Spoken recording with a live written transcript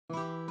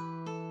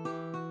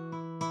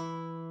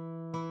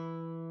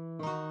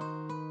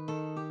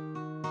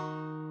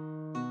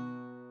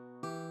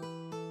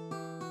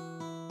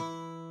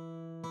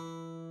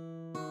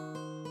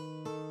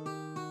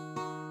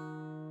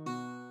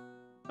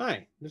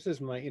This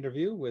is my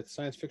interview with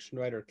science fiction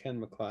writer Ken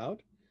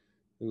MacLeod,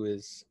 who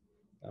is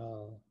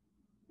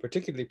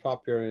particularly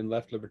popular in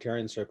left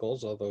libertarian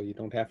circles, although you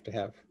don't have to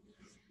have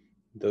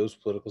those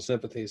political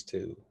sympathies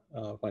to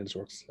find his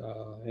works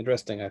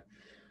interesting. I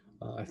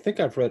think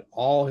I've read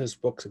all his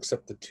books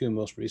except the two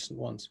most recent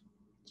ones.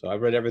 So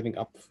I've read everything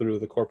up through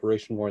the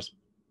Corporation Wars.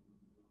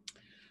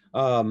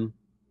 I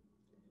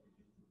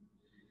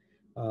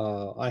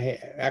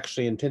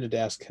actually intended to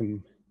ask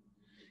him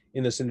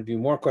in this interview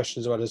more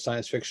questions about his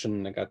science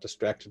fiction. I got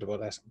distracted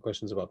about asking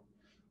questions about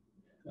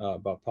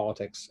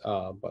politics,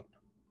 but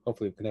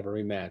hopefully we can have a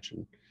rematch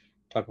and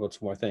talk about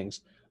some more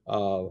things.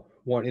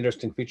 One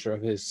interesting feature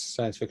of his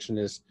science fiction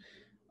is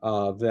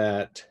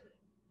that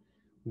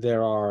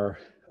there are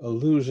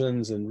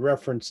allusions and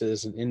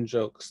references and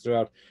in-jokes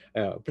throughout,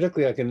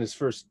 particularly like in his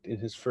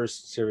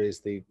first series,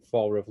 The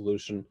Fall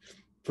Revolution.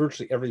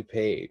 Virtually every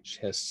page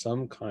has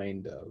some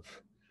kind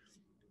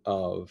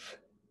of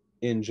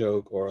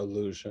in-joke or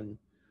allusion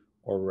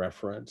or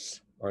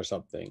reference or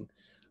something,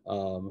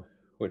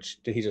 which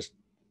he just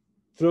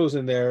throws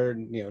in there,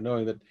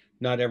 knowing that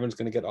not everyone's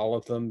going to get all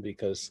of them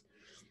because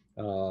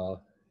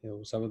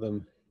some of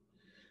them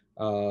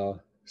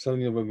will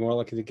be more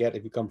likely to get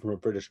if you come from a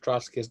British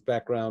Trotskyist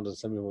background, and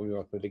some of them will be more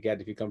likely to get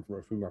if you come from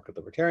a free market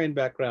libertarian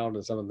background,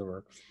 and some of them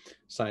are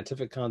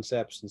scientific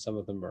concepts, and some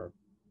of them are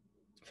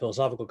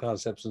philosophical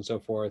concepts and so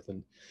forth,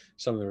 and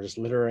some of them are just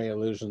literary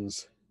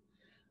allusions.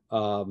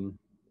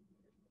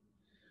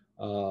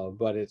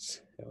 But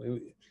it's,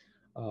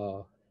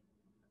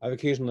 I've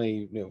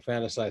occasionally,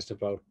 fantasized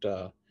about,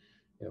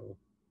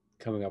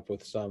 coming up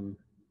with some,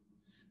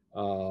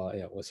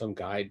 with some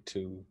guide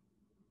to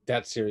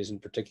that series in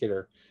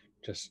particular,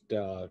 just,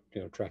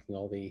 tracking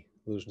all the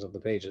allusions of the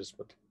pages.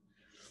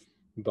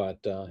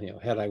 But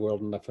had I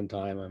whirled enough in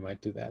time, I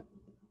might do that.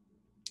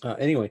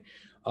 Anyway,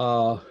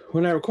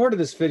 when I recorded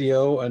this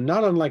video, and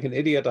not unlike an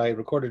idiot, I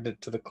recorded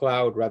it to the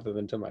cloud rather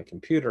than to my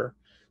computer.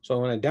 So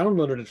when I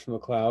downloaded it from the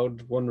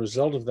cloud, one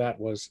result of that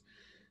was,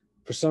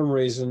 for some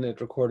reason,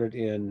 it recorded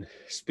in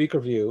speaker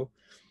view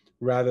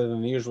rather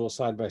than the usual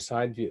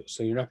side-by-side view.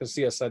 So you're not going to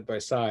see us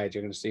side-by-side.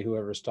 You're going to see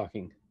whoever's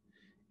talking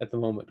at the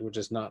moment, which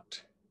is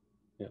not,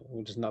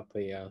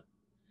 the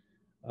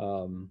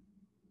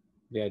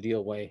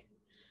ideal way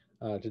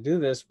to do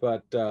this.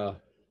 But let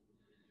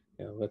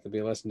there be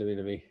a lesson to me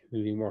to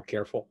be more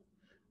careful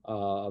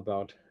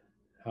about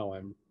how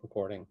I'm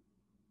recording.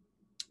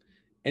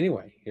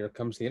 Anyway, here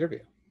comes the interview.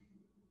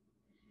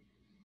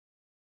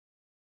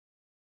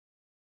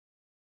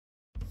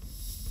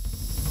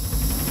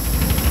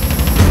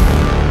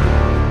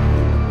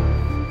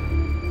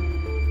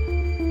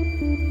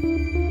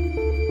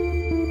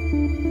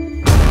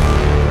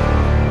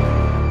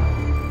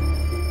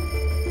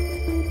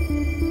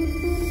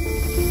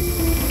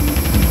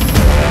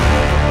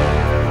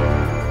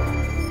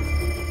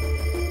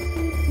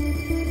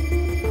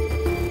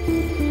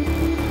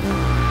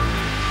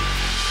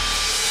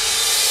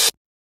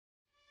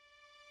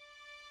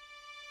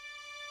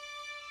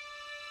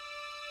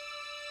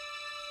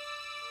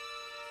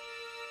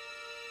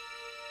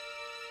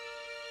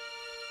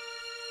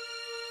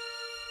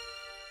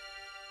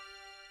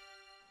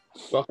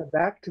 Welcome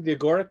back to the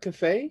Agoric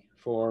Cafe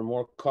for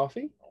more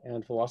coffee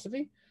and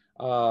philosophy.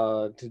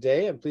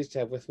 Today, I'm pleased to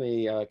have with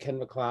me Ken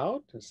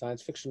MacLeod, a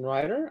science fiction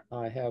writer.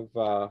 I have,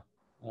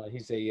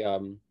 here's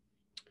some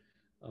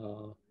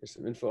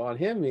info on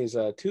him. He's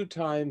a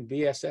 2-time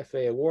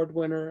BSFA award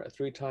winner, a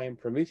 3-time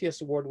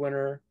Prometheus Award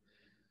winner,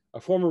 a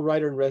former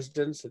writer in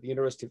residence at the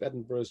University of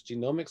Edinburgh's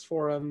Genomics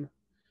Forum,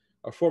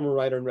 a former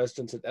writer in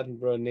residence at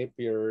Edinburgh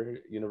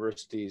Napier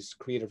University's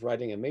Creative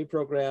Writing MA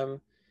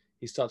program.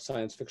 He's taught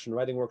science fiction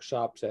writing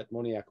workshops at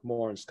Moniac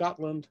Moor in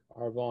Scotland,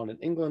 Arvon in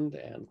England,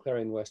 and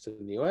Clarion West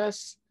in the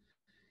US.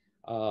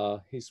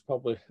 The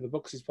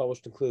books he's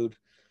published include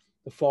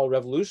the Fall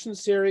Revolution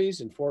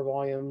series in 4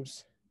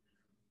 volumes,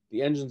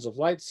 the Engines of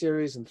Light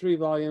series in 3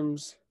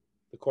 volumes,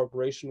 the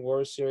Corporation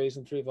Wars series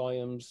in 3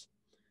 volumes,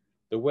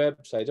 the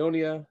Web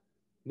Cydonia,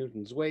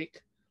 Newton's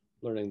Wake,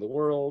 Learning the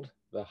World,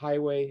 the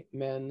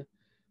Highwaymen,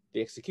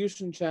 the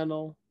Execution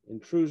Channel,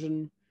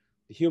 Intrusion,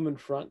 the Human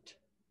Front,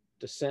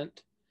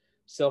 Descent,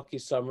 Selkie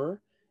Summer,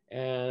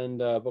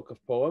 and a book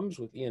of poems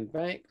with Ian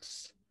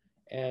Banks,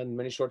 and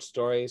many short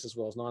stories as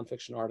well as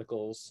nonfiction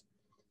articles.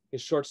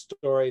 His short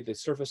story, The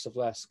Surface of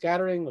Last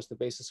Scattering, was the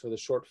basis for the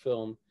short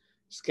film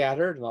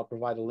Scattered, and I'll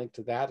provide a link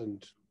to that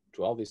and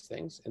to all these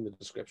things in the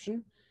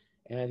description.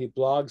 And he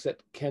blogs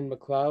at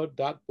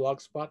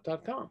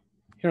kenmacleod.blogspot.com.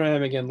 Here I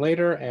am again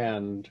later,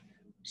 and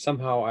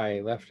somehow I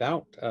left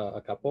out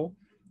a couple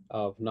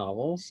of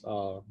novels,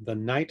 The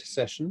Night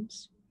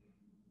Sessions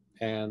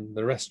and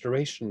The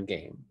Restoration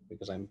Game,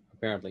 because I'm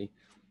apparently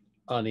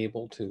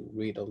unable to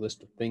read a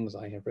list of things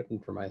I have written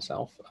for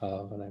myself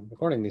when I'm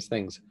recording these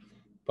things.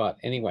 But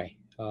anyway,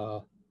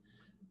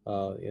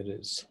 it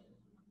is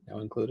now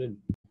included.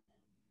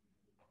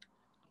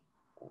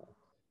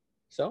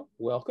 So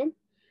welcome,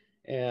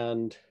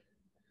 and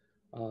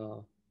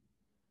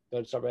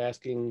let's start by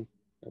asking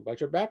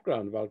about your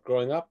background, about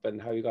growing up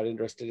and how you got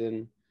interested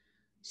in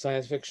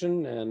science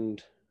fiction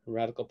and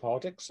radical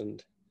politics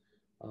and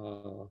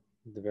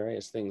the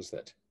various things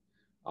that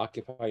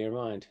occupy your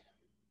mind.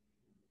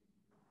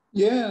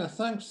 Yeah,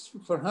 thanks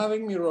for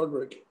having me,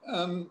 Roderick.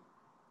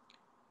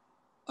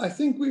 I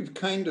think we've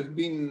kind of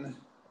been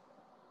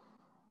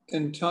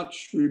in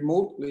touch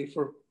remotely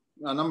for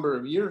a number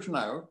of years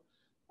now.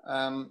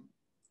 I'm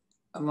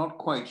not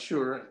quite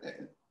sure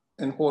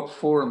in what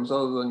forums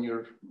other than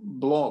your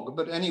blog,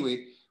 but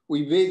anyway,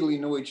 we vaguely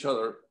know each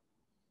other.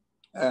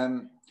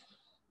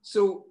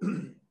 So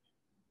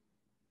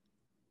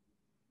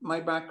my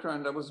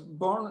background, I was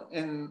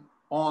born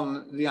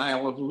on the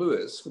Isle of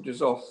Lewis, which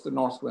is off the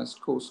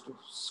northwest coast of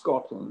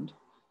Scotland.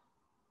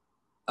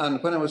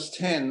 And when I was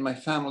 10, my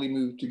family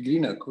moved to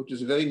Greenock, which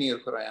is very near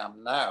where I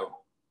am now.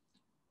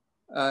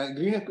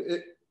 Greenock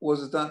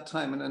was at that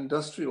time an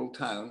industrial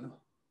town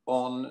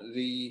on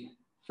the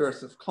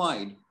Firth of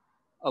Clyde,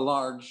 a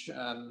large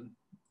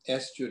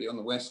estuary on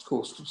the west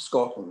coast of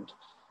Scotland,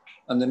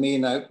 and the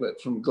main outlet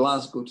from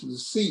Glasgow to the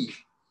sea.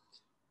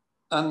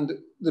 And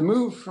the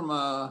move from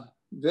a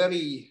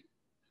very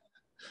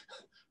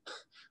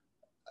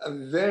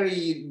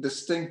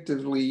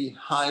distinctively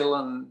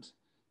Highland,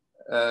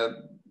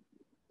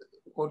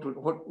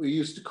 what we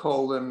used to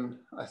call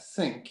them, I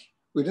think,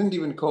 we didn't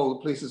even call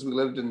the places we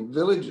lived in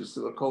villages,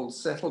 they were called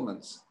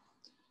settlements,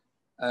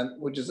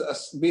 which is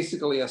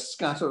basically a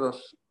scatter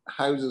of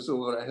houses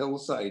over a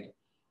hillside.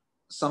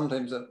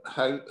 Sometimes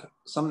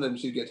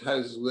you get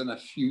houses within a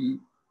few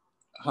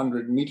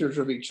hundred meters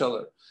of each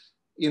other.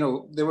 You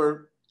know,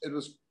 it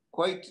was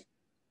quite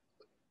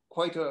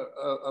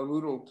a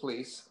rural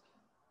place.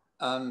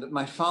 And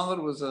my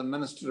father was a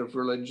minister of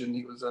religion.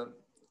 He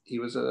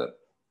was a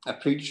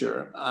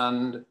preacher,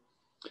 and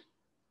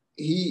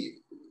he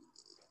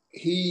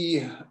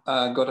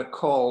got a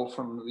call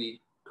from the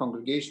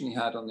congregation he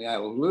had on the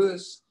Isle of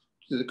Lewis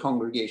to the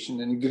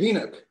congregation in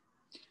Greenock.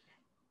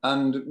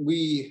 And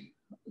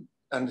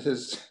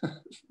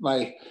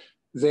my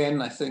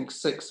then, I think,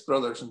 6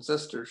 brothers and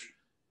sisters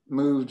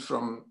moved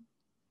from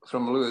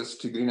Lewis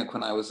to Greenock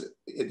when I was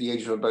at the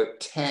age of about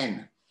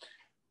 10.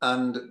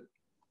 And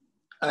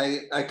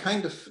I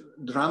kind of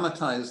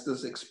dramatized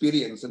this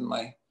experience in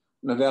my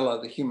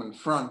novella, The Human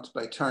Front,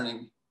 by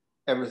turning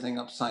everything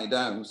upside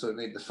down. So it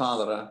made the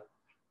father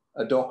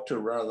a doctor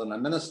rather than a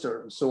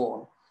minister and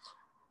so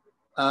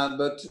on.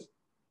 But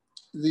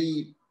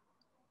you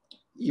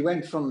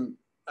went from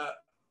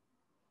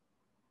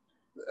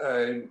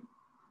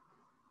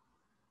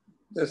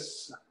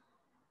this,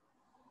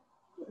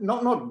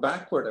 not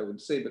backward, I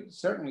would say, but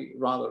certainly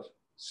rather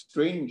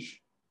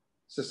strange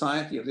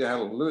society of the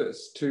Isle of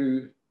Lewis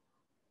to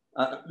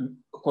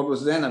what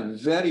was then a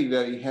very,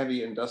 very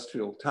heavy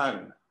industrial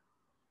town,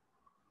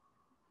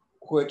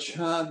 which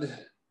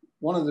had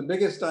one of the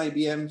biggest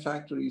IBM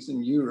factories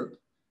in Europe.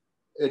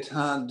 It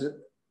had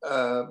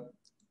a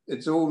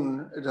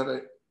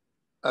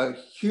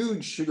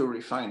huge sugar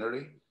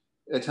refinery.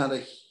 It had a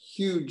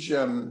huge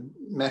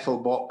metal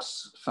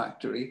box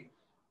factory.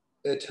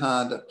 It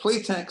had a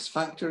Playtex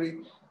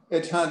factory.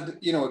 It had,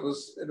 you know, it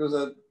was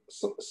a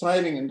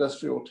thriving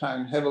industrial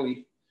town,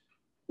 heavily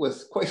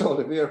with quite a lot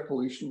of air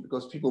pollution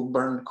because people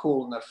burned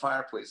coal in their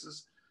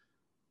fireplaces,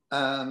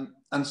 and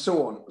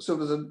so on. So it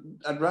was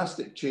a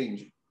drastic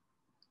change.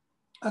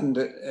 And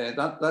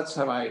that's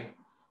how I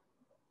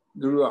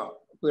grew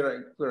up,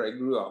 where I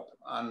grew up.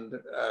 And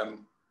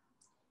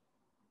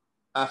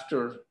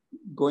after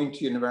going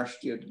to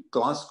university at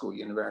Glasgow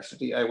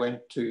University, I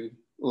went to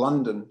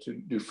London to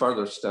do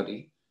further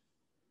study,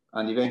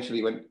 and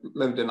eventually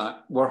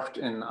worked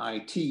in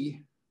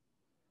IT.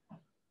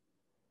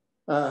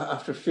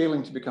 After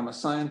failing to become a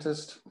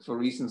scientist for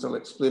reasons I'll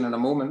explain in a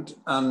moment.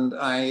 And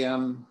I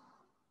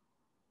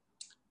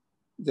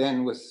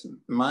then, with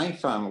my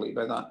family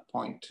by that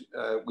point,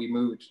 we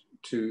moved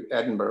to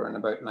Edinburgh in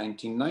about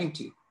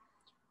 1990.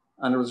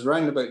 And it was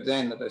round about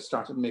then that I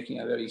started making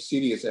a very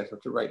serious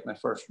effort to write my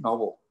first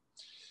novel.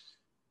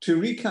 To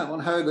recap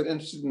on how I got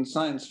interested in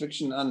science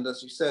fiction and,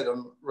 as you said,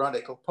 on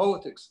radical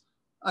politics,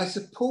 I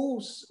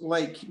suppose,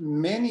 like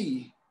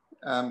many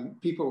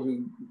people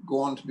who go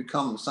on to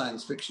become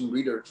science fiction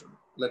readers,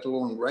 let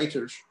alone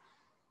writers,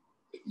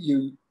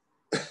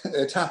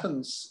 it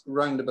happens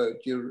round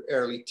about your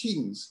early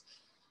teens.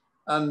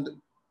 And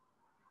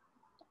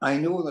I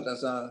know that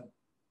as a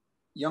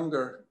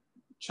younger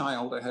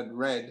child, I had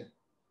read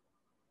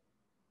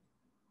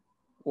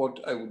what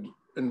I would,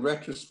 in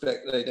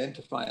retrospect,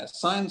 identify as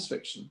science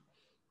fiction,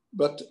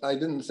 but I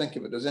didn't think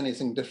of it as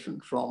anything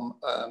different from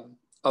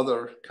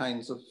other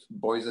kinds of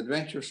boys'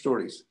 adventure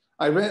stories.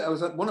 I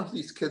was one of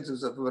these kids who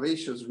was a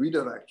voracious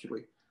reader,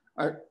 actually.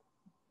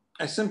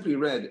 I simply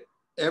read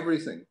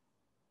everything.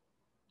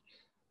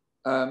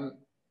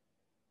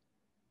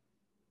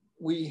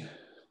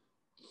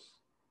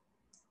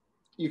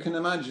 You can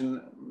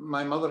imagine,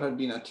 my mother had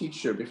been a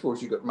teacher before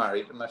she got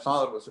married, and my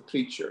father was a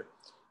preacher.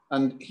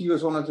 And he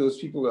was one of those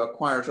people who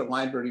acquires a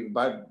library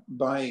by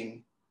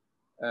buying,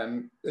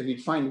 if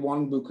he'd find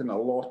one book in a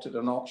lot at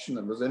an auction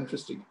that was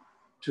interesting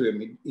to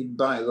him, he'd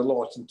buy the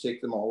lot and take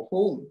them all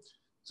home.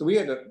 So we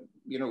had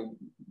you know,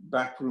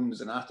 back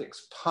rooms and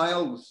attics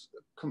piled with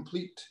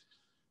complete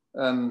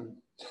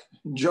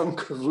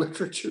junk of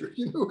literature,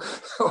 you know,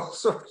 all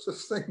sorts of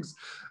things.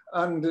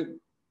 And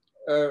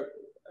I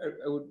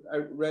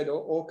read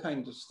all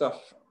kinds of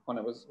stuff when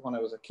I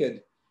was a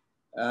kid.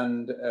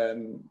 And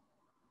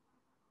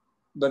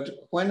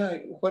but when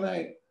I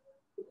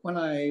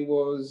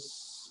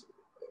was,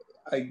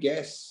 I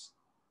guess,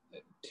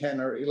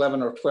 10 or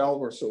 11 or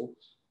 12 or so,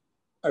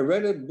 I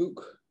read a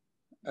book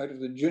out of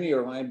the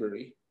junior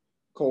library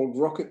called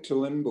Rocket to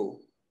Limbo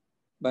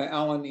by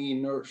Alan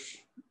E. Nurse.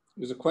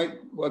 He was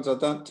at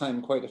that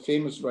time quite a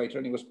famous writer,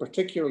 and he was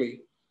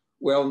particularly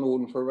well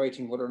known for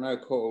writing what are now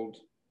called,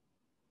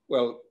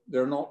 well,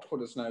 they're not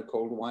what is now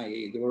called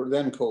YA. They were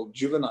then called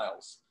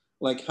juveniles,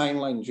 like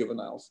Heinlein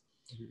juveniles.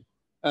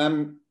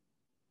 Mm-hmm.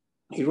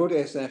 He wrote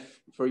SF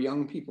for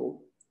young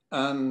people,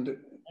 and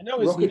I know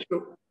his name.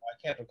 I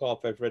can't recall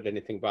if I've read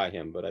anything by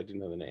him, but I do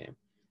know the name.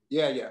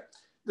 Yeah.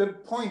 The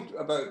point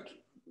about,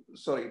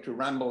 sorry to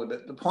ramble a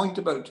bit, the point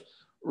about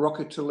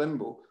Rocket to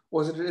Limbo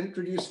was that it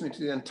introduced me to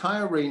the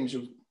entire range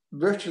of,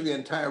 virtually the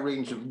entire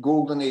range of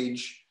golden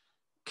age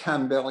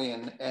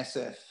Campbellian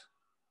SF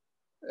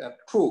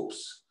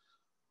tropes.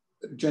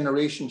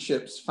 Generation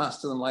ships,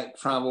 faster than light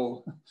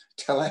travel,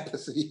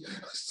 telepathy,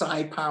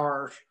 psi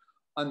powers,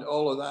 and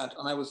all of that.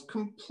 And I was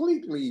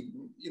completely,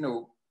 you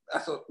know, I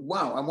thought,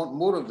 wow, I want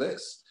more of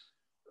this.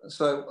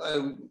 So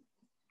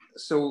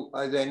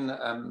I then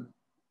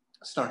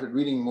started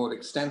reading more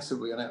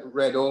extensively, and I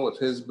read all of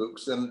his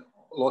books and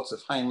lots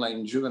of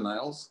Heinlein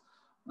juveniles.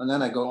 And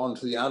then I got on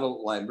to the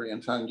adult library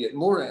and found yet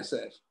more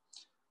SF.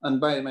 And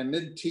by my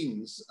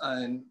mid-teens,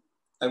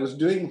 I was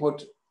doing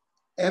what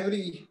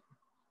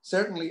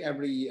certainly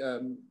every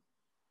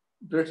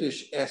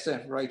British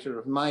SF writer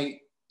of my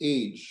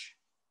age,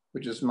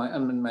 which is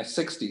I'm in my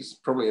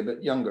 60s, probably a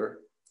bit younger,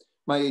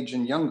 my age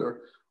and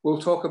younger, will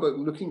talk about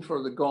looking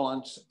for the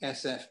Gallant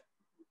SF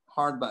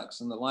hardbacks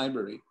in the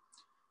library.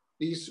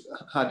 These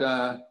had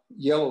a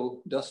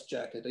yellow dust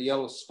jacket, a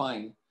yellow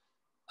spine,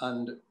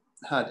 and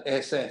had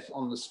SF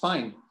on the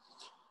spine.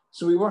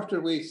 So we worked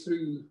our way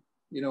through,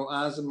 you know,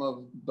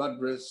 Asimov,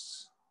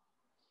 Budrys,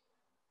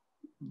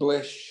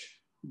 Blish,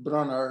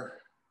 Brunner,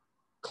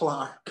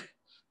 Clark,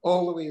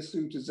 all the way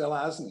through to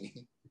Zelazny,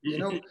 you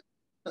know.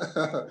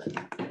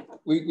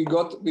 we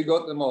got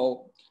them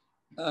all,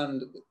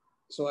 and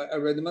so I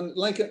read them. And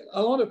like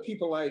a lot of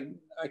people, I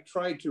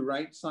tried to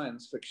write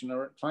science fiction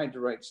or tried to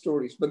write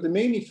stories, but the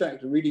main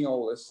effect of reading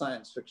all this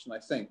science fiction, I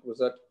think, was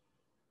that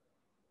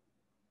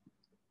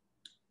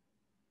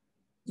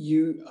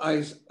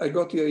I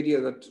got the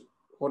idea that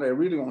what I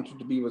really wanted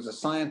to be was a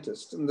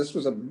scientist. And this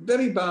was a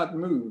very bad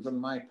move on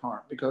my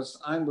part, because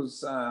I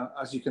was,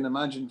 as you can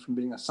imagine from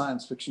being a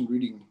science fiction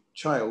reading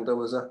child, I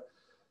was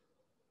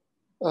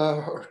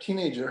or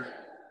teenager.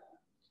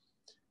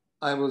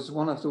 I was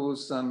one of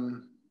those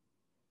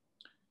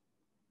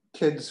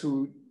kids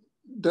who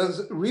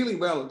does really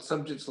well at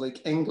subjects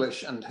like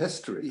English and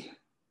history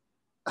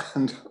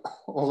and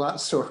all that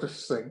sort of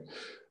thing,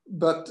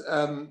 but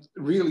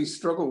really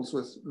struggles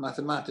with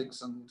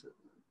mathematics and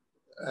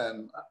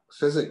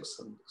physics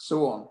and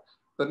so on.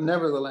 But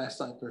nevertheless,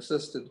 I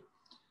persisted.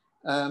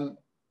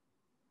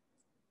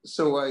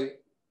 So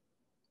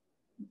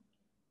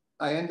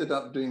I ended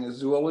up doing a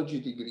zoology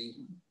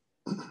degree.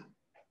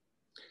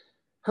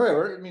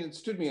 However, I mean, it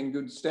stood me in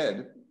good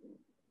stead,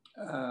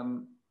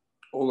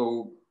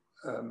 although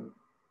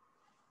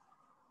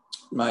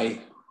I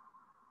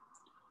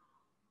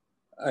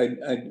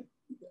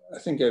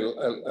think I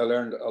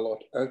learned a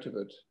lot out of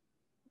it.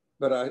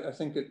 But I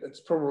think it's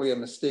probably a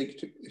mistake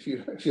to,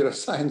 if you're a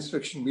science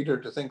fiction reader,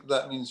 to think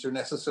that means you're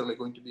necessarily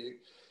going to be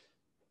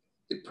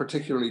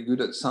particularly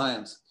good at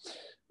science.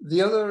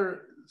 The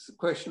other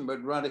question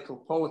about radical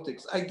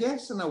politics, I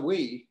guess in a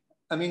way,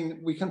 I mean,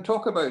 we can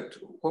talk about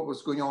what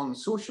was going on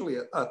socially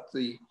at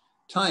the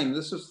time.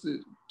 This was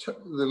the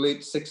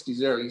late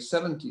 60s, early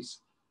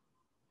 70s.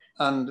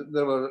 And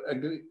there were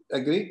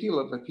a great deal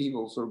of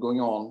upheavals were going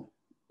on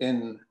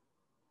in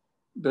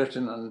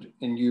Britain and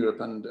in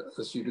Europe, and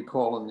as you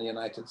recall, in the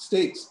United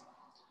States.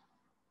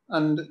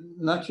 And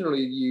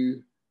naturally,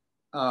 you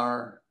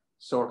are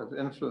sort of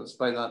influenced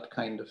by that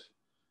kind of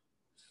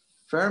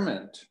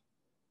ferment.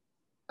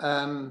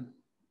 I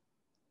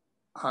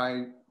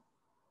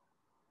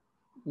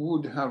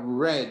would have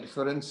read,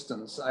 for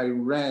instance, I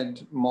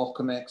read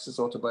Malcolm X's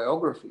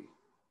autobiography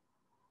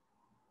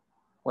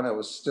when I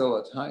was still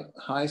at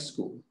high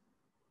school.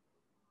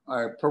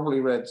 I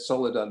probably read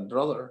Soledad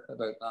Brother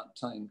about that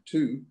time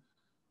too,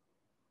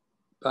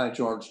 by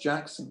George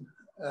Jackson,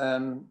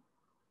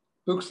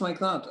 books like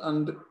that.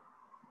 And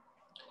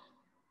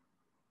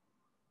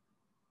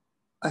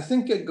I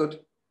think I got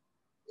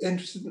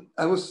interested.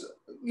 I was,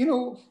 you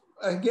know,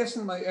 I guess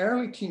in my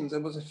early teens, I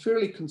was a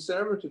fairly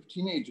conservative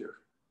teenager.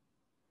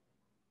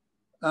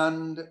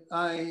 And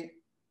I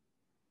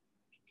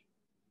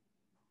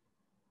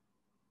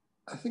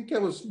think I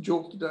was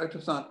jolted out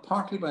of that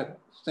partly by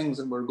things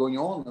that were going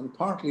on and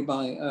partly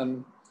by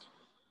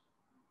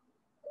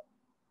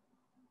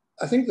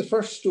I think the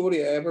first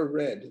story I ever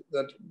read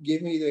that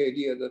gave me the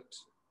idea that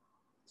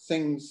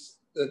things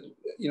that,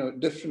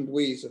 different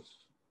ways of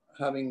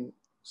having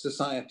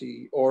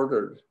society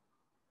ordered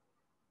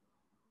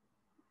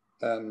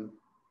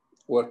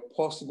were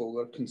possible,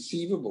 were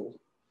conceivable,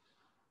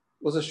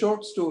 was a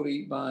short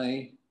story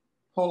by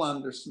Paul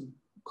Anderson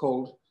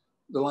called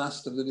The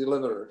Last of the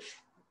Deliverers,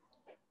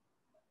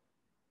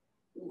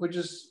 which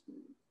is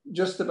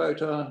just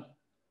about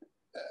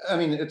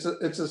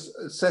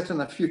it's set in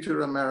a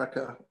future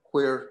America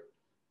where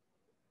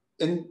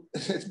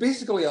it's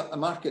basically a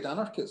market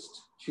anarchist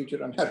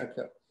future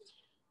America.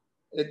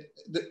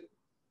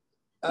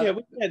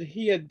 I'm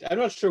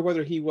not sure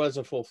whether he was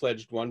a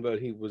full-fledged one, but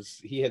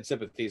he had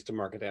sympathies to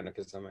market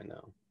anarchism, I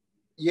know.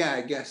 Yeah,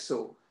 I guess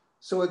so.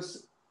 So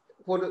it's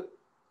what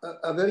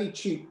a very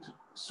cheap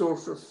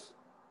source of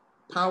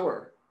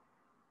power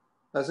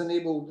has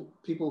enabled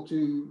people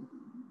to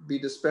be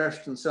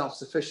dispersed and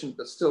self-sufficient,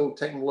 but still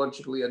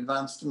technologically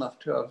advanced enough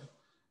to have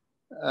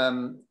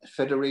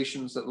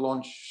federations that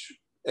launch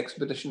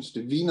expeditions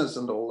to Venus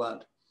and all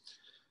that.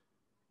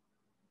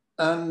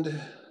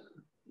 And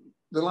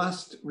the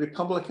last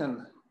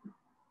Republican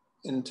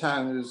in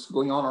town is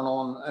going on and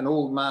on, an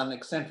old man,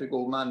 eccentric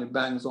old man who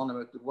bangs on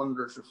about the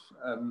wonders of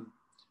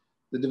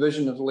the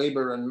division of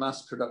labor and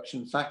mass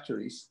production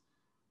factories.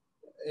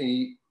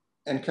 He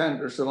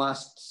encounters the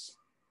last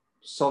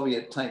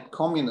Soviet-type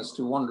communist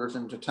who wanders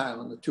into town,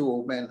 and the two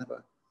old men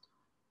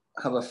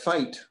have a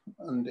fight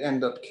and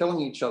end up killing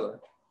each other.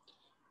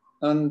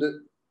 And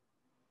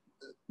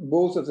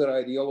both of their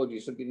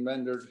ideologies have been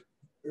rendered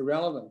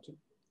irrelevant.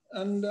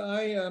 And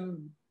I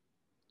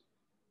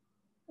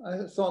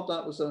thought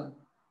that was it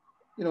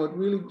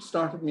really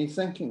started me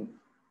thinking.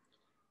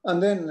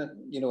 And then,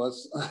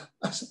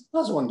 as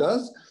one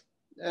does,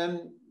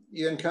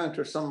 you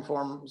encounter some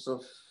forms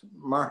of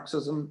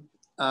Marxism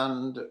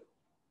and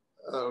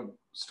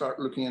start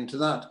looking into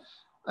that.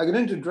 I got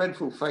into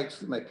dreadful fights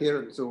with my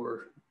parents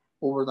over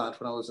that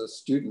when I was a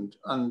student.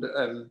 And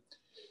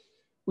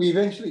we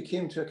eventually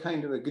came to a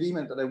kind of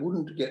agreement that I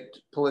wouldn't get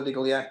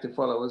politically active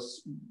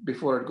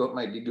before I'd got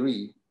my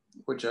degree,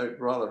 which I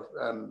rather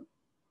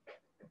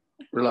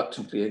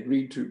reluctantly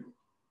agreed to.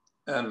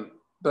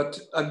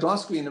 But at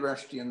Glasgow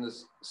University in the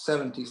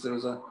 70s, there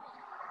was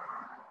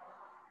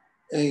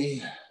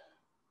a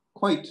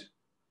quite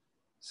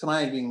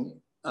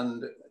thriving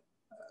and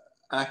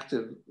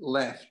active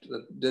left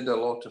that did a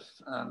lot of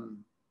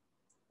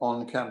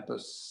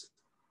on-campus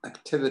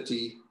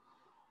activity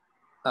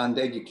and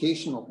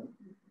educational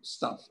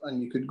stuff.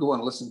 And you could go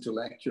and listen to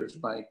lectures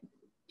by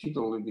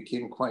people who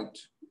became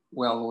quite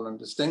well-known and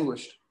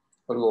distinguished,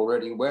 but who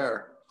already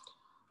were.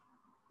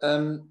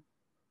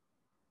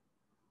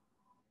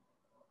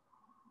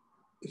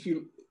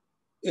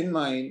 In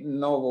my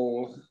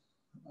novel,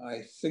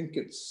 I think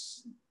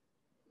it's,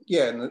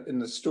 in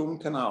the Stone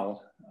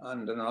Canal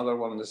and another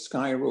one, the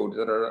Sky Road,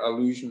 there are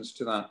allusions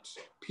to that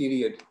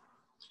period,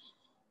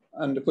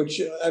 and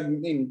which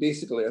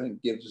basically I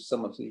think gives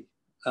some of the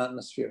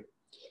atmosphere.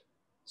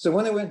 So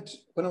when I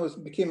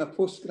became a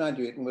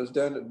postgraduate and was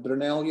down at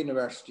Brunel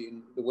University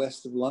in the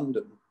west of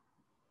London,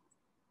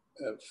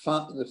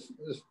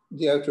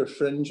 the outer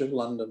fringe of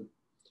London,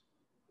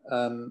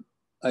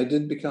 I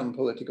did become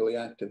politically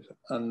active,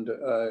 and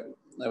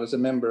I was a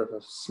member of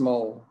a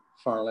small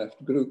far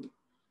left group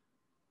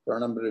for a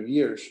number of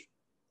years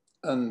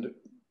and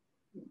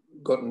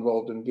got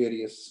involved in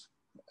various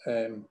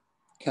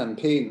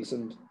campaigns.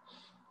 And,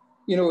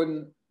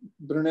 in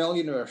Brunel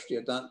University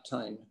at that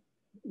time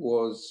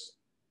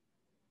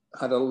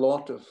had a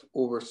lot of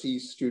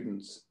overseas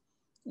students,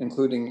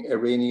 including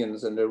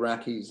Iranians and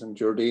Iraqis and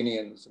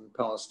Jordanians and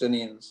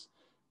Palestinians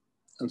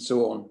and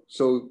so on,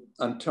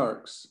 and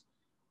Turks.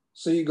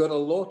 So you got a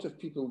lot of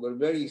people who were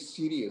very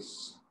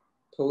serious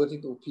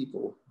political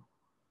people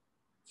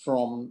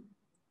from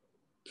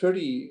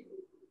pretty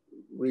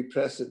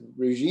repressive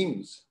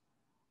regimes.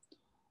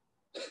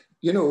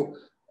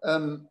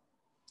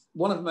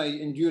 One of my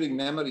enduring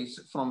memories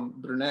from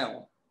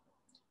Brunel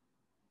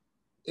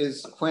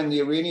is when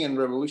the Iranian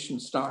Revolution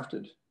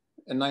started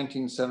in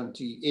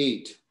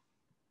 1978.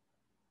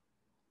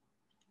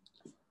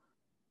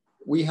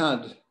 We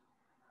had,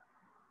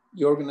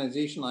 the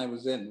organization I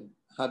was in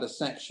had a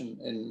section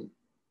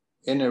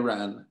in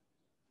Iran,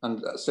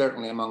 and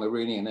certainly among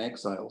Iranian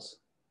exiles.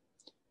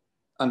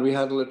 And we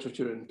had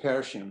literature in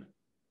Persian.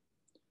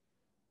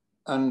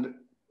 And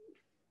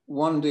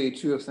one day,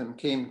 two of them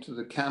came to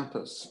the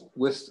campus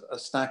with a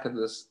stack of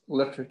this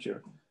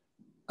literature,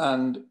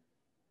 and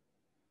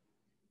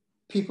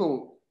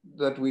people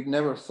that we'd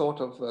never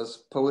thought of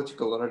as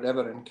political or had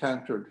ever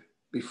encountered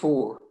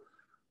before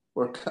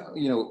were,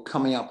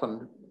 coming up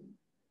and,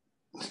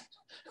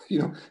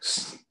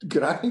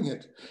 grabbing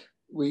it.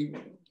 We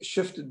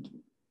shifted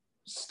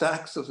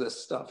stacks of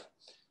this stuff,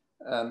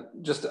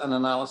 just an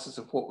analysis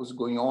of what was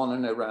going on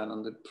in Iran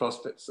and the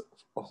prospects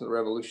of the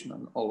revolution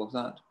and all of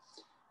that.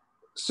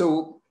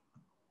 So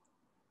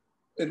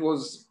it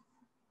was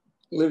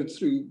lived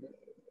through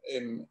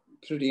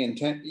pretty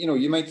intense.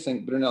 You might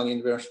think Brunel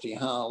University,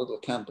 a little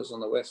campus on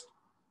the west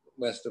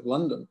west of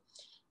London.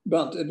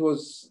 But it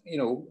was, you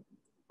know,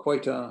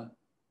 quite a,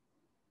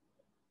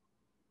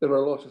 there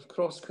were a lot of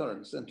cross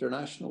currents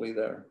internationally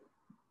there.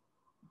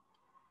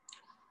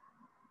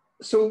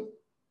 So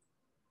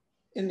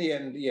in the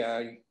end, yeah,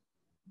 I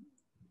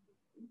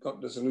got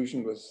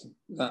disillusioned with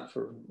that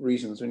for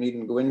reasons we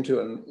needn't go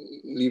into and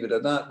leave it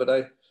at that.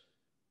 But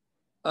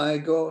I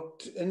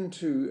got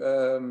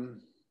into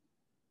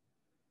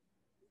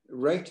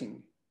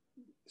writing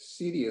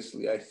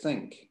seriously, I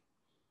think,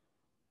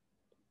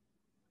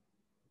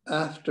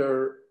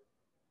 after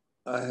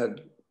I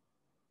had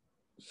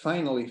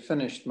finally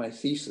finished my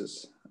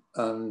thesis,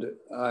 and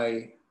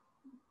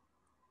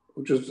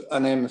which was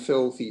an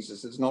MPhil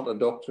thesis. It's not a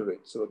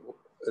doctorate, so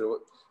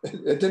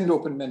it didn't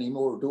open many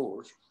more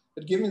doors.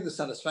 It gave me the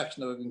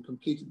satisfaction of having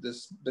completed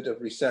this bit of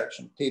research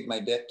and paid my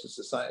debt to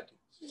society.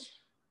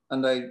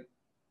 And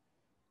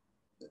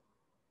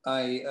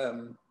I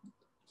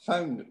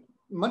found,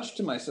 much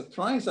to my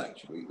surprise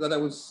actually, that I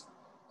was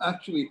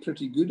actually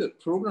pretty good at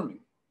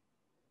programming.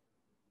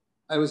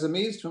 I was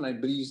amazed when I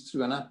breezed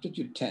through an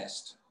aptitude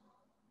test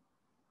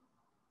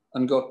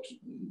and got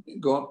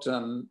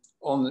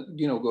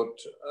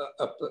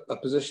a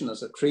position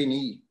as a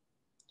trainee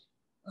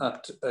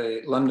at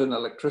London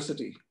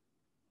Electricity,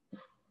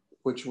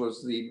 which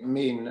was the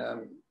main,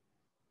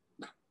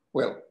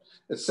 well,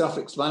 it's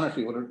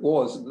self-explanatory what it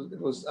was. It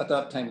was at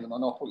that time the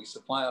monopoly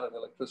supplier of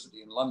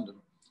electricity in London,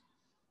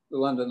 the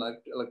London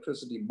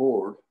Electricity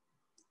Board.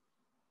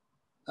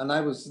 And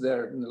I was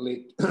there in the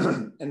late,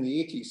 in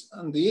the 80s.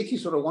 And the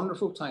 80s were a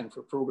wonderful time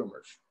for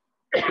programmers.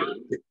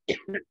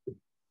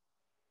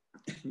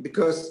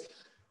 Because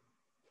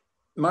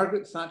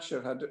Margaret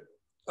Thatcher had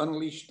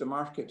unleashed the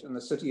market in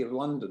the city of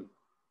London.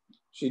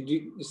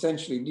 She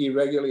essentially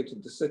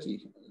deregulated the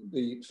city,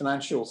 the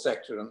financial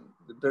sector and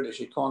the British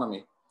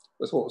economy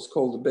with what was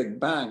called the Big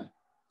Bang.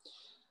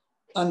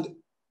 And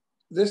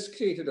this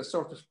created a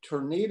sort of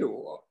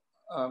tornado,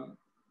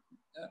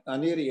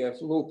 an area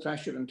of low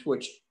pressure into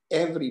which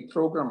every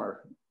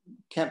programmer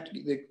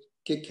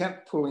they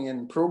kept pulling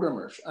in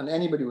programmers, and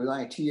anybody with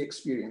IT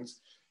experience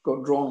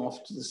got drawn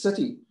off to the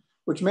city,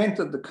 which meant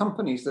that the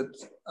companies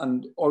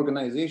and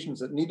organizations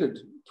that needed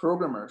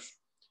programmers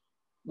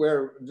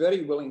were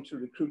very willing to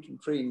recruit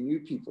and train new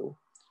people.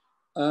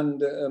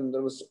 And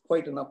there was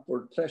quite an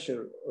upward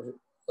pressure, or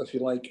if you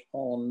like,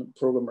 on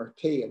programmer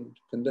pay and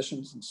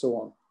conditions and so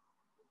on.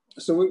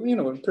 So we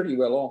were pretty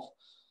well off.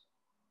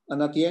 And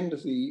at the end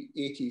of the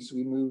 80s,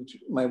 we moved,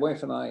 my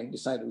wife and I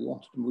decided we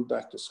wanted to move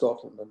back to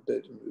Scotland and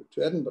did, and moved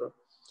to Edinburgh.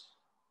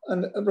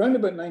 And around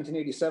about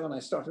 1987, I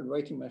started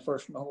writing my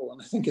first novel,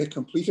 and I think I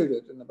completed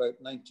it in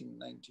about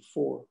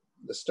 1994,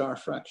 The Star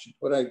Fraction,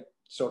 where I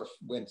sort of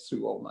went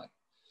through all my,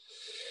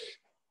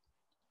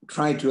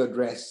 tried to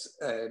address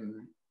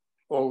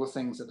all the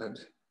things that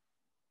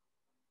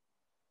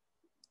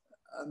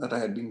I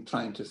had been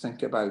trying to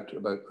think about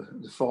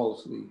the fall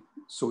of the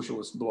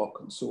socialist bloc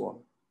and so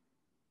on.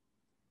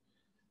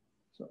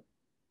 So,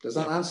 does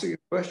that answer your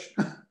question?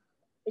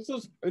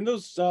 In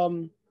those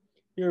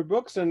your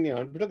books, and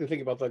particularly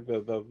thinking about like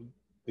the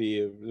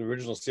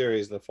original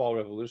series, The Fall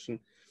Revolution,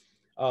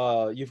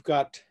 you've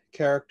got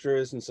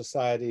characters and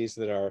societies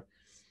that are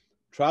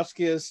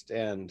Trotskyist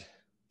and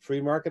free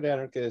market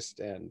anarchist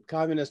and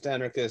communist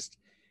anarchist.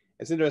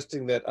 It's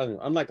interesting that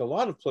unlike a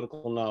lot of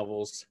political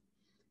novels,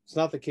 it's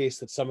not the case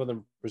that some of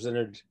them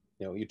presented,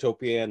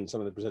 utopia, and some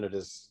of them presented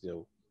as,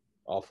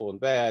 awful and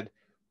bad,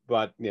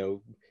 but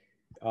you've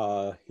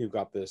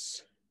got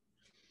this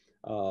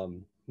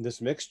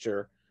this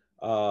mixture.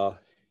 How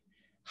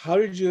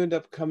did you end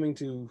up coming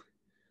to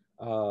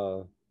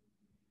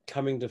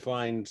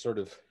find sort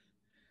of,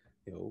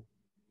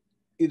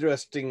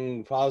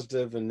 interesting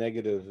positive and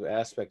negative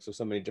aspects of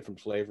so many different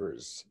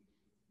flavors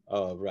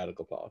of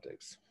radical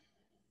politics?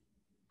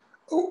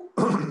 Oh,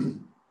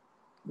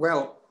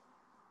 well,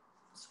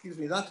 excuse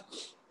me, that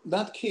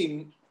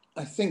came,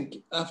 I think,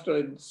 after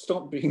I'd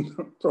stopped being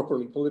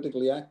properly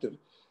politically active.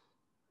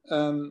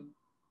 And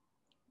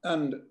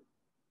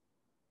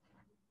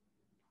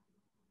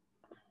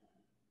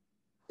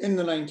in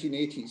the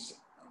 1980s,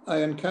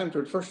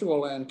 first of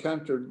all, I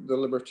encountered the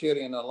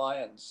Libertarian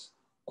Alliance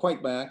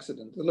quite by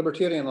accident. The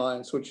Libertarian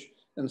Alliance, which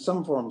in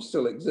some form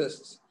still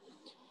exists,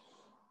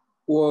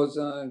 was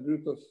a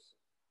group of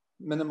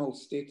minimal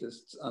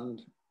statists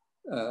and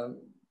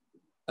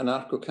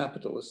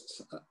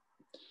anarcho-capitalists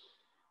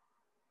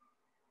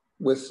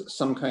with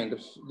some kind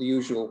of, the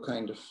usual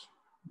kind of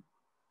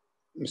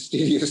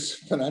mysterious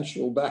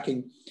financial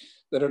backing,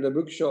 that had a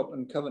bookshop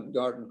in Covent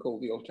Garden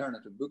called the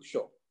Alternative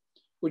Bookshop,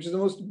 which is the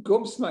most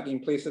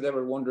gobsmacking place I'd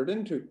ever wandered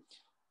into.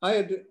 I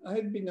had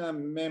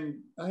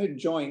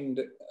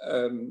joined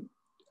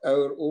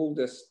our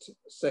oldest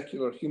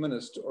secular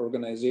humanist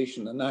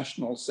organization, the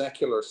National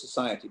Secular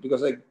Society,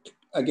 because I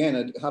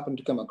had happened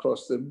to come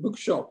across the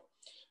bookshop,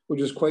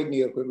 which was quite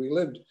near where we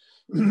lived.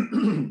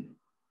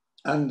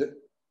 And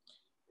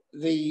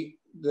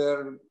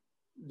their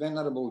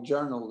venerable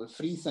journal, the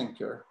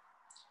Freethinker,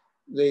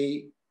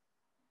 the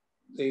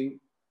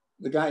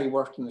guy who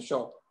worked in the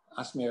shop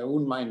asked me, I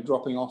wouldn't mind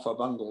dropping off a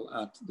bundle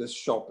at this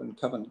shop in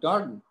Covent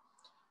Garden,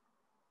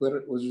 where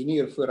it was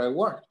near where I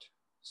worked.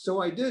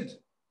 So I did.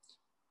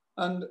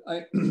 And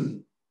I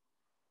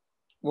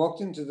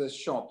walked into this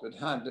shop that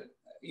had,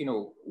 you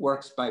know,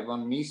 works by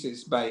von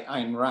Mises, by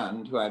Ayn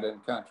Rand, who I'd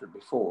encountered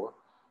before.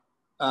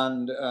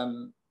 And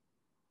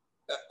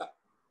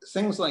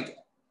things like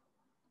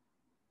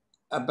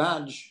a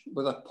badge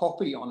with a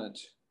poppy on it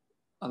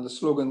and the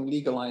slogan,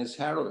 legalize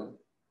heroin,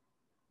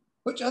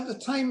 which at the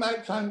time I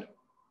found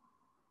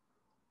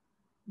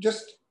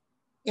just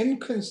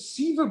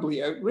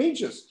inconceivably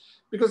outrageous.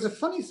 Because the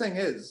funny thing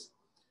is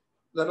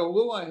that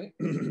although I,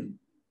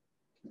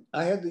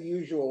 I had the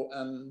usual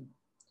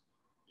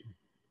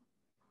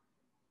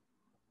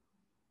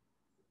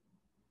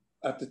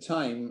at the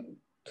time,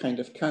 kind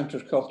of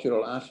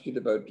countercultural attitude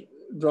about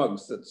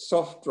drugs, that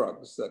soft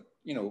drugs, that,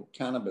 you know,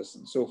 cannabis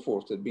and so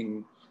forth had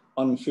been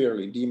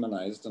unfairly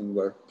demonized and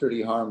were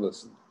pretty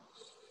harmless. And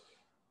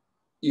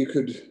you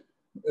could,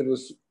 it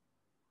was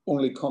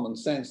only common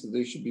sense that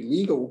they should be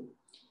legal,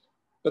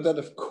 but that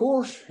of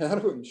course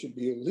heroin should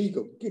be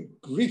illegal. Good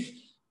grief,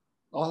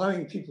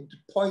 allowing people to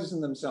poison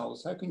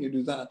themselves. How can you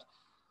do that?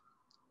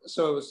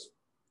 So I was,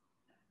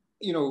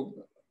 you know,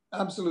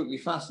 absolutely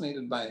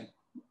fascinated by,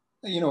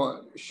 you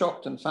know,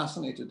 shocked and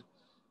fascinated.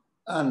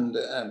 And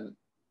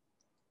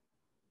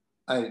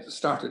I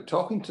started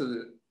talking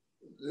to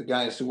the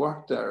guys who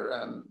worked there.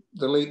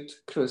 The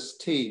late Chris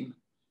Tame,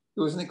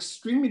 who was an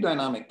extremely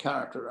dynamic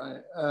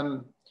character.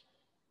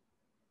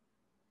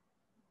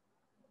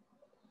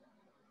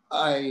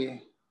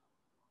 I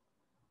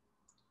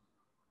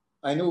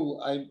know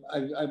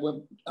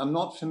I'm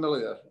not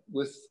familiar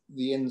with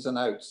the ins and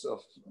outs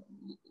of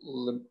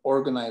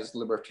organized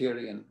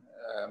libertarian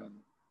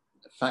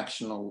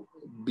factional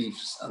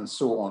beefs and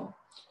so on.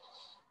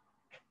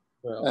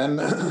 Well,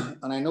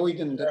 and I know he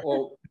didn't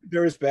all.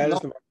 They're as bad as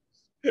the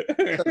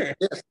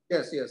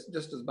yes,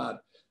 just as bad.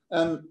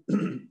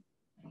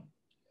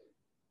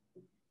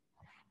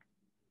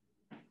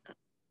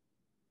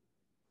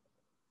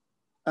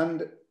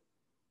 And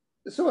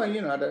so I,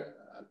 you know, had a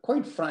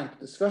quite frank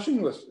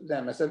discussion with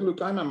them. I said,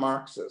 look, I'm a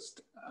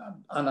Marxist,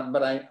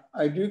 but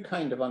I do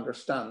kind of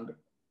understand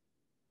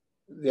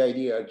the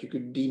idea that you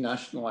could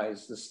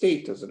denationalize the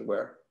state, as it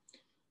were.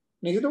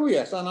 And he said, oh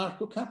yes,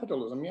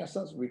 anarcho-capitalism, yes,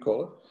 that's what we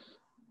call it.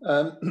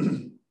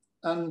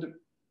 And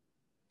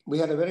we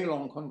had a very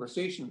long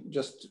conversation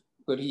just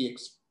where he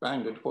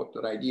expounded what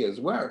their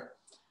ideas were.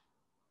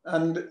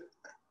 And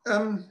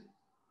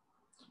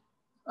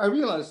I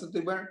realized that they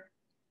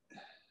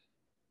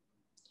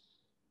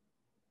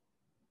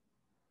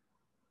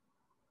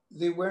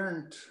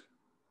weren't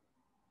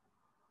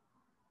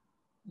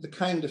the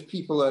kind of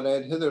people that I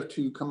had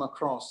hitherto come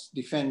across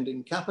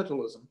defending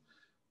capitalism.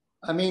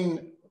 I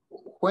mean,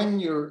 when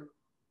you're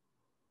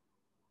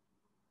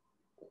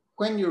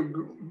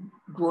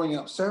growing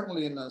up,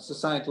 certainly in a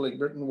society like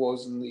Britain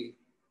was in the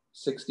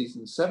 60s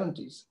and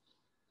 70s,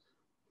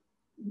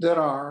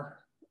 there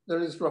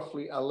is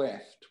roughly a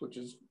left, which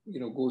is, you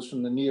know, goes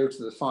from the near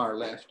to the far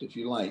left, if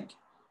you like.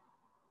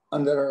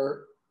 And there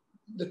are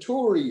the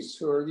Tories,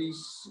 who are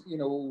these, you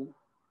know,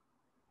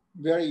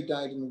 very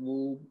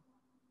dyed-in-the-wool,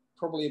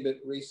 probably a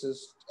bit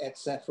racist,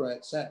 etc.,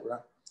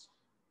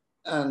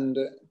 and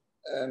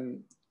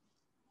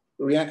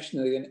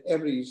reactionary in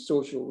every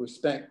social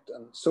respect,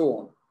 and so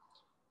on.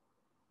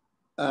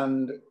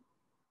 And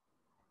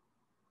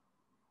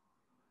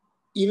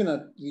even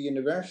at the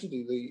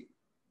university,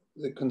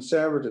 the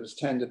conservatives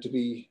tended to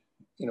be,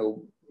 you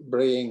know,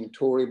 braying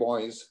Tory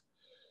boys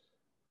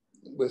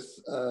with,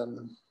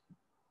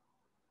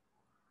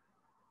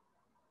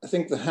 I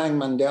think the Hang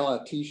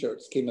Mandela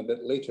t-shirts came a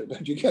bit later,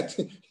 but you get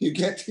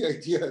the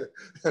idea.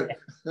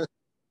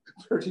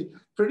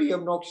 pretty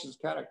obnoxious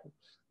character.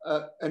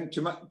 And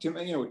to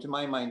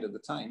my mind at the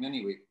time,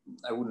 anyway,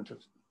 I wouldn't have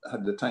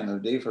had the time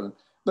of the day for them.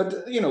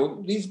 But you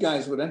know, these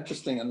guys were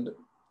interesting and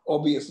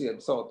obviously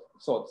had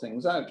thought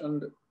things out.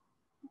 And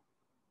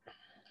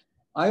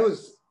I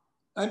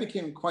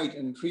became quite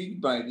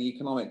intrigued by the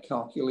economic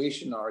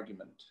calculation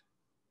argument,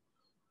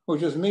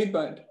 which was made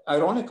by,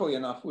 ironically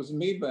enough, was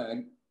made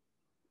by,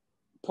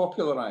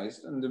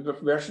 popularized, and the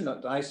version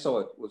that I saw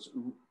it was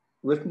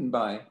written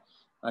by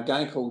a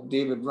guy called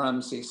David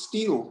Ramsay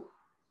Steele,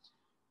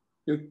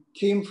 who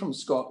came from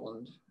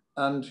Scotland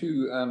and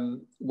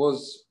who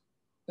was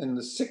in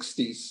the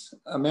 60s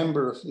a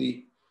member of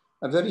a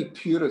very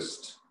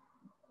purist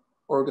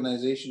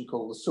organization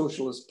called the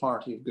Socialist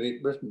Party of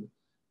Great Britain,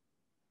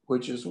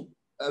 which was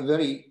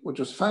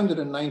founded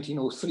in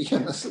 1903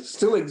 and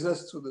still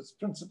exists with its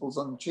principles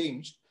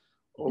unchanged,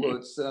 although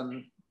it's,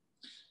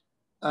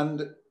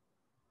 and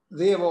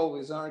they have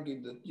always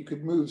argued that you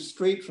could move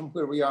straight from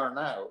where we are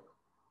now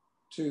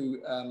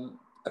to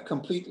a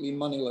completely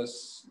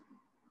moneyless,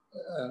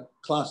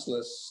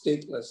 classless,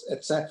 stateless,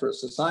 etc.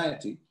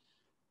 society,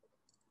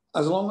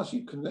 as long as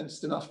you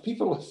convinced enough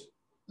people of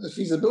the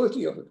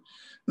feasibility of it,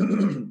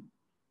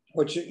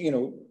 which, you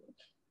know,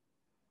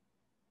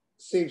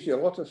 saves you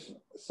a lot of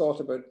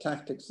thought about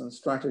tactics and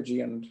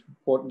strategy and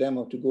what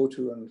demo to go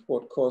to and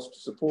what cause to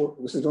support,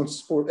 because they don't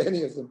support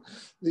any of them.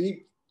 They're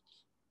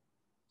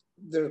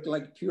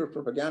like pure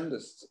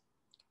propagandists.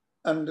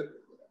 And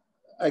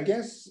I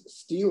guess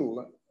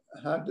Steele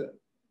had,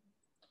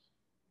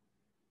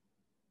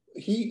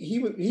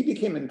 he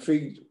became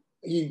intrigued.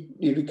 He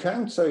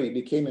recounts how he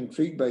became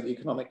intrigued by the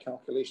economic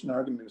calculation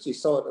argument because he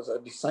saw it as a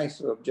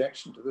decisive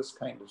objection to this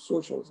kind of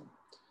socialism.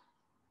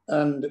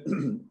 And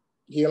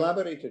he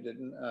elaborated it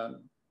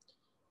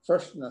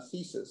first in a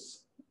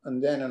thesis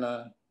and then in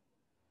a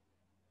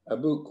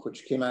book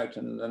which came out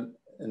in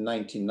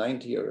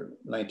 1990 or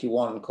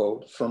 91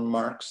 called From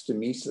Marx to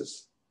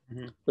Mises,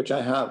 which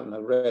I have and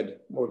I've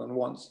read more than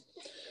once.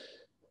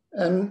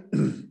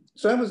 And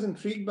so I was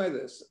intrigued by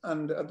this.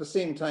 And at the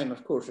same time,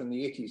 of course, in the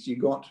 80s, you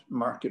got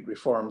market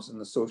reforms in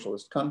the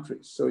socialist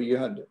countries. So you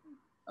had,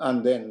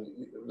 and then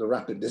the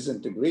rapid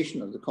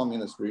disintegration of the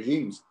communist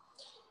regimes.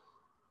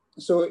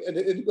 So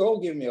it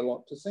all gave me a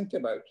lot to think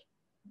about.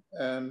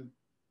 And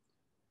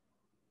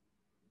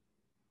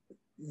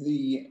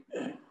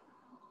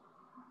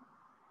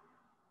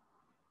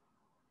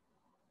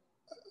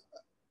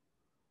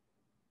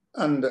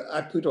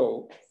I put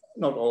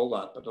not all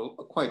that, but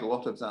quite a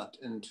lot of that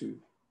into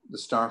the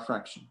Star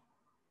Fraction.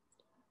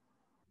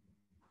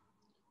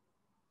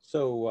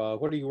 So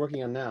what are you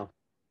working on now?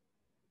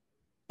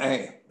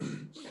 I'm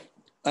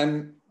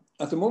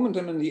at the moment,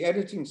 I'm in the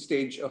editing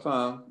stage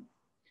of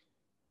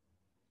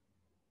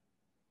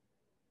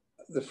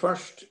the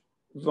first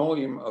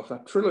volume of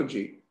a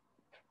trilogy,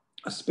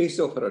 a space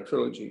opera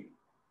trilogy.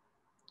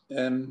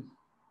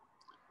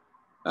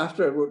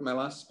 After I wrote my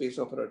last space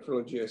opera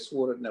trilogy, I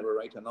swore I'd never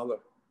write another.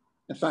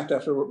 In fact,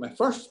 after I wrote my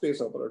first space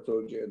opera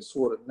trilogy, I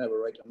swore I'd never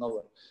write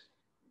another.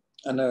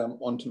 And now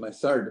I'm on to my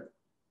third.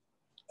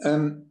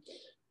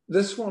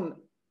 This one,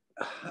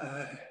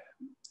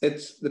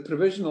 it's the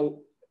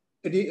provisional,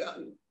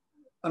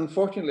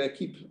 unfortunately, I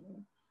keep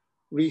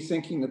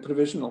rethinking the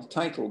provisional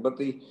title, but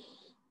the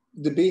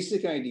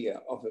basic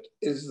idea of it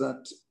is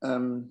that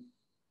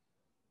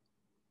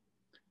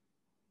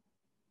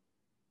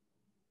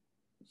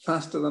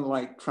faster than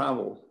light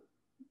travel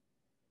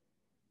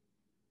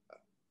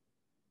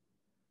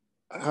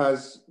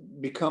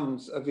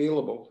becomes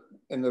available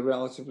in the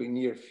relatively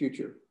near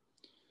future.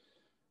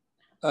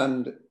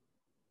 And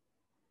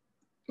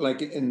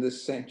like in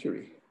this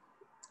century,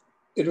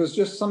 it was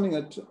just something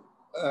that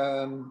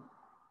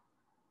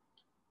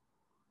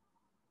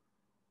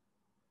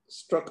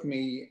struck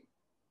me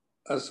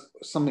as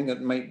something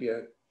that might be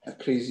a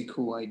crazy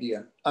cool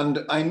idea.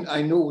 And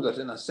I know that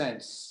in a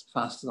sense,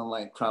 faster than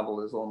light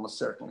travel is almost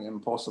certainly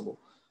impossible.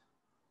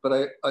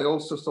 But I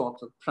also thought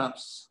that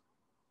perhaps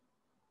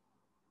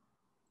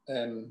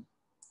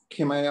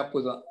came I up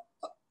with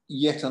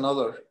yet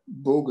another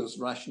bogus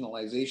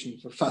rationalization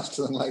for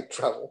faster than light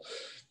travel,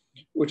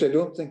 which I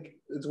don't think,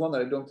 it's one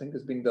that I don't think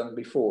has been done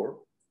before,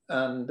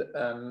 and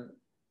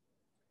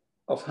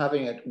of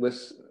having it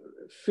with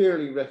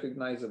fairly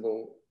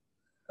recognizable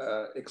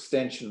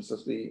extensions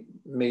of the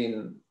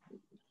main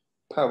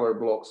power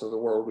blocks of the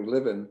world we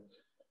live in,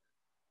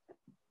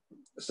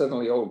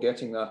 suddenly all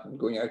getting that and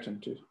going out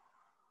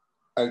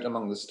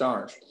among the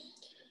stars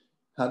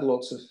had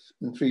lots of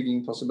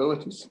intriguing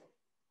possibilities.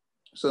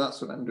 So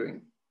that's what I'm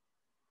doing.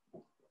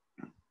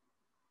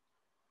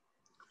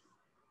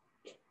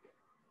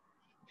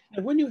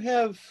 And when you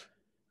have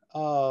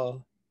a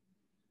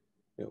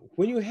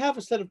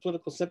set of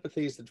political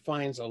sympathies that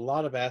finds a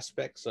lot of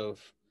aspects of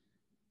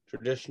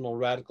traditional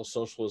radical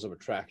socialism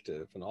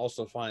attractive and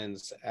also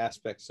finds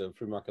aspects of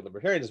free market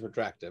libertarianism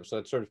attractive, so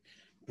it's sort of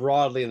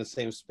broadly in the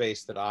same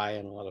space that I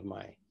and a lot of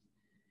my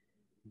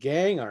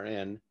gang are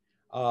in,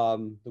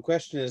 the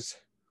question is,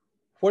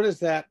 what does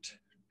that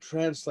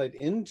translate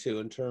into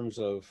in terms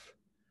of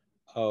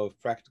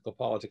practical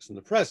politics in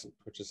the present,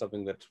 which is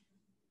something that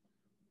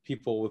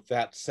people with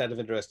that set of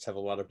interests have a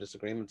lot of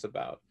disagreements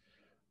about.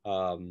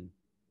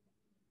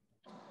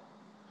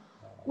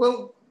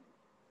 Well,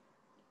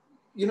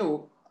 you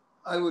know,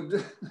 I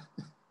would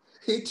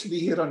hate to be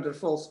here under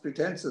false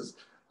pretenses.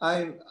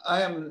 I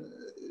am,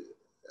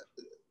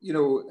 you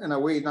know, in a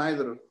way,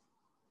 neither of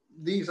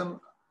these.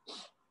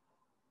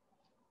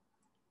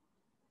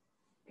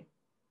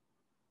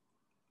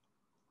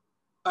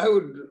 I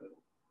would,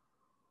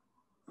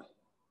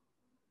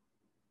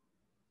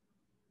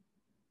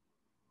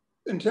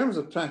 in terms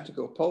of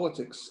practical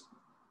politics,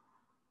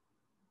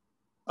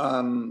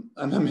 I'm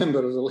a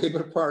member of the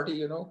Labour Party,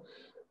 you know.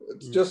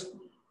 It's just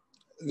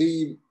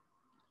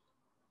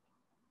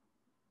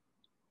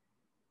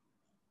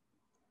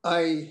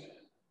I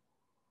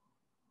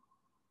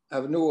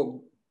have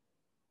no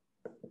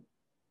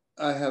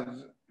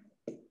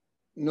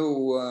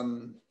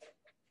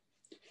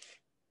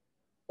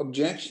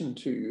objection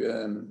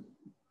to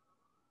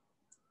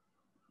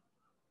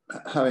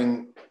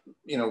having,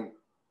 you know,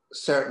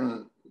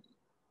 certain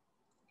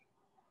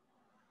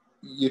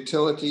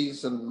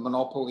utilities and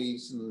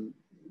monopolies and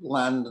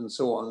land and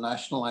so on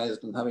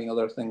nationalized and having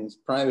other things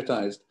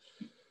privatized.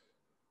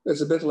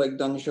 It's a bit like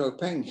Deng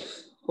Xiaoping.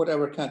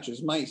 whatever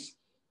catches mice.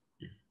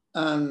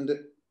 And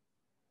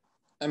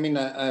I mean,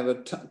 I have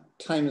at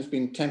times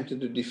been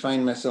tempted to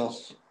define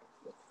myself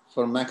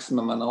for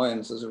maximum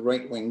annoyance as a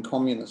right-wing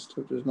communist,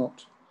 which is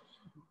not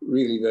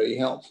really very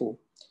helpful.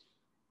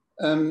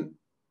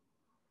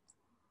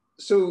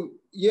 So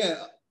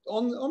yeah,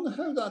 on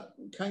how that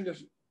kind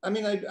of, I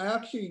mean, I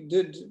actually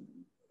did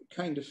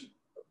kind of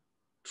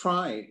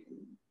try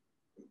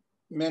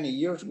many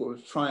years ago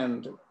to try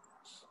and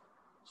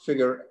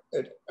figure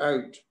it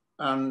out.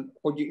 And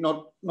what you,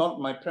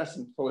 not my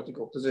present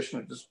political position,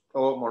 which is a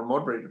lot more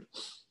moderated,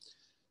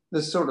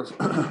 this sort of,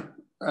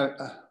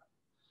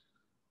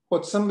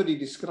 what somebody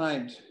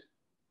described,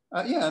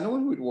 yeah, I know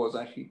who it was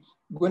actually,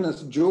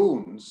 Gwyneth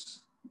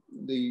Jones,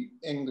 the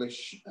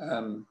English,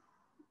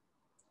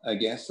 I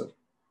guess,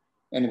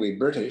 anyway,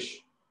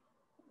 British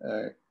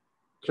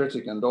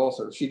critic and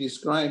author. She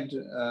described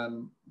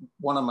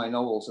one of my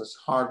novels as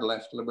hard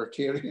left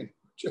libertarian,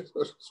 which I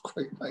thought was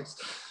quite nice.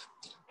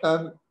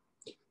 Sounds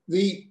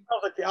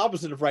like the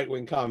opposite of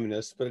right-wing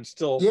communist, but it's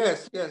still...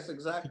 Yes,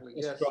 exactly,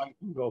 yes.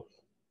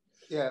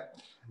 Yeah.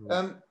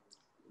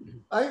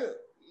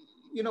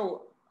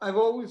 I've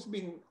always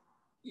been,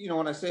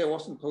 when I say I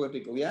wasn't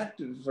politically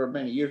active for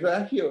many years,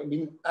 actually I've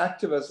been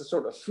active as a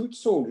sort of foot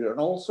soldier and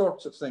all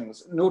sorts of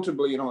things,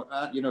 notably,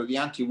 the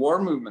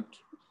anti-war movement.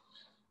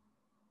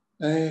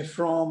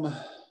 From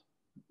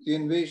the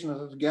invasion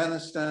of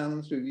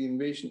Afghanistan, through the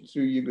invasion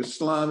through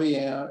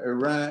Yugoslavia,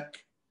 Iraq,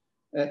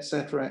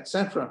 etc.,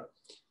 etc.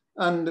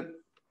 And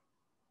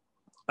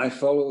I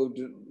followed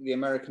the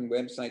American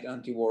website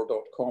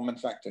antiwar.com. In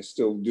fact, I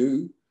still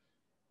do.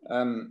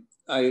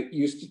 I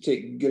used to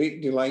take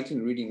great delight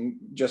in reading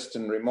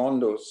Justin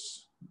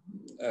Raimondo's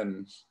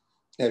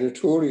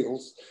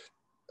editorials.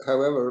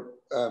 However,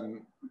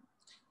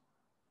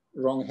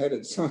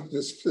 wrong-headed some of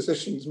his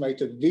positions might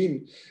have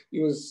been.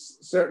 He was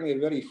certainly a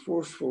very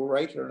forceful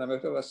writer, and I'm a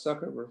bit of a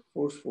sucker for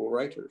forceful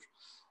writers.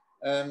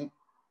 An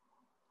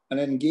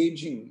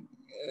engaging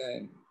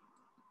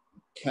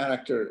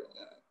character,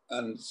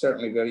 and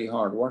certainly very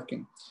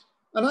hard-working.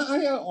 And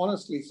I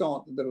honestly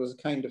thought that there was a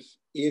kind of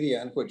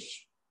area in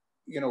which,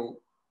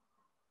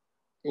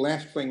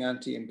 left-wing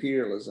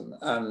anti-imperialism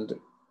and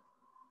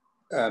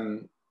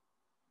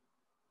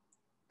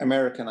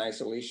American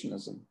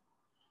isolationism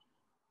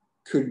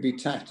could be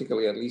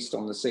tactically at least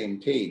on the same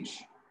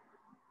page.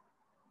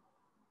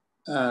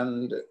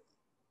 And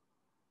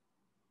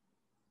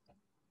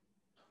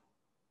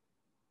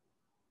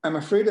I'm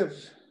afraid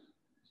I've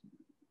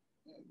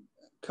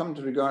come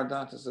to regard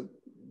that as a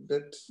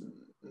bit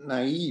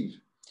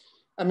naive.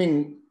 I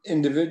mean,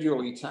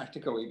 individually,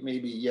 tactically,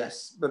 maybe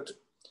yes, but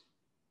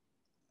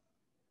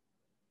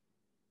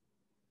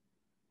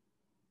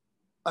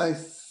I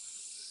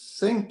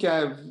think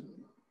I've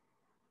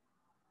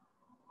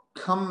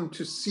come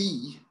to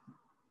see,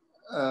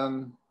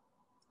 come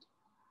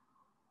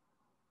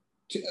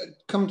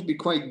to be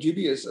quite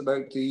dubious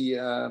about the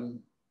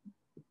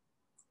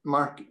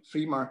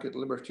free market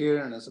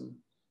libertarianism,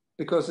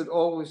 because it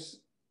always,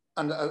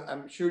 and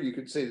I'm sure you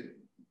could say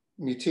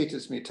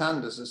mutatis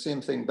mutandis, the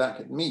same thing back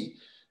at me,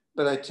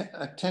 but I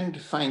tend to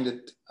find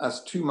it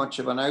as too much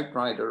of an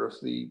outrider of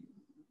the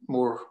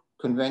more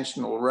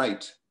conventional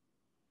right,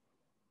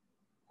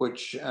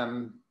 which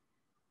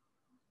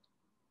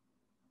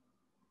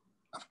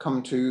I've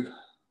come to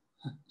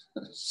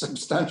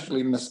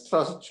substantially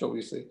mistrust, shall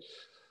we say.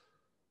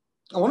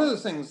 And one of the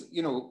things,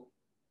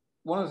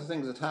 one of the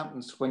things that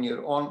happens when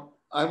you're on,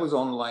 I was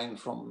online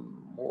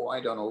from,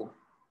 I don't know,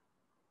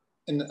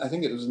 I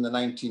think it was in the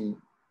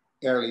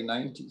early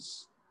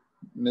 90s,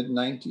 mid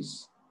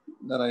 90s,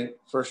 that I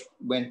first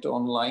went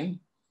online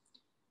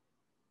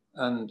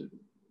and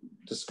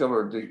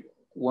discovered the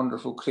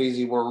wonderful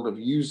crazy world of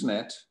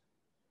Usenet,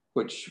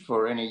 which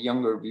for any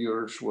younger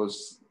viewers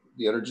was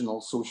the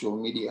original social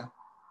media.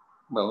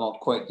 Well, not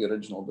quite the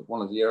original, but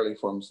one of the early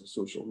forms of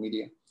social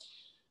media.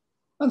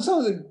 And some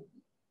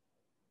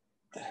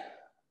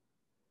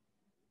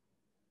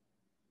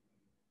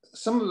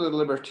of the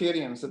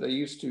libertarians that I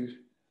used to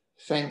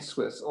fence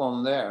with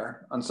on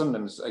there, and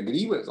sometimes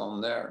agree with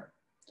on there,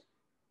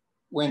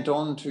 went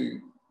on to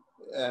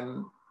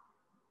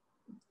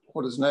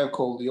what is now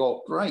called the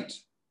alt-right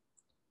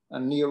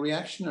and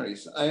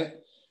neo-reactionaries.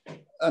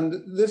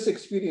 And this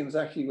experience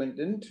actually went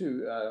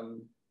into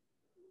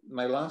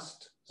my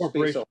last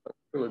space opera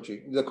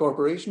trilogy, the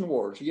Corporation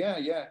Wars.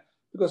 Yeah.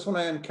 Because when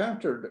I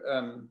encountered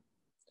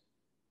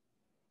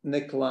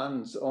Nick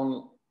Land's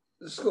on,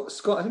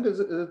 Scott, I think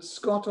it's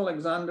Scott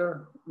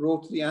Alexander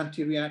wrote the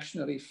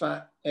anti-reactionary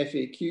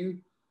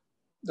FAQ.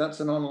 That's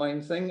an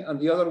online thing. And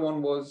the other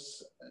one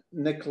was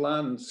Nick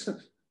Land's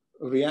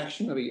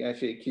reactionary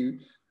FAQ,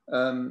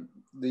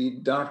 the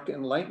Dark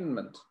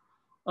Enlightenment.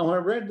 And when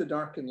I read the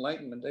Dark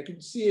Enlightenment, I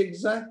could see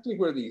exactly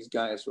where these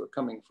guys were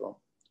coming from.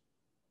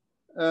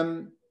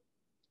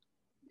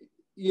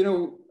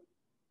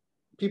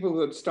 People who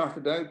had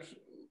started out,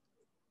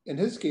 in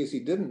his case, he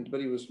didn't, but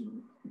he was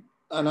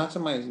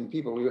anatomizing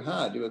people who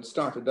had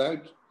started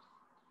out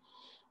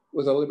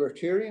with a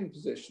libertarian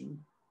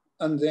position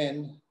and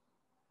then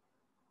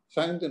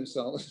found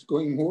themselves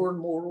going more and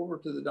more over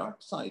to the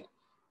dark side.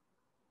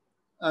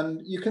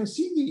 And you can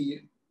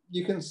see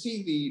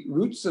the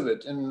roots of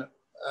it in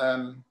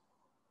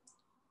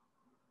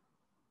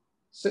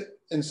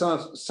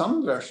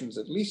some versions,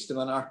 at least, of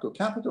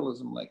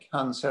anarcho-capitalism, like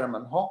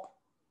Hans-Hermann Hoppe,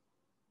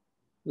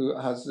 who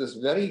has this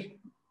very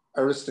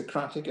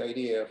aristocratic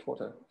idea of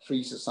what a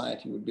free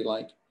society would be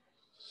like.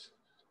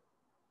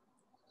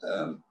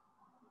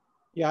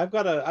 Yeah, I've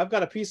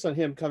got a piece on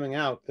him coming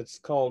out that's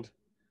called,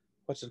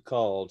 what's it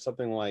called?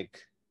 Something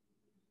like,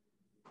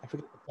 I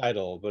forget the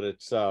title, but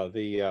it's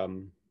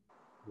the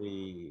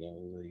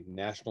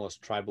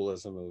nationalist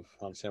tribalism of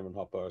Hans-Hermann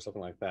Hoppe or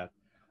something like that.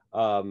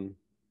 So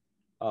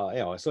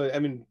I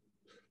mean,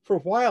 for a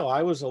while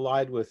I was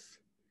allied with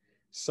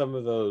some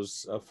of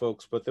those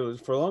folks, but there was,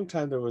 for a long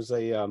time there was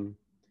a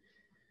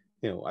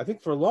I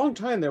think for a long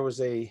time there was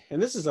a,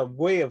 and this is a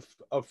way of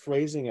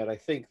phrasing it, I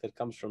think, that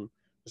comes from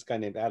this guy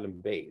named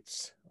Adam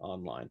Bates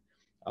online,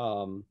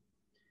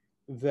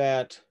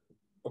 that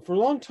for a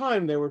long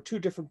time there were two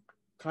different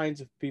kinds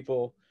of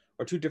people,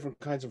 or two different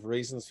kinds of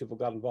reasons people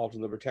got involved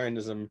in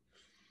libertarianism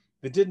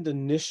that didn't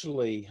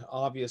initially,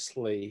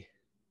 obviously,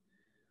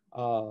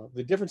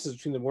 the differences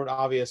between them weren't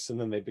obvious and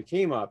then they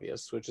became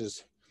obvious, which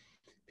is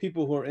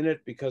people who are in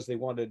it because they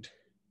wanted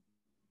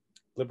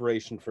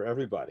liberation for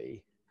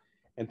everybody,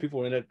 and people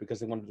were in it because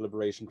they wanted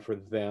liberation for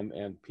them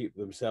and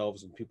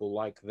themselves and people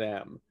like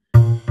them.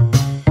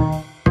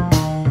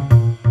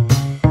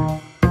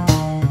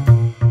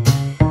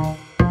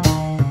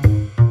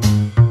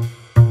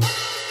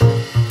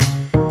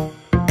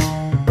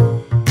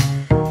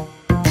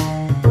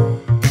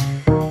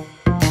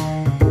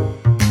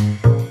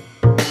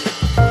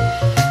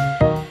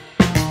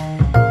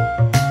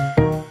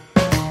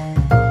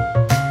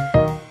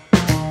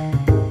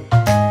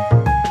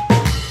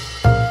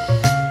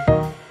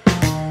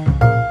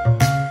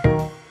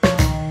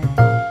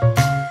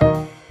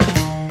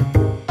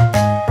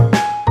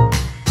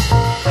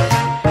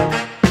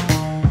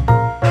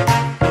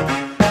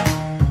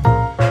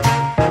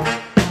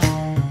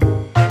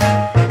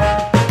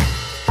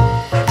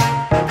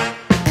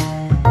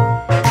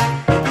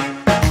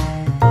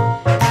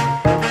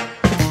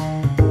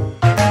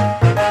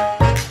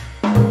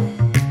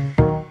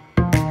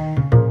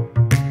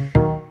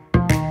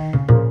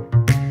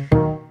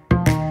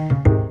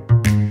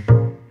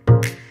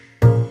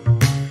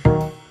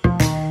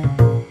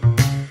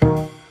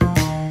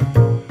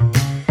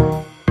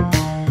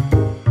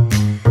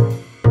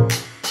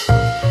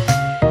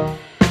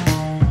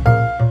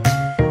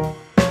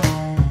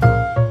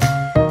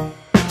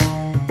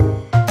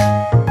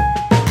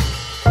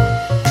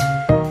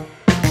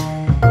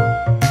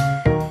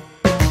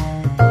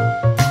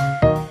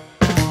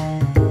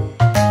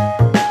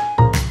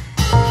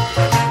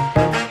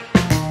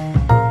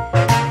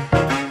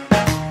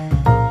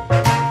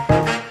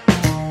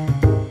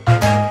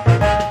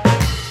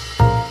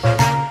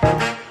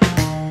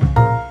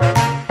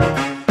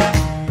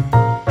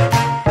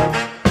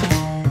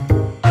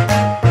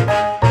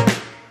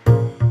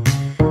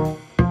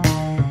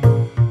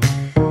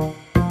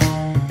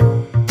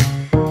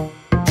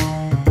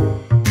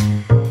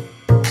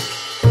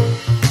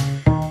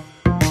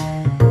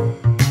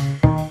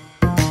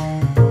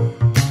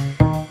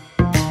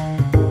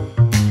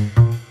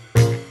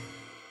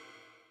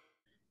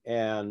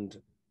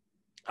 And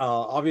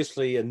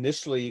obviously,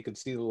 initially, you could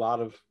see a lot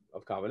of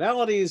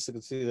commonalities. You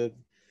could see that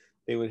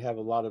they would have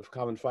a lot of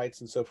common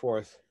fights and so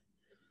forth.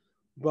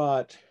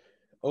 But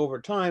over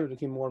time, it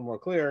became more and more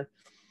clear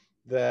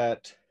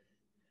that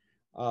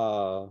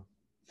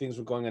things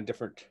were going on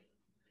different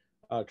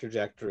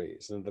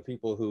trajectories, and the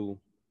people who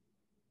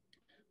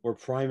were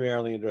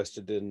primarily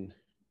interested in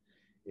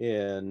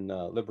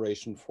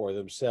liberation for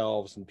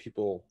themselves and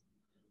people,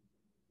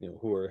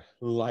 who were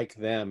like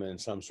them in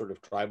some sort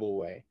of tribal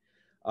way,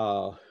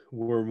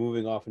 were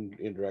moving off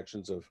in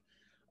directions of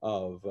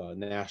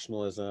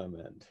nationalism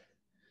and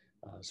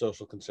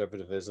social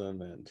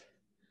conservatism and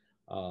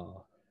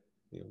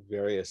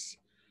various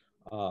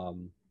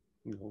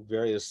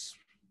various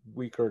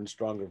weaker and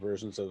stronger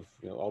versions of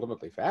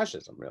ultimately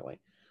fascism, really.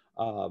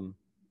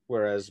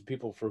 Whereas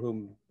people for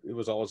whom it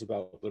was always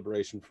about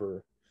liberation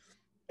for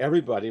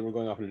everybody were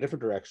going off in a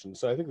different direction.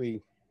 So I think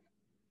the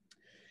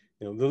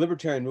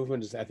libertarian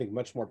movement is, I think,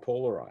 much more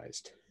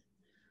polarized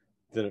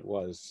than it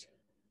was,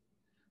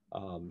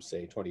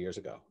 say, 20 years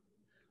ago.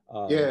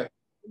 Yeah.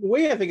 The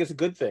way I think it's a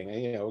good thing,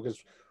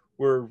 because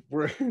we're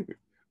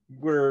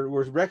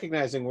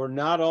recognizing we're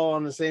not all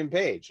on the same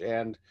page,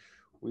 and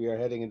we are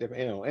heading in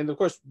different, and of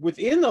course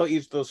within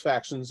each of those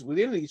factions,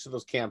 within each of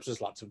those camps,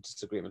 there's lots of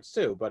disagreements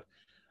too. But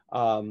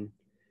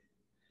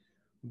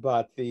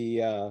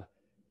the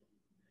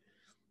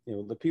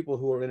the people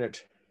who are in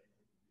it,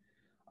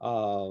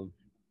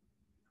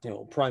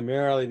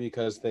 primarily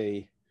because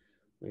they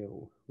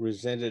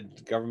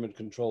resented government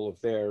control of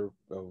their,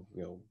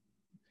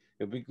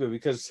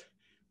 because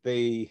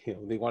they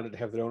wanted to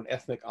have their own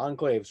ethnic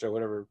enclaves or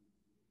whatever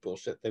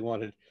bullshit they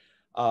wanted.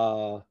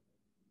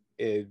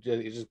 It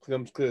just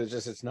becomes clear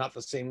that it's not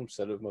the same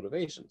set of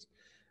motivations.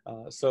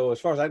 So as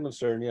far as I'm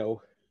concerned,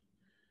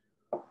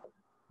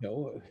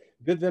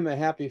 bid them a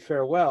happy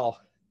farewell,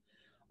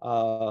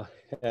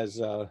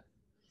 as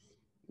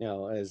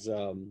as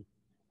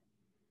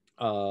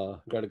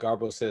Greta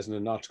Garbo says in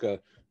Anotchka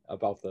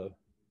about the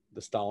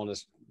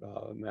Stalinist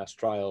mass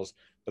trials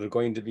that are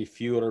going to be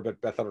fewer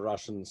but better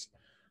Russians.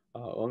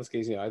 In this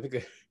case, I think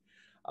if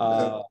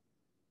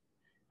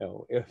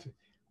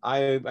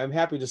I'm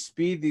happy to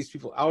speed these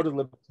people out of the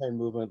libertarian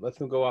movement, let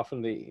them go off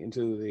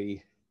into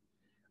the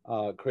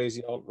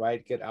crazy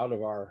alt-right, get out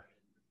of our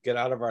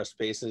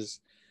spaces.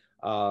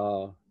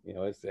 I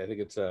think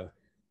it's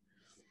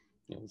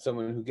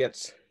someone who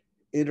gets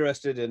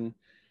interested in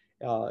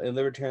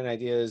libertarian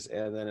ideas,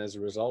 and then as a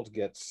result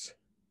gets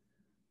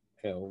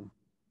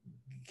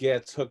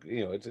hooked.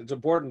 It's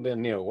important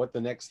then what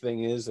the next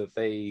thing is that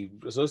they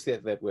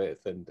associate that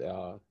with and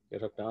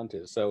get hooked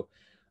onto. So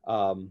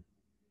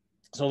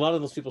so a lot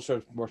of those people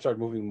started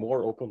moving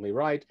more openly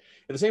right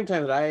at the same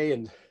time that I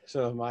and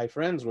some of my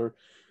friends were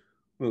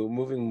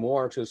moving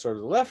more to sort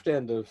of the left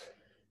end of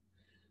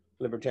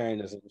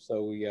libertarianism.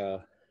 So we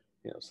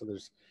so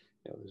there's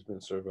been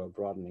sort of a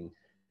broadening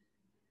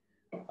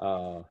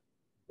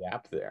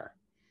gap there.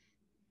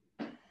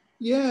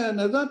 Yeah,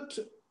 now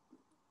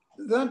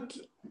that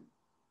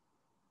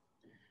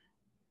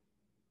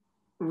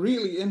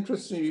really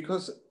interests me,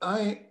 because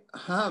I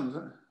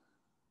have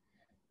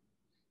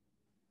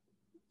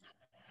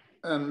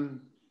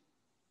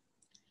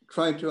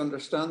tried to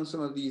understand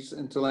some of these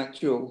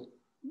intellectual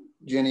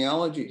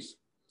genealogies,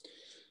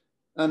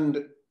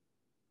 and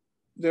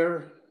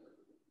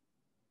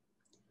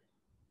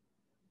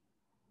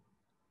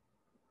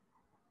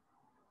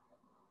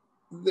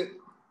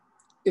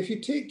if you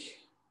take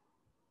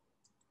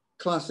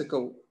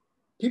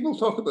people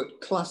talk about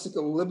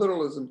classical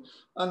liberalism,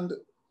 and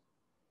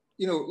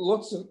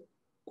lots of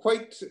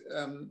quite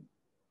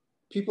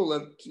people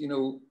that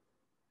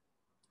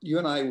you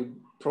and I would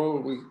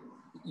probably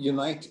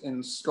unite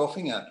in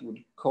scoffing at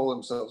would call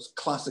themselves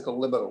classical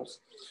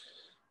liberals.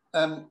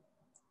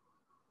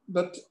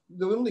 But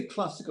the only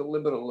classical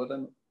liberal that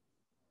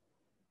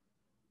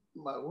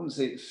I wouldn't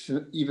say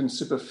even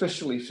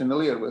superficially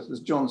familiar with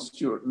is John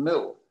Stuart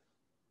Mill.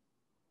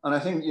 And I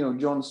think,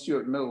 John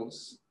Stuart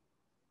Mill's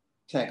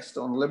text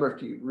on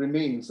liberty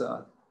remains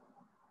a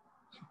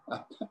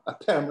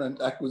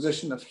permanent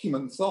acquisition of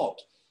human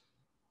thought.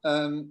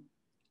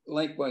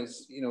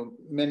 Likewise,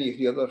 many of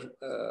the other,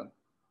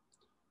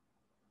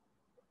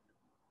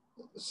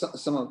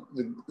 some of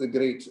the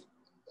great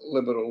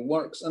liberal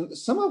works, and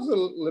some of the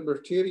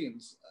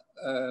libertarians,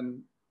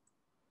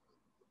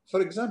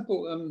 for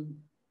example,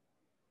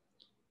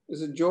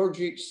 is it George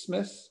H.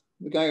 Smith,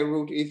 the guy who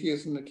wrote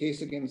Atheism, the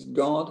Case Against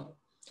God,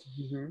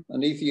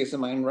 and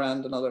Atheism, Ayn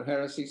Rand, and Other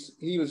Heresies?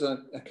 He was a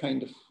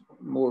kind of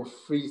more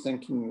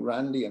free-thinking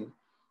Randian,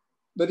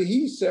 but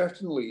he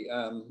certainly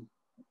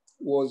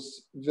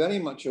was very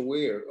much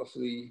aware of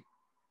the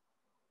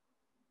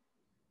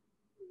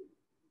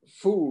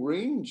full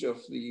range of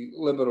the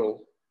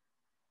liberal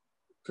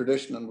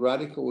tradition and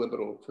radical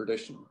liberal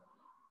tradition.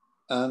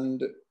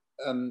 And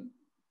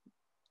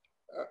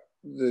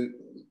the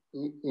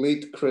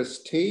late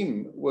Chris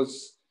Tame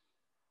was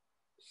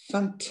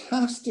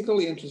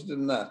fantastically interested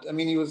in that. I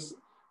mean, he was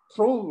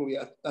probably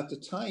at the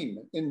time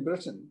in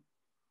Britain,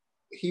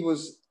 he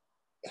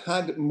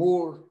had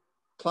more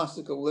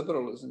classical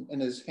liberalism in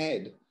his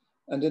head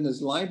and in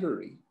his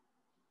library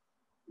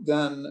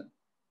than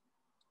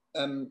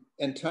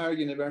entire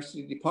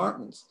university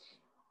departments.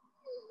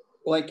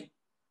 Like,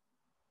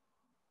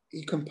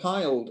 he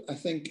compiled, I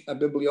think, a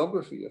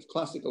bibliography of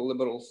classical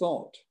liberal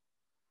thought,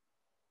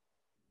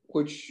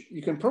 which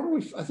you can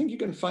probably, I think you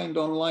can find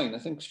online. I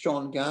think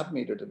Sean Gabb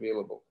made it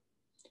available.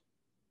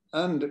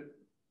 And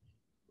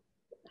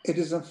it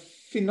is a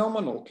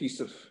phenomenal piece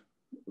of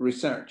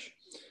research.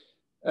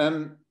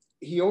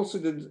 He also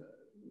did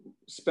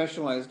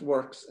specialized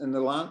works on the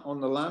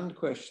land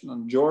question,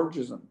 on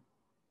Georgism.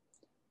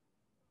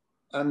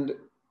 And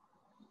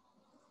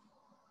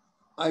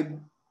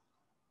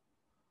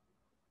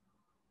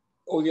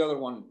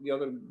the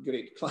other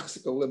great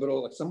classical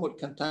liberal, a somewhat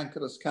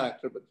cantankerous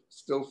character, but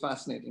still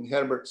fascinating,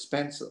 Herbert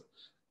Spencer,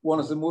 one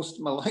of the most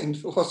maligned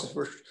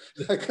philosophers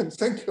I can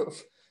think of.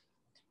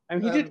 I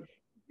mean,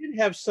 he did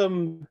have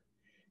some,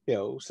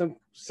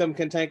 some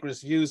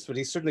cantankerous views, but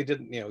he certainly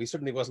didn't, he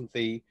certainly wasn't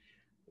he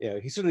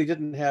certainly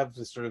didn't have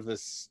the sort of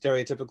this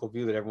stereotypical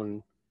view that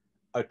everyone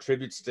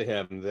attributes to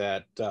him,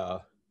 that,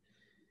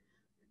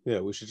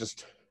 we should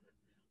just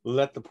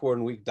let the poor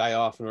and weak die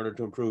off in order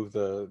to improve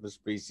the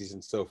species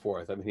and so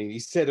forth. I mean, he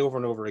said over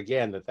and over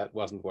again that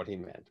wasn't what he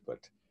meant,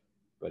 but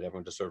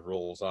everyone just sort of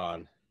rolls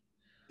on.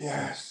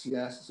 Yes. He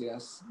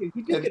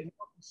did get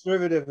more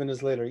conservative in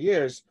his later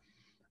years,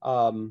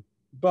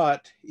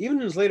 but even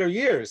in his later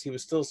years, he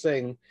was still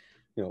saying,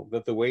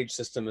 that the wage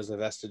system is a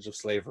vestige of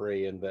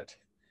slavery, and that,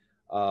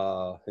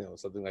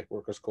 something like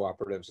workers'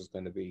 cooperatives is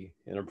going to be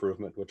an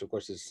improvement, which of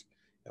course is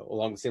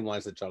along the same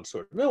lines that John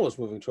Stuart Mill was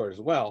moving toward as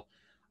well.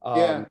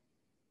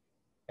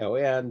 You know,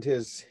 and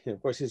his, you know,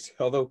 of course, his,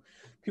 although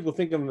people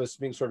think of him as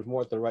being sort of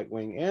more at the right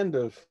wing end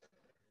of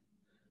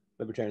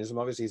libertarianism,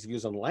 obviously his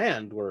views on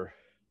land were,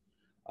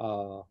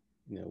 you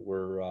know,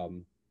 were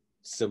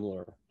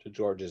similar to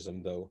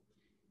Georgism, though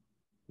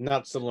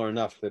not similar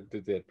enough that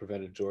that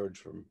prevented George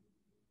from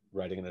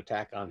writing an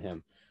attack on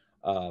him.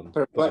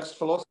 Perplexed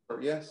philosopher,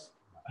 yes.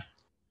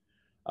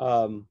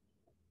 And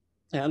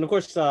of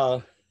course,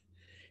 you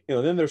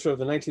know, then there's sort of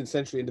the 19th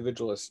century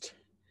individualist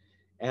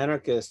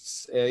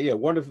anarchists. Yeah,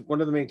 one of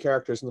the main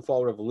characters in the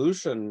Fall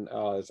Revolution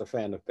is a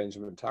fan of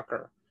Benjamin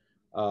Tucker.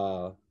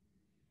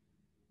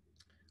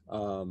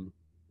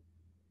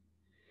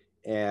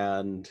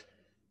 And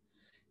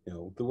you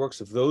know, the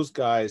works of those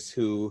guys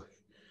who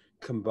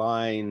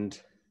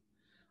combined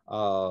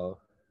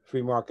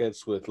free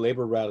markets with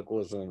labor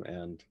radicalism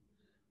and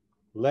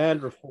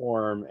land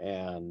reform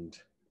and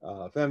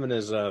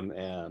feminism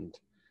and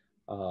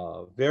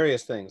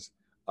various things.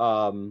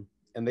 And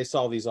they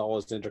saw these all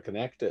as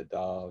interconnected,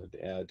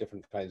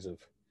 different kinds of,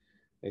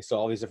 they saw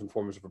all these different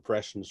forms of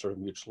oppression sort of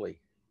mutually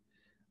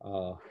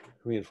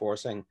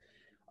reinforcing.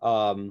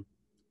 And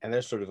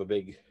they're sort of a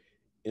big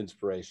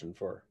inspiration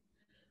for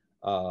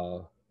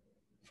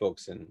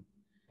folks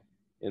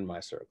in my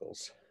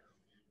circles.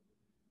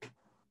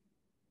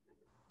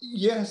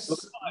 Yes.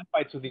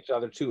 Fights with each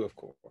other too, of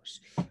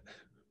course.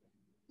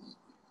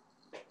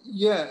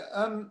 Yeah.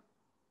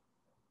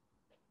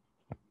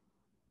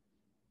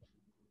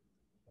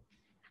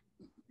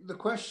 The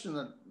question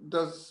that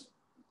does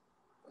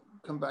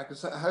come back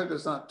is, how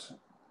does that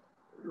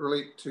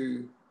relate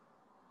to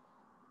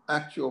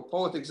actual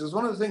politics? Is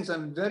one of the things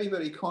I'm very,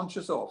 very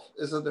conscious of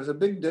is that there's a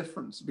big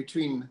difference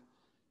between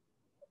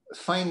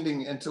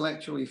finding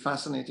intellectually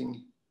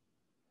fascinating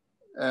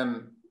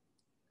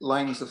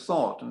lines of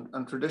thought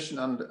and tradition,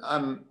 and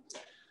I'm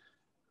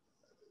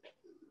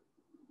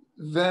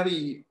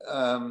very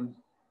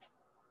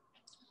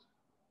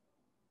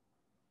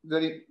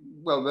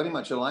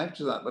much alive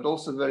to that, but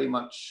also very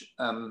much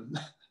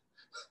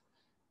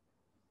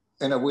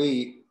in a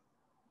way,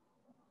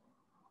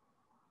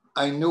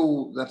 I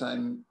know that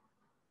I'm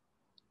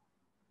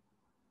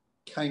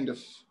kind of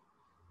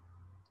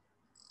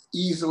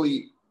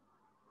easily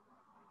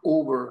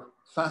over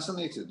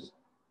fascinated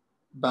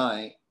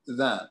by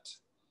that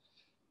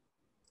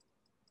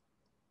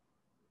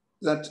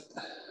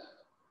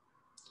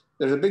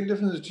there's a big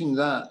difference between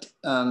that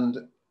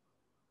and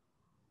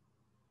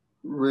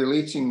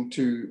relating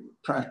to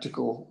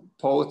practical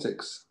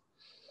politics.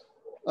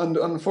 And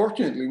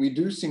unfortunately, we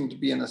do seem to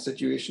be in a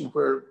situation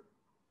where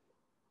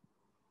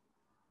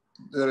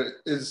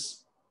there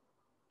is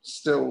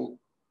still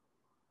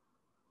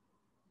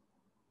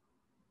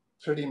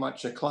pretty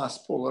much a class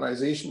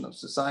polarization of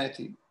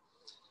society,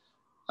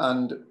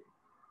 and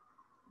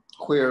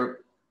where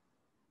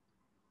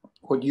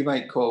what you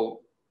might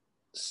call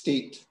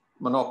state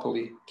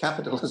monopoly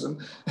capitalism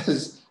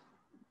is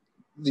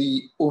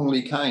the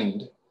only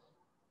kind.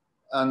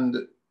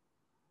 And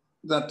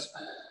that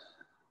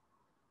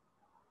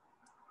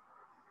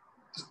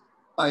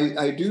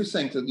I do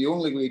think that the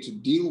only way to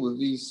deal with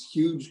these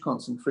huge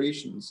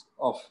concentrations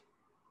of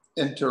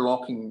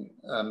interlocking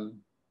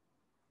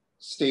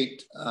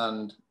state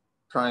and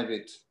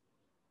private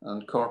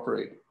and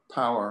corporate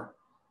power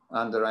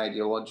and their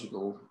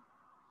ideological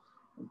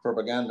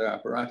propaganda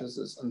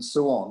apparatuses and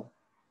so on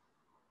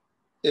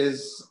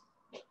is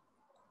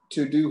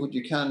to do what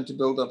you can to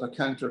build up a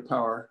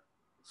counterpower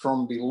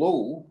from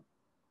below,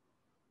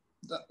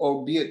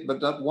 albeit, but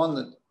that one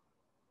that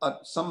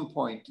at some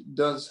point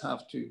does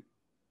have to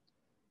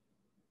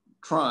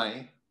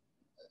try,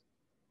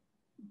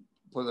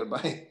 whether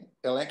by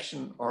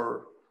election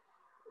or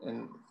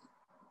in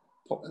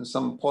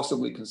some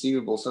possibly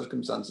conceivable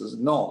circumstances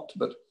not,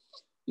 but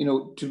you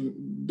know, to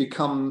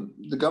become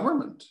the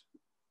government.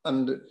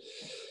 And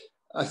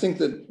I think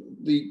that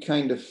the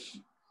kind of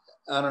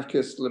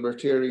anarchist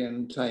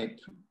libertarian type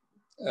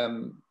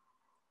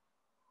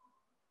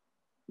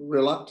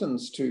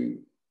reluctance to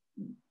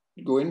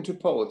go into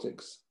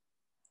politics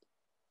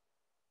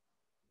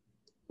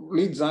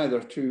leads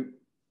either to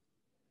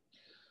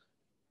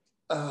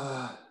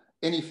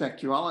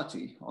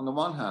ineffectuality on the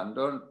one hand,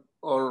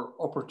 or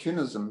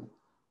opportunism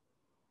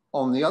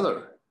on the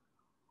other.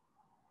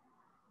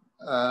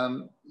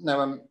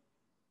 Now,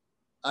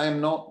 I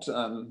am not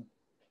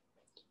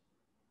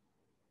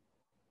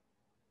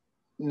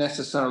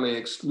necessarily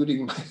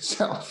excluding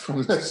myself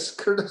from this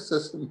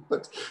criticism,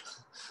 but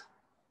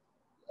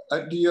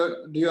do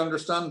you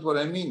understand what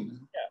I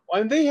mean? Yeah,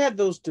 well, and they had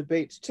those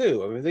debates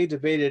too. I mean, they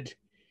debated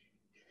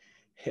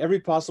every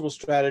possible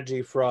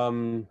strategy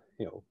from,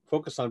 you know,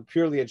 focus on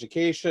purely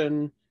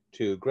education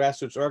to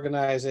grassroots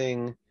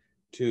organizing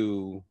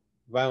to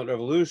violent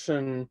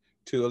revolution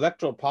to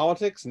electoral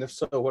politics, and if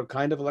so, what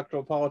kind of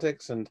electoral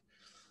politics, and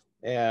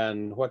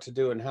what to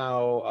do and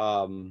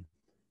how.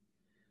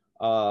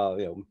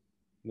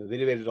 You know, they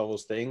debated all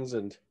those things,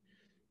 and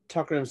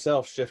Tucker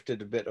himself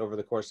shifted a bit over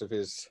the course of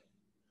his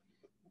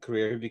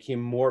career. He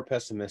became more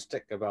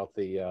pessimistic about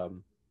the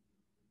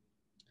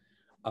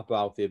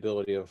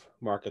ability of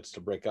markets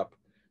to break up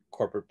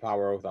corporate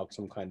power without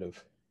some kind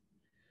of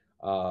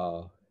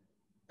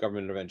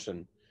government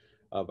intervention,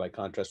 by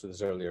contrast with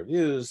his earlier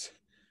views.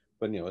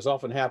 But as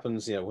often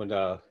happens, when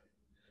an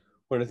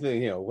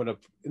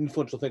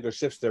influential thinker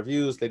shifts their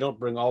views, they don't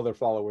bring all their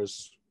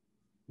followers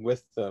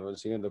with them, and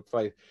so you end up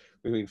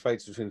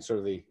fights between sort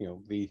of the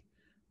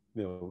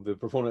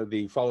proponent,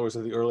 the followers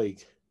of the early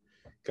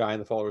guy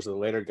and the followers of the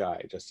later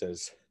guy, just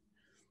as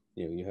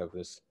you have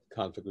this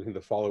conflict between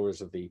the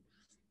followers of the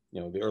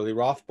early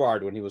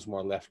Rothbard when he was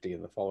more lefty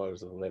and the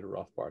followers of the later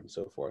Rothbard and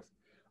so forth.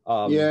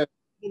 Yeah.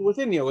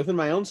 Within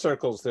my own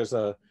circles, there's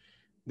a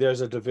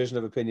division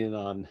of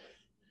opinion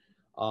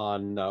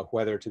on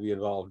whether to be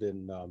involved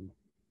in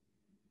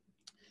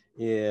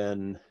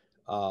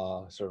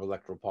sort of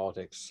electoral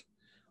politics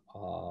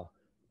or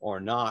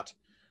not.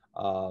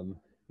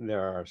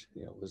 There are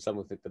some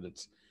who think that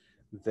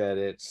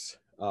it's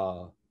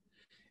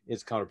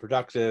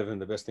counterproductive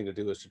and the best thing to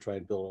do is to try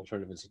and build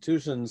alternative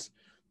institutions.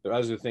 There are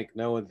others who think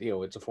no,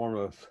 it's a form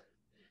of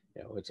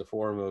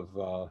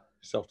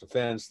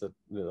self-defense, that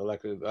the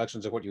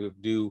elections are what you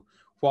do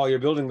while you're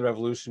building the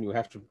revolution. You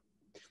have to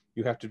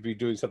be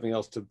doing something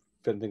else to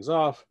fend things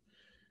off.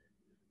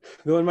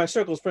 Though in my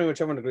circles, pretty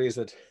much everyone agrees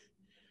that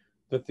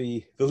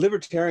the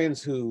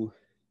libertarians who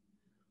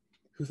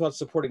thought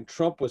supporting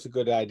Trump was a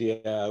good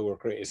idea were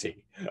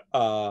crazy.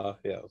 So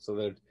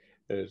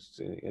there's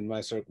in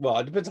my circle. Well,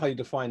 it depends how you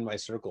define my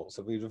circles.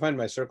 If we define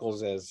my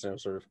circles as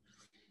sort of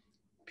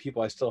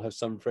people I still have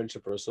some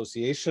friendship or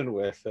association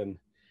with, and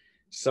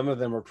some of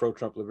them are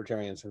pro-Trump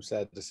libertarians, I'm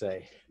sad to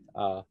say.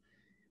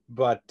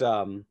 But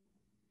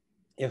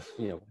if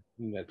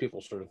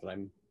people sort of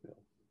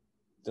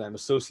that I'm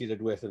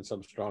associated with in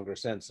some stronger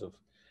sense of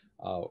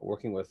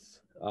working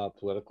with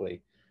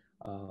politically,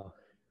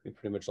 we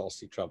pretty much all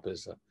see Trump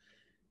as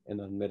an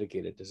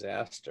unmitigated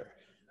disaster.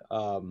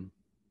 Well,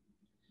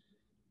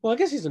 I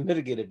guess he's a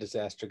mitigated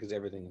disaster because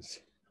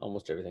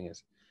almost everything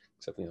is,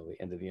 except the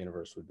end of the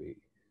universe would be.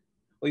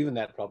 Well, even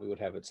that probably would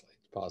have its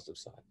positive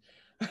side.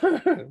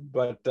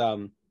 but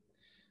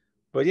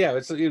yeah,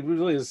 it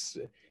really is.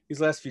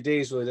 These last few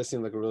days really does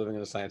seem like we're living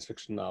in a science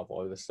fiction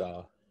novel. This,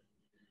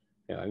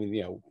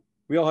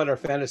 we all had our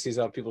fantasies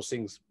about people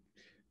seeing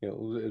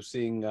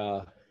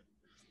the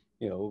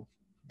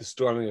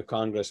storming of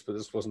Congress, but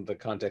this wasn't the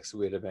context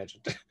we had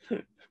imagined.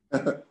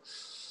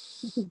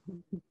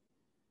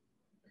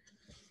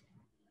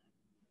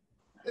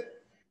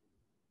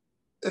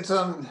 It's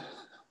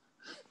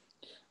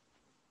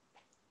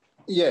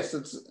yes,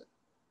 it's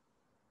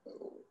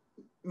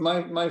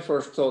my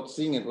first thought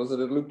seeing it was that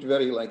it looked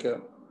very like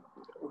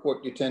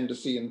what you tend to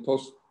see in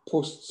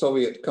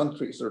post-Soviet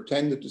countries, or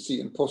tended to see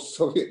in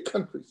post-Soviet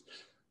countries.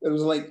 It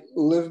was like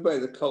live by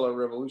the color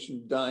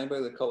revolution, die by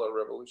the color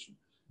revolution.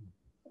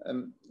 I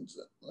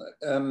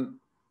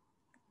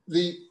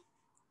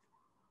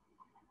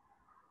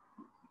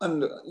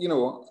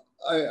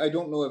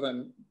don't know if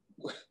I'm,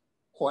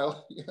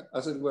 while,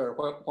 as it were,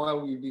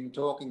 while we've been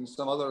talking,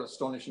 some other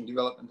astonishing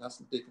development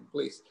hasn't taken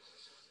place.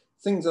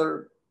 Things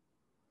are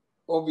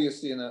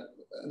obviously in a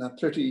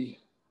pretty,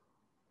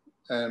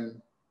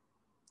 it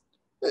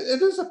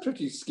is a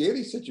pretty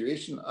scary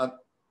situation at,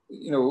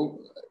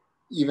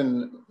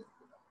 even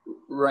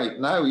right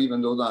now,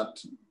 even though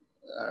that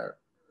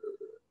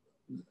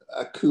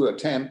a coup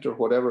attempt or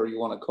whatever you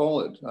want to call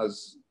it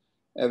has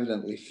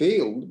evidently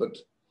failed, but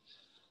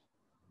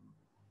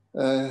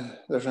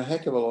there's a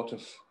heck of a lot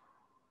of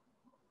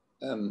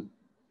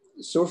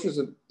sources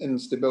of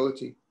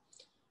instability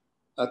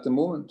at the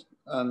moment,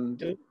 and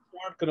it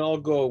can all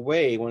go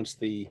away once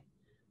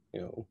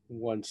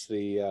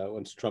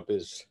Trump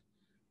is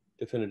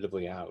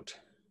definitively out.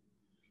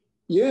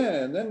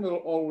 Yeah, and then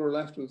all we're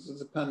left with is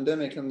the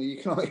pandemic and the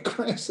economic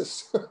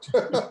crisis.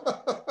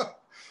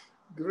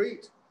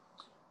 Great.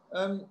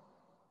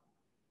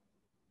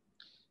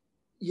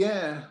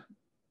 Yeah,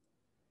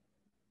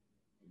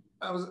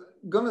 I was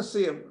going to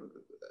say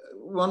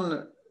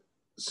one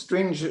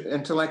strange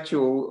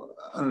intellectual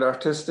and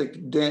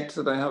artistic debt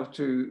that I have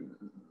to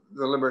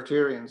the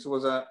libertarians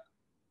was I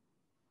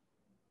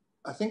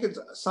think it's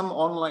some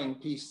online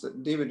piece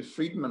that David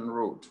Friedman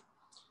wrote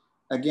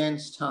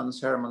against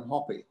Hans-Hermann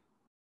Hoppe.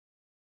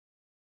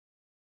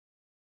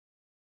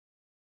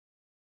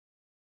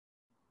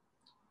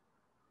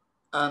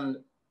 And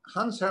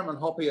Hans-Hermann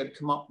Hoppe had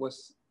come up with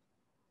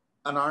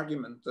an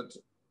argument that,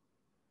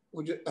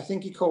 I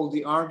think he called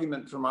the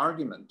argument from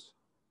argument.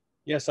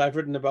 Yes, I've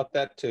written about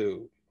that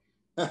too.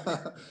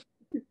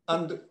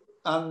 and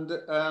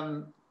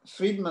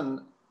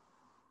Friedman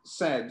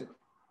said,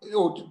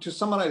 to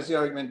summarize the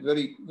argument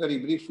very, very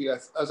briefly,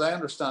 as I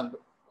understand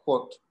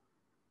what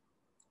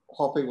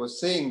Hoppe was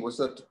saying was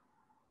that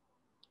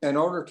in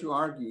order to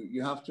argue,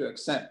 you have to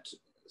accept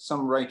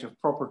some right of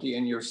property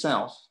in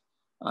yourself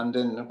and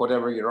in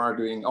whatever you're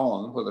arguing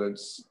on, whether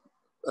it's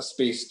a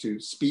space to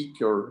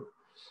speak or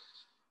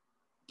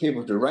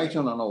paper to write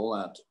on and all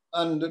that.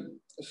 And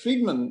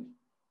Friedman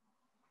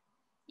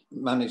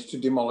managed to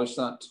demolish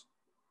that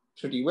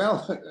pretty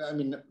well. I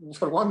mean,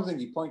 for one thing,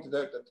 he pointed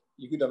out that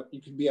you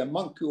could be a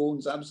monk who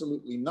owns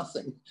absolutely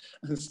nothing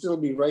and still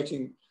be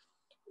writing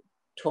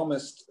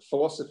Thomist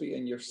philosophy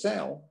in your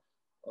cell,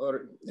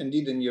 or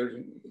indeed in your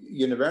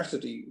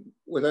university,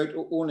 without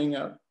owning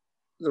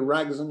the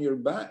rags on your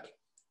back,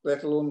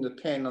 let alone the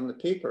pen on the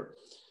paper.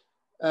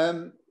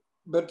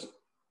 But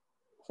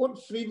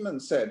what Friedman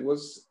said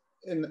was,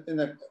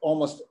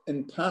 almost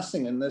in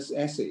passing in this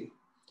essay,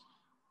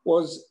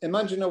 was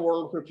imagine a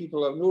world where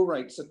people have no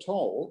rights at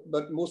all,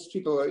 but most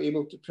people are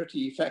able to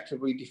pretty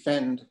effectively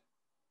defend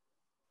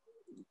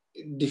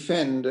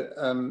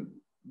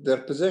their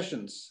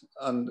positions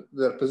and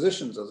their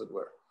positions, as it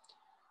were.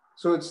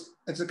 So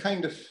it's a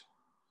kind of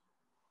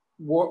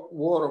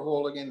war of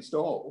all against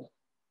all,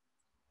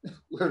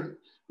 where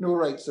no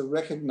rights are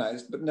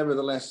recognized, but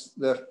nevertheless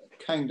they're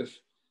kind of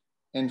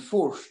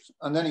enforced.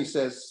 And then he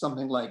says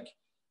something like,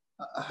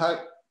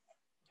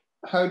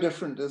 how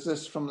different is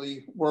this from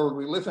the world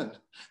we live in?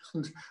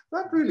 And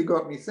that really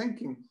got me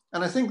thinking.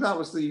 And I think that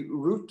was the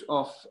root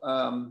of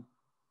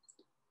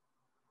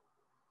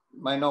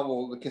my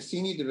novel, The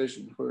Cassini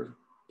Division, where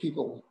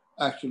people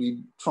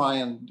actually try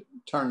and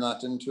turn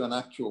that into an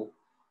actual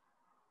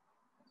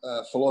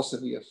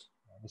philosophy of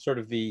sort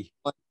of the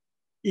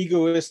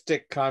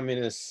egoistic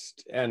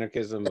communist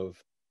anarchism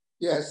of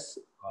yes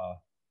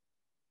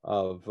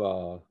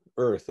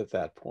Earth at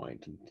that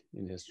point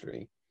in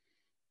history.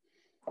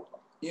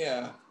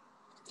 Yeah.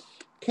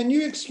 Can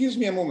you excuse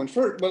me a moment?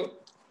 Well,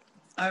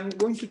 I'm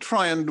going to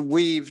try and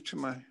wave to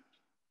my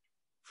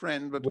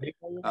friend, but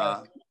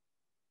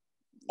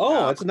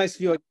that's a nice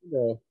view.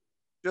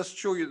 Just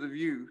show you the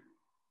view.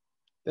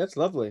 That's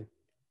lovely.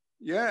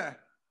 Yeah.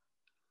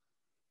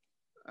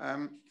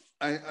 I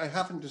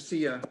happened to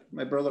see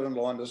my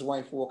brother-in-law and his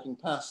wife walking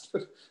past,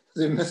 but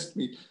they missed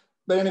me.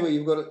 But anyway,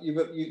 you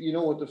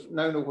know what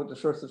the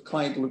Firth of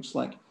Clyde looks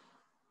like.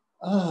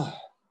 Ah.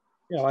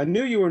 Yeah, I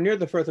knew you were near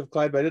the Firth of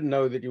Clyde, but I didn't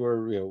know that you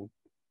were,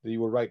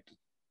 right,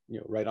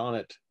 right on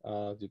it.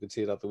 You could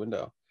see it out the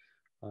window.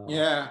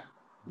 Yeah.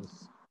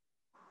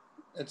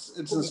 It's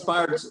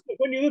inspired.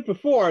 When you lived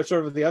before,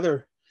 sort of the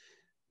other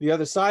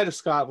side of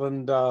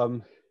Scotland,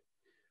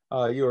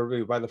 you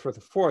were by the Firth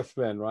of Forth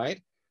then,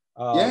 right?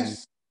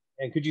 Yes.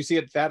 And could you see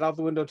that out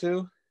the window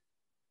too?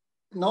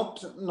 Not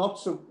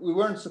so. We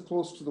weren't so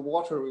close to the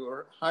water. We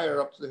were higher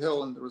up the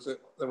hill, and there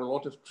were a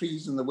lot of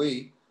trees in the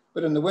way.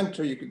 But in the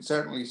winter, you could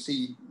certainly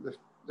see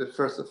the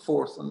Firth of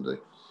Forth and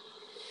the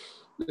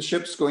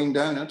ships going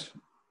down it.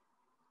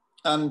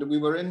 And we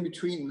were in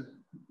between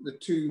the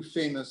two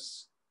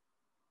famous.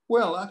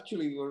 Well,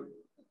 actually,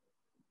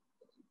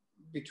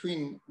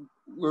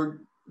 we're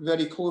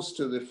very close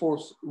to the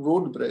Forth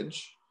Road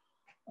Bridge,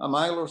 a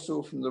mile or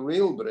so from the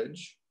rail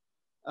bridge.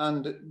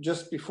 And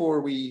just before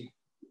we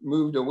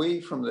moved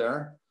away from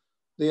there,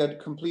 they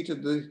had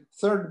completed the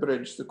third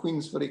bridge, the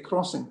Queensferry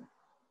Crossing,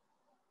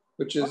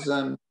 which is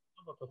the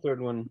third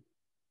one.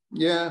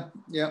 Yeah.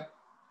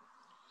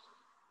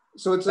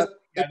 So it's that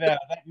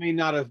may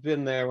not have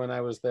been there when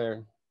I was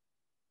there.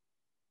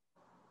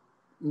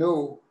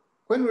 No.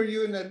 When were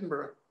you in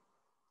Edinburgh?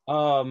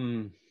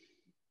 Early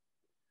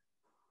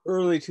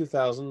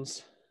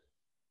 2000s.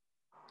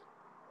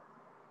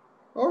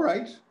 All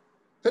right.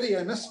 Pity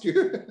I missed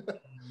you.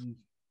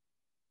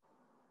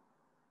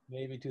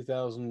 Maybe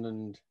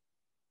 2004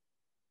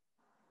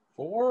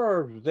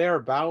 or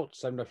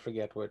thereabouts. I'm going to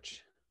forget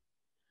which.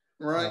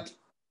 Right.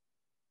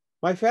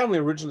 My family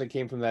originally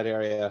came from that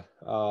area,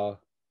 or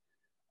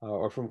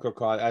from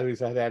Kirkcaldy. At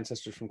least I had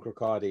ancestors from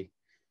Kirkcaldy.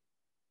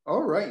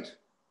 All right.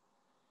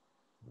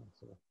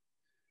 So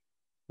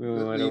we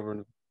went over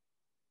and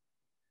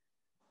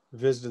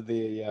visited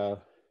the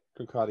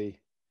Kirkcaldy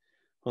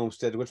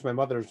homestead, which my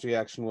mother's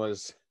reaction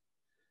was,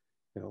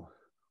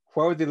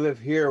 why would they live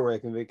here where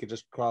they could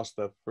just cross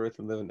the Firth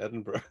and live in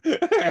Edinburgh?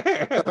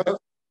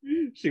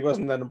 She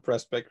wasn't that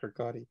impressed by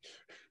Kirkcaldy.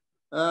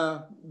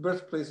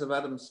 Birthplace of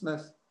Adam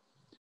Smith.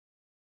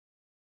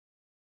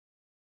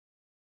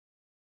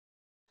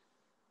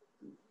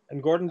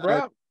 And Gordon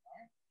Brown.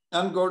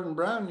 And Gordon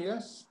Brown,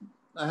 yes.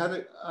 I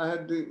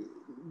had the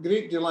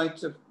great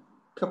delight a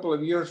couple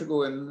of years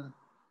ago in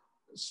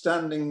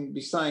standing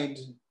beside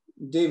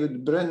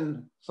David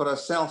Brin for a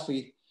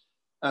selfie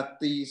at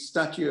the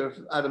statue of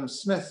Adam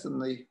Smith in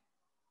the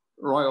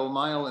Royal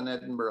Mile in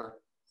Edinburgh.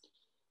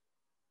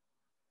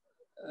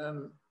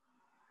 And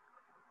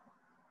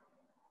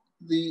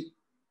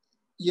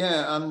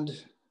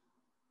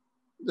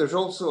there's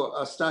also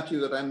a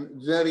statue that I'm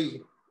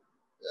very,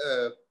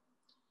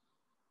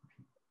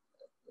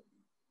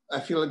 I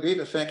feel a great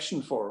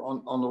affection for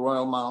on the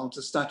Royal Mile. It's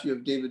a statue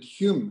of David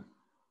Hume.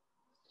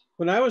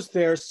 When I was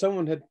there,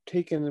 someone had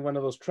taken one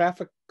of those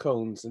traffic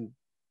cones and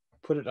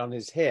put it on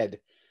his head.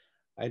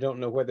 I don't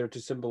know whether to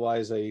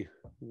symbolize a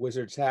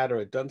wizard's hat or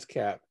a dunce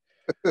cap.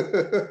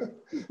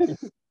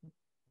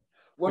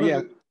 We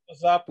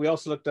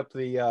also looked up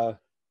the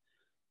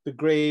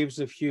graves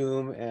of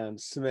Hume and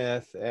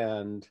Smith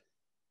and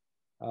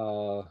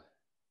Dougal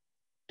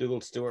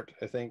Stewart,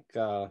 I think.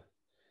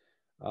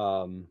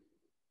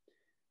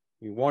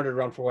 we wandered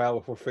around for a while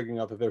before figuring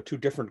out that there were two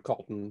different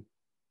Calton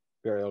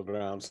burial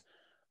grounds.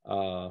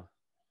 Well,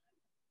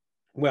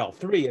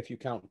 three if you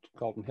count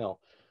Calton Hill.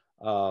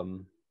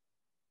 And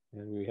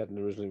we hadn't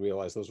originally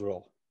realized those were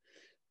all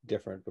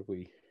different, but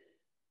we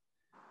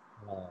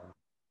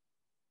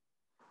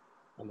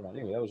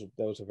anyway,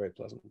 that was a very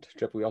pleasant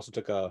trip. We also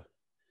took a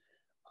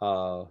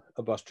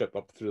bus trip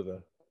up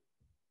through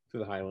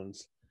the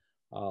Highlands.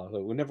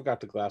 So we never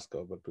got to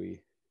Glasgow, but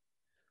we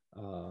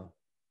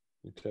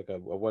took a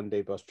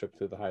one-day bus trip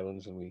through the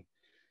Highlands, and we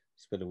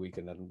spent a week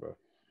in Edinburgh.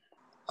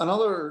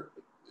 Another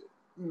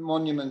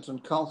monument on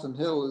Calton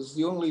Hill is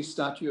the only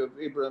statue of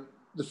Abraham,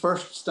 the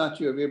first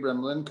statue of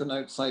Abraham Lincoln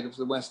outside of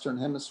the Western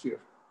Hemisphere,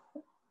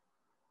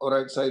 or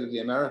outside of the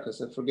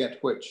Americas, I forget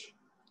which.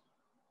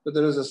 But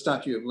there is a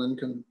statue of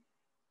Lincoln.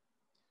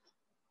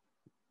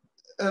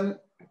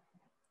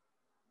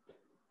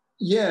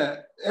 Yeah,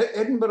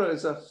 Edinburgh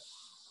is a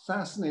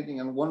fascinating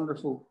and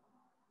wonderful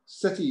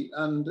city,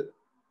 and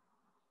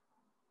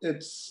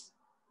it's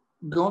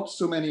got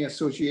so many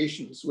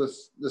associations with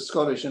the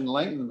Scottish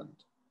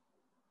Enlightenment.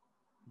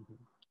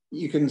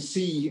 You can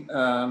see...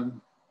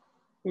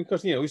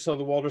 because, we saw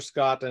the Walter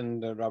Scott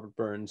and Robert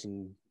Burns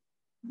and...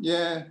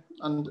 Yeah,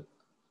 and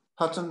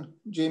Hutton,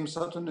 James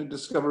Hutton, who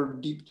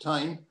discovered deep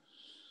time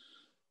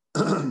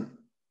and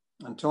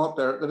taught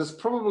there. That is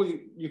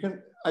probably,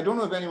 I don't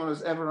know if anyone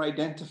has ever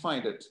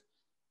identified it,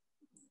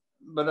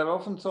 but I've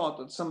often thought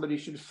that somebody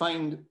should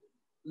find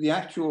the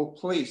actual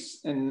place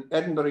in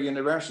Edinburgh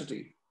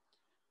University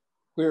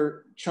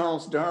where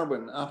Charles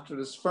Darwin, after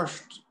his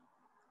first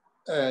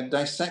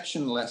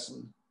dissection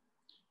lesson,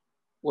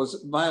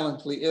 was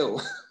violently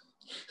ill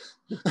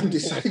and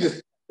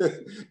decided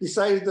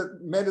that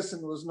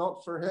medicine was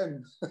not for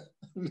him.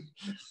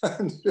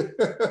 and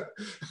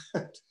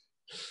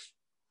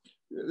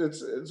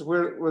it's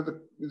where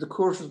the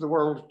course of the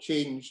world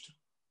changed.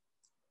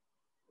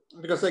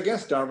 Because I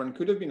guess Darwin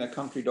could have been a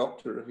country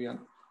doctor if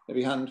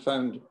he hadn't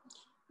found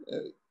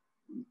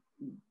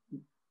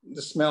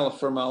the smell of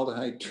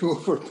formaldehyde too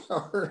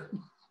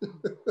overpowering.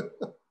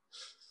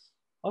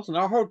 Also,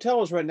 our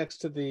hotel is right next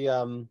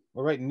to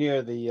right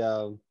near the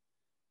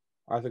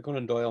Arthur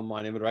Conan Doyle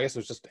monument, or I guess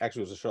it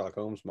was a Sherlock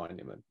Holmes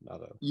monument,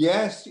 not a...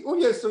 Yes. Oh,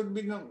 yes. So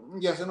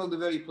yes, I know the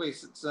very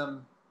place.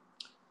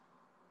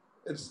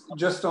 It's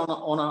just on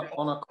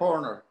a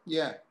corner.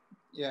 Yeah,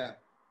 yeah.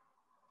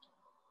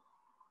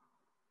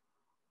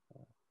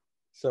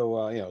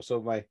 So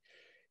so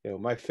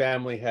my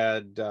family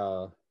had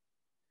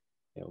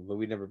but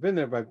we'd never been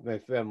there. My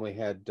family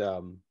had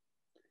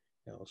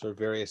sort of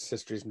various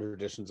histories and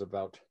traditions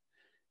about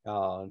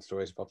and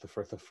stories about the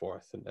Firth of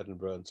Forth and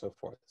Edinburgh and so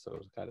forth. So it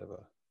was kind of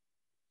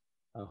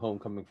a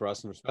homecoming for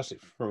us, and especially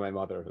for my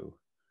mother, who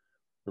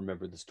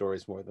remembered the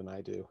stories more than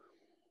I do.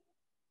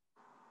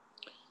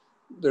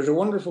 There's a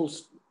wonderful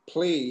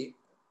play,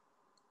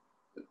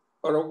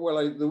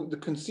 the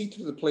conceit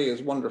of the play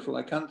is wonderful.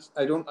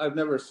 I've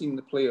never seen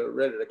the play or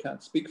read it. I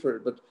can't speak for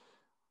it, but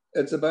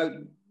it's about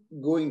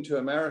going to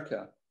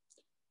America,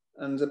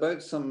 and it's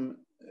about some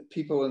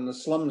people in the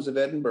slums of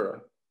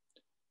Edinburgh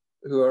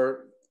who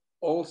are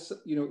also,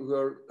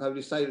 have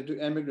decided to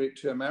emigrate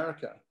to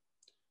America.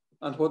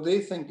 And what they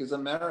think is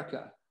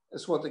America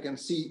is what they can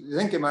see. They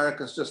think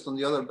America is just on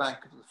the other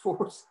bank of the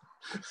Forth.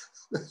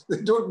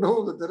 They don't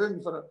know that they're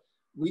in for a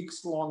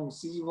weeks-long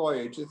sea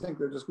voyage. They think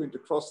they're just going to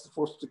cross the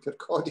Forth to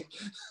Kirkcaldy.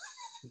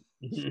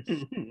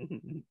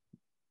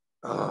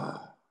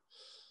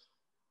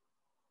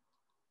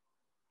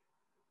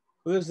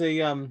 There's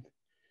there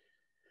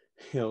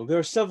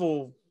are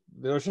several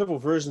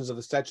versions of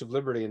the Statue of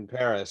Liberty in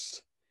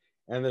Paris,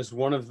 and there's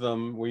one of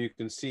them where you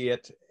can see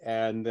it,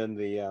 and then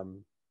the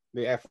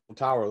Eiffel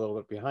Tower a little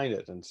bit behind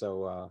it. And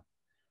so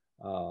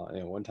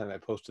one time I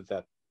posted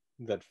that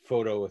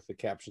photo with the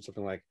caption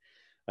something like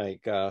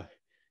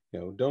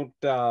don't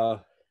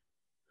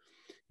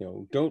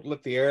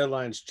let the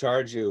airlines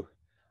charge you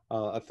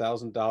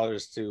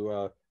 $1,000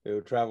 to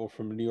travel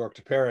from New York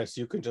to Paris.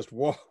 You can just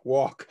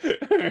walk.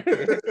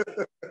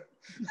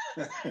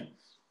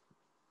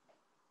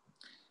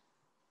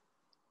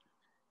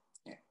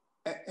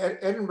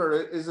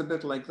 Edinburgh is a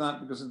bit like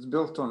that because it's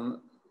built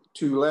on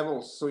two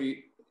levels. So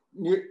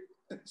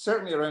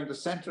certainly around the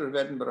center of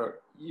Edinburgh,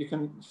 you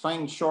can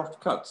find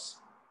shortcuts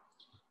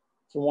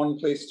from one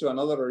place to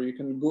another, or you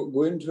can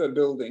go into a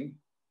building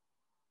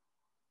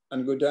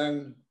and go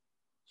down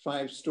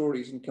 5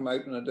 stories and come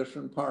out in a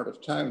different part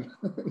of town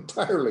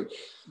entirely.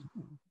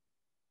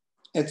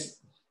 It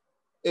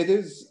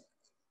is,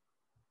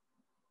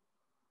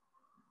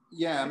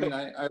 yeah, I mean,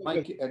 I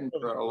like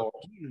Edinburgh a lot.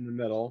 In the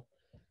middle,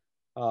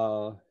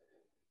 down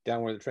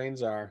where the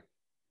trains are.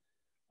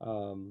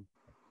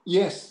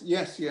 Yes.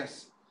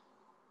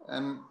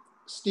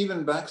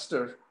 Stephen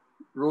Baxter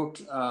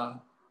wrote,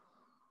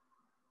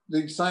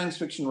 the science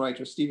fiction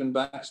writer Stephen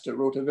Baxter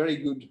wrote a very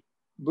good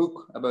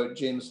book about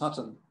James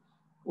Hutton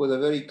with a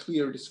very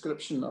clear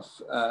description of,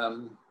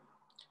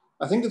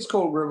 I think it's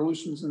called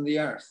Revolutions in the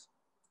Earth,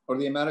 or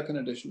the American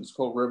edition is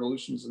called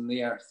Revolutions in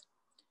the Earth.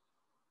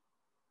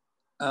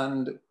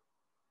 And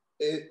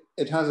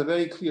it has a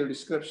very clear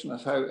description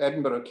of how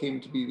Edinburgh came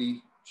to be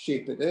the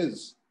shape it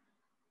is,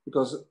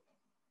 because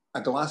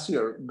a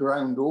glacier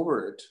ground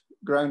over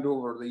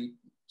the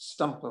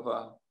stump of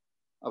a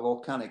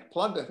volcanic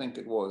plug, I think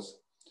it was.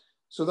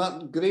 So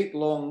that great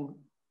long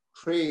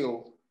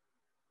trail,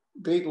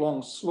 great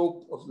long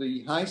slope of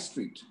the high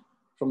street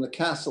from the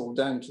castle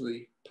down to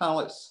the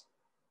palace,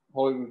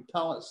 Holyrood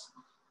Palace,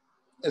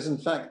 is in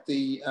fact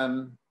the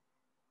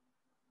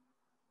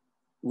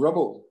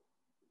rubble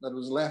that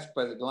was left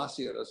by the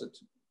glacier as it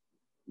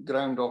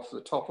ground off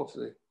the top of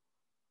the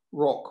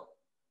rock,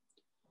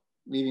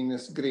 leaving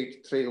this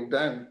great trail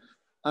down.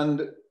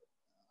 And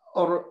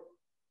or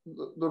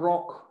the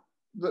rock,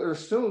 there's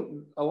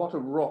still a lot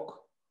of rock.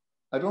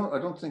 I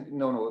don't think,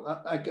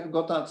 I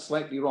got that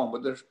slightly wrong,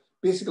 but there's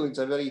basically, it's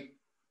a very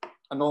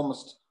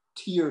enormous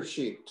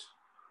tear-shaped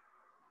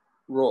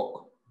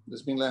rock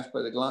that's been left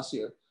by the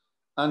glacier.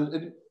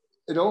 And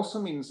it also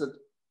means that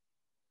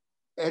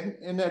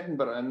in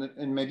Edinburgh, and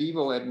in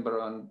medieval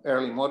Edinburgh and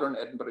early modern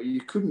Edinburgh,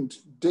 you couldn't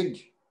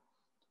dig.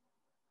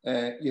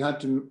 You had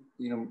to,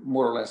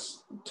 more or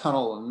less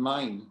tunnel and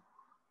mine.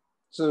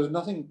 So there's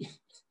nothing.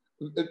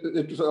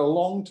 It was a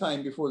long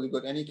time before they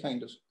got any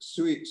kind of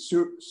sewage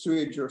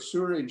or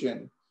sewerage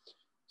in.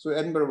 So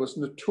Edinburgh was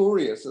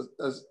notorious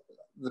as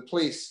the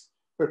place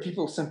where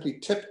people simply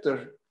tipped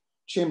their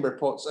chamber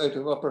pots out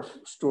of upper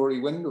story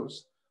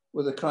windows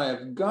with a cry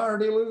of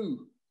 "Gardyloo!"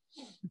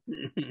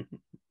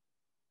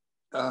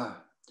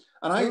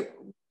 And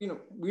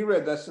we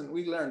read this and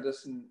we learned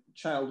this in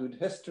childhood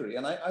history,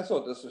 and I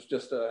thought this was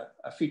just a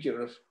feature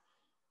of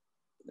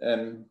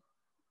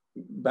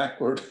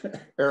backward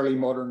early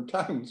modern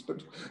times,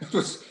 but it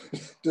was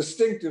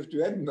distinctive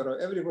to Edinburgh.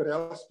 Everywhere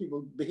else,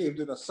 people behaved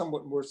in a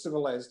somewhat more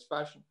civilized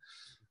fashion.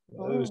 It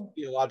was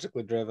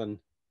theologically driven.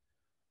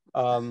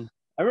 I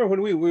remember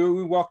when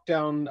we walked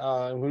down,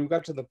 when we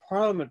got to the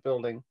Parliament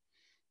building,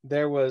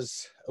 there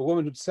was a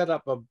woman who'd set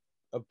up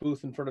a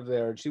booth in front of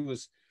there, and she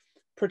was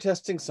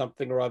protesting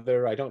something or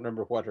other. I don't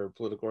remember what her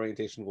political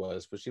orientation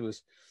was, but she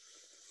was,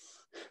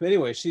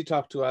 anyway, she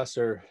talked to us,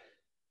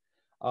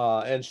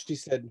 and she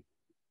said,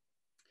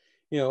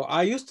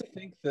 I used to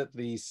think that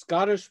the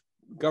Scottish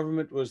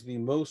government was the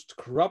most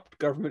corrupt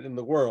government in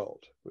the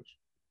world, which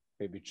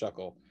made me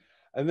chuckle.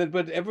 And then,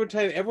 but every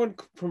time everyone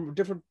from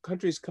different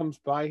countries comes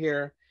by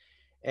here,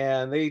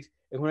 and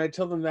when I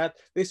tell them that,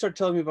 they start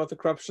telling me about the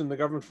corruption in the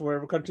government from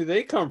whatever country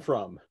they come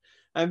from.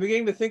 I'm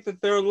beginning to think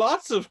that there are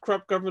lots of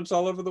corrupt governments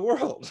all over the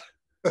world.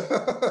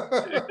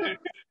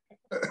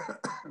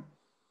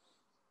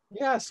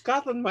 Yeah,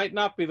 Scotland might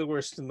not be the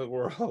worst in the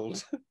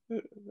world.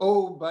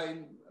 Oh, by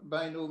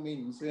no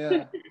means,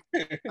 yeah.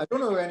 I don't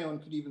know if anyone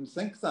could even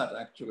think that,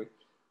 actually.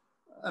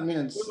 I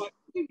mean,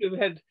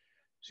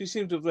 she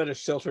seemed to have led a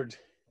sheltered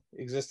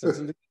existence.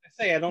 And I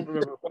say, I don't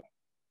remember what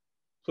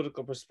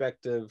political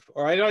perspective,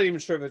 or I'm not even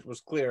sure if it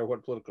was clear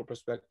what political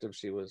perspective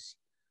she was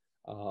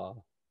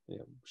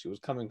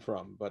coming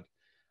from, but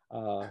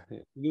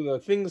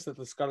the things that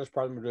the Scottish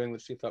Parliament were doing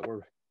that she thought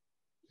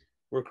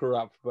were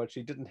corrupt, but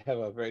she didn't have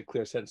a very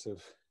clear sense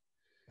of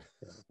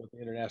what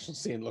the international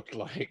scene looked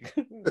like.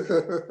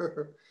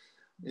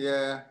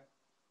 Yeah.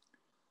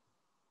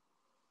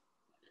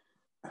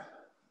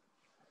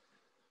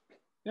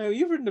 Now,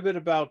 you've written a bit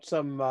about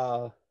some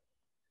other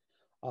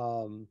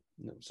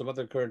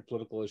current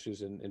political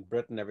issues in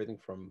Britain, everything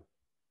from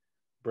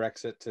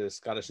Brexit to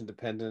Scottish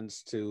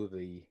independence to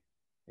the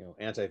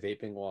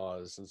anti-vaping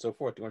laws and so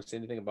forth. Do you want to say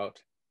anything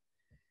about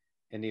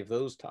any of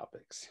those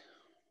topics?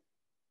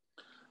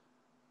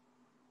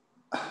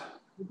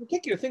 In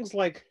particular, things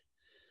like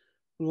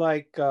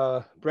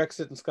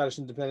Brexit and Scottish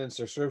independence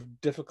are sort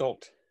of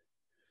difficult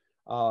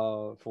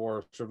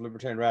for sort of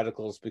libertarian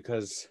radicals,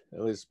 because,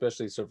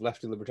 especially sort of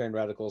lefty libertarian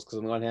radicals, because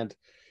on the one hand,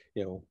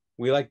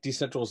 we like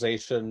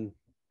decentralization,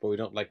 but we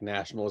don't like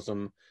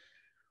nationalism.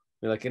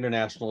 We like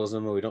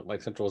internationalism, but we don't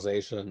like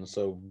centralization.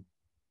 So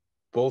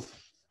both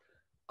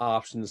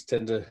options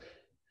are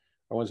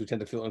ones we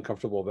tend to feel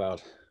uncomfortable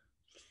about.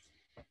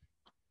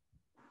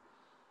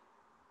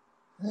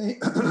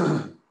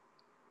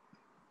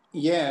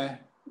 Yeah,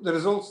 there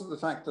is also the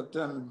fact that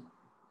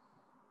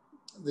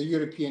the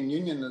European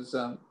Union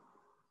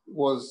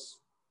was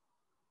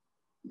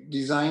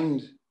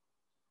designed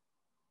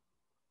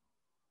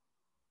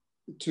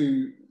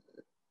to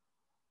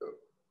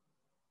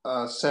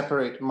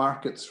separate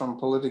markets from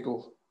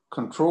political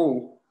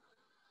control.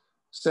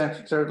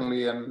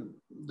 Certainly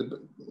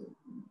the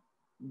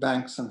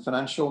banks and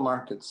financial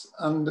markets.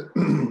 And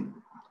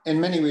in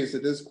many ways,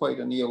 it is quite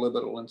a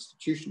neoliberal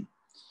institution.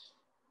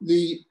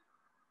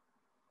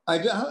 I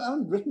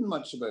haven't written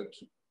much about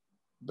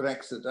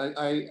Brexit.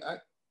 I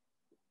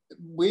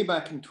way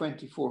back in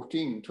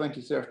 2013,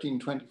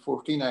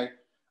 2014,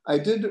 I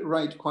did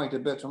write quite a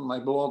bit on my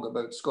blog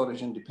about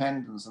Scottish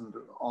independence and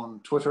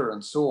on Twitter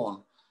and so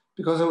on,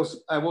 because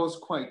I was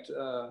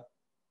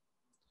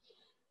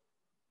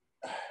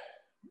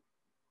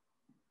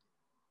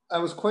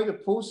quite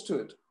opposed to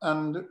it.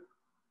 And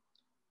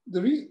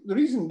the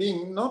reason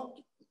being not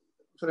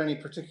for any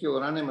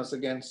particular animus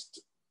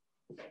against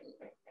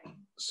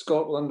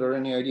Scotland or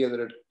any idea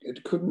that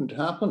it couldn't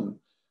happen.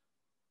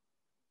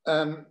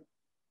 In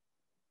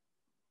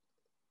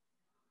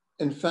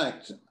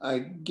fact, I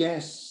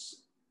guess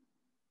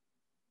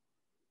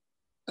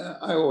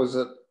I was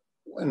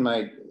in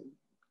my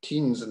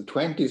teens and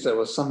 20s, I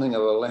was something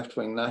of a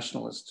left-wing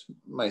nationalist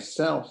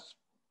myself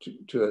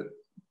to a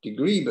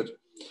degree, but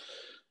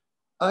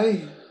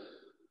I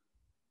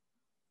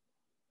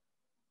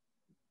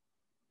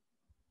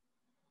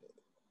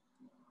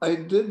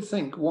did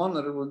think, one,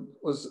 that it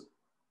was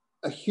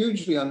a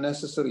hugely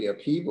unnecessary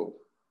upheaval,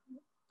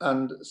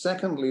 and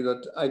secondly,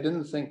 that I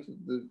didn't think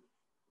the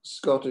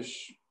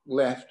Scottish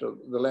left, or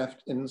the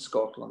left in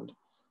Scotland,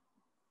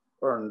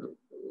 or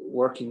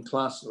working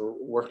class or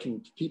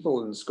working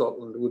people in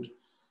Scotland would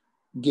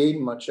gain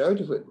much out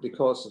of it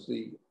because of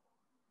the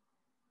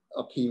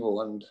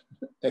upheaval and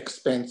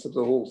expense of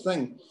the whole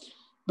thing.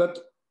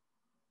 But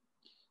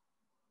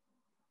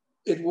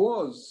it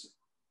was,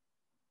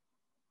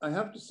 I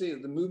have to say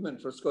that the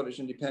movement for Scottish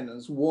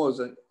independence was,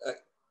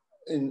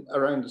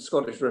 around the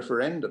Scottish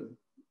referendum,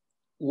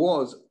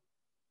 was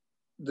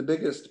the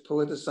biggest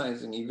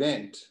politicizing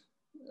event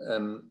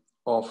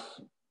of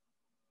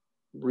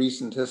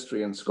recent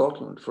history in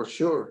Scotland, for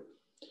sure.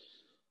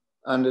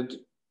 And it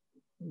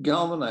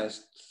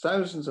galvanized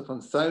thousands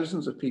upon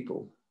thousands of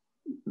people,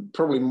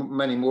 probably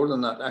many more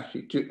than that,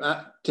 actually,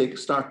 to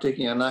start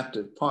taking an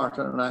active part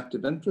and an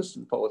active interest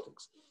in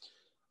politics.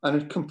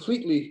 And it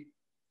completely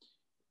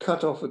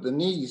cut off at the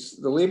knees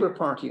the Labour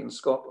Party in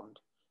Scotland.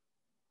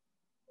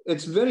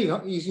 It's very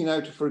easy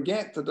now to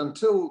forget that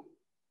until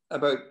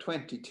about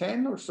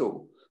 2010 or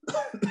so,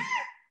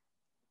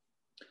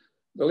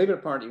 the Labour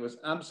Party was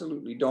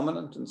absolutely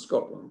dominant in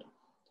Scotland.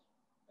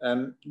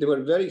 They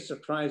were very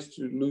surprised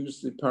to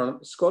lose the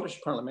Scottish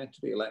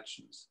parliamentary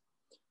elections.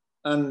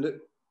 And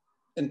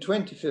in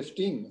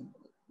 2015,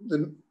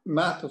 the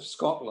map of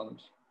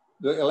Scotland,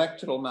 the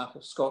electoral map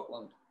of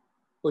Scotland,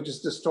 which is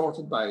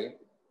distorted by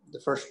the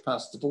first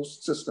past the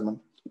post system and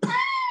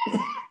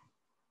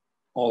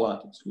all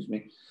that, excuse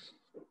me.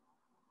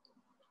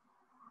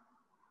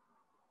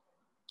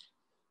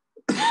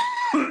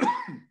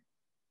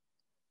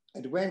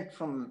 It went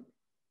from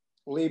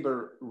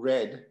Labour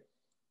red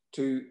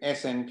to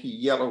SNP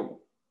yellow,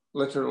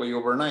 literally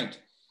overnight.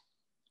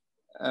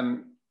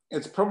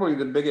 It's probably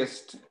the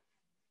biggest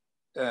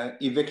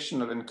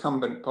eviction of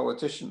incumbent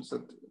politicians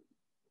that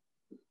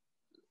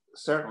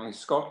certainly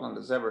Scotland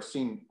has ever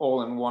seen,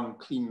 all in one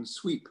clean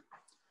sweep.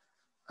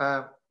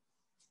 And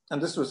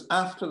this was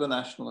after the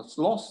Nationalists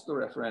lost the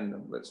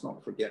referendum, let's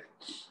not forget.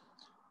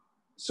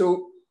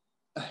 So,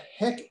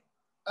 heck,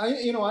 I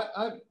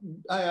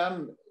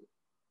am,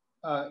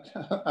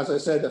 as I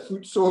said, a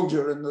foot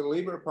soldier in the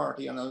Labour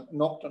Party, and I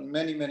knocked on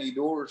many, many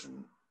doors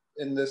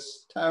in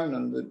this town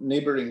and the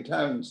neighbouring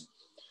towns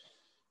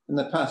in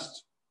the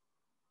past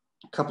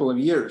couple of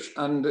years.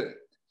 And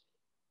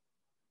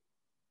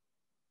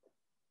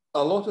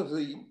a lot of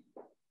the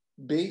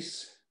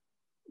base,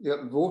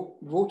 the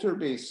voter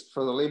base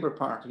for the Labour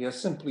Party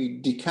has simply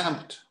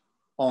decamped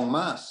en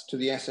masse to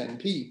the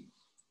SNP.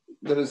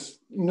 There is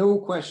no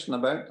question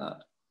about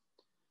that.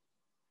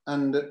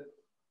 And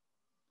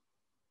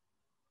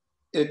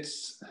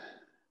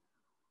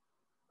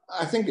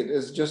I think it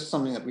is just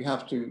something that we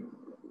have to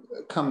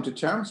come to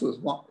terms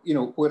with.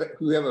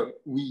 Whoever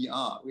we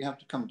are, we have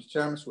to come to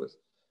terms with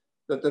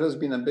that. There has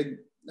been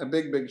a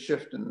big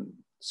shift in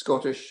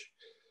Scottish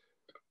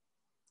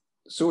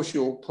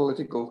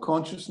socio-political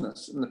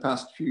consciousness in the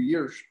past few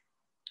years.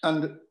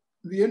 And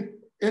the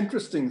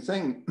interesting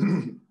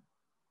thing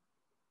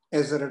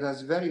is that it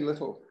has very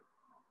little,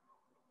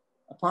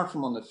 apart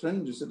from on the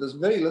fringes, it has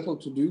very little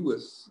to do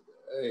with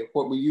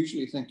what we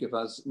usually think of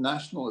as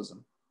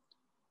nationalism.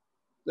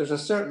 There's a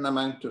certain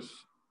amount of,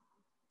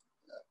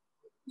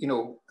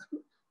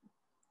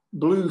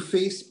 blue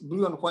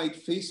and white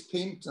face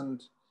paint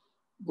and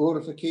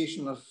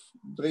glorification of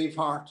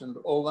Braveheart and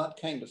all that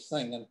kind of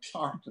thing, and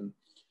Tartan.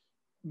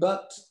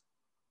 But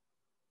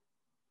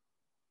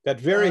that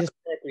very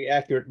historically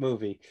accurate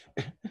movie.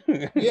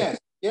 yes.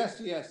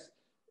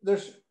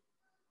 There's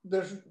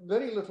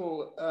very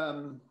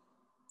little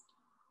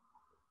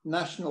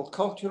national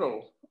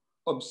cultural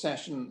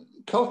obsession.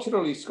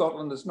 Culturally,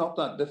 Scotland is not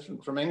that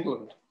different from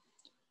England.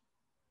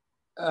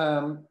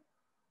 And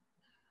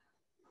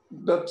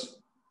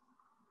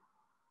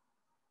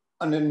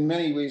in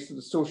many ways,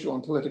 the social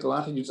and political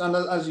attitudes, and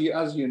as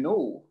you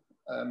know,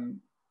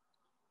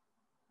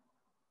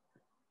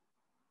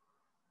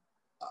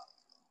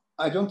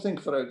 I don't think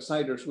for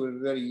outsiders we're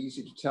very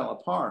easy to tell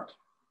apart.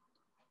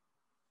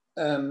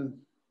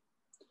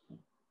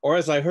 Or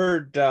as I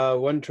heard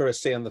one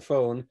tourist say on the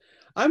phone,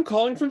 I'm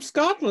calling from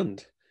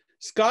Scotland,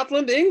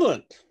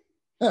 England.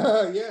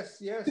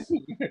 Yes.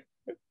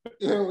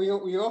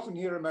 We often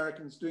hear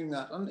Americans doing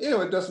that, and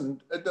it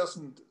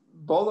doesn't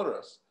bother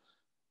us.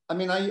 I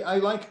mean,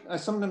 I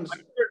sometimes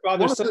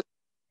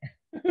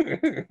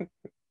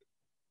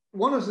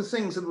one of the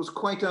things that was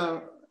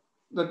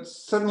that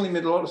suddenly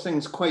made a lot of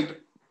things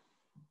quite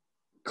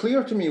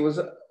clear to me was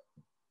that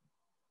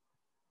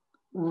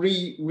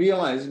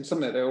realizing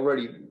something that I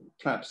already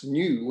perhaps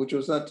knew, which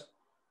was that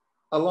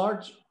a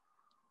large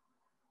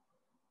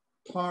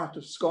part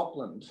of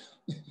Scotland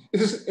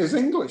is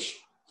English,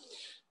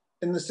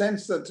 in the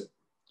sense that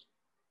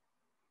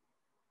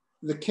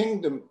the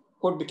kingdom,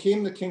 what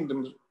became the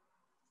kingdom,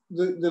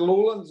 the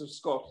lowlands of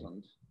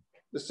Scotland,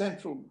 the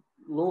central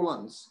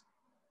lowlands,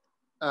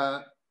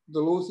 the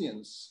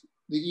Lothians,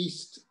 the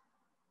east,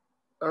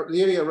 or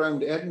the area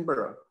around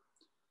Edinburgh,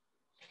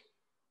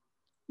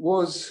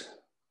 was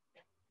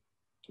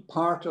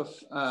part of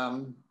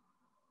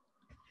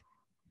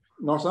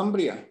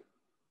Northumbria,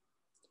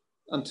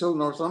 until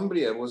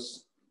Northumbria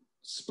was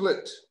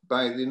split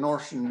by the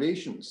Norse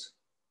invasions.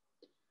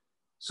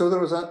 So there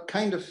was a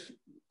kind of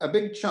a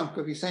big chunk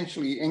of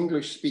essentially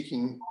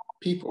English-speaking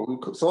people who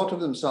thought of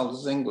themselves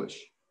as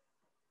English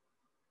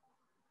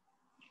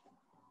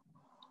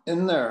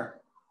in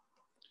there.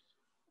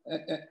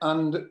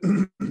 And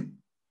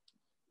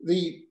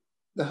the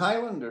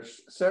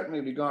Highlanders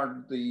certainly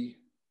regarded the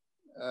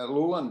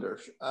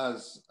Lowlanders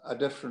as a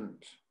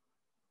different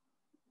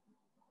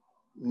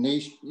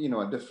nation,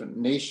 a different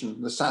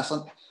nation. The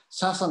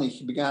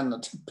Sassanach began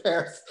at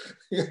Perth,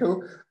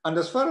 and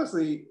as far as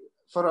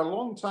for a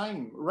long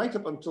time, right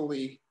up until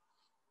the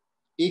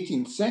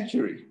 18th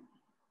century,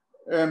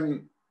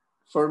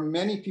 for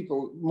many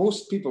people,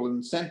 most people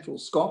in central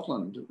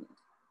Scotland,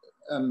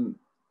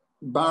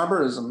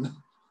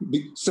 barbarism,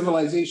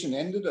 civilization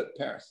ended at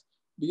Perth.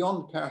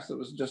 Beyond Perth, it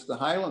was just the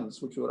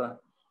Highlands, which were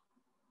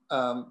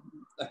a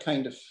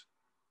kind of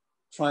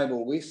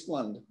tribal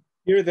wasteland.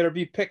 Here there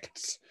be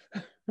Picts.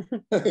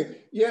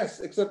 Yes,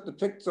 except the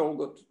Picts all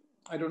got,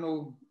 I don't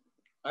know,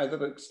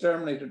 either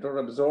exterminated or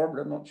absorbed,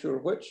 I'm not sure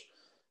which.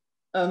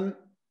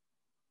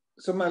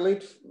 So my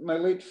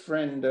late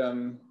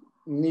friend,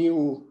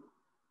 Neil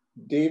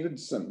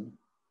Davidson,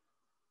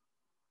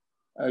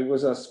 I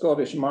was a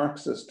Scottish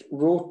Marxist,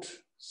 wrote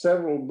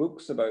several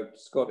books about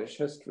Scottish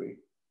history.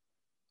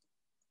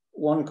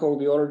 One called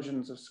The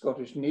Origins of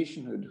Scottish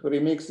Nationhood, where he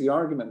makes the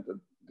argument that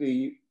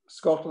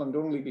Scotland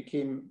only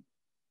became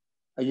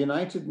a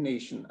united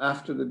nation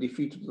after the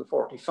defeat of the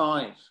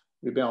 45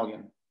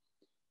 rebellion.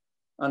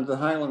 And the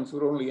Highlands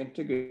were only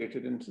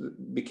integrated into,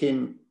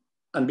 began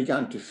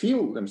to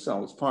feel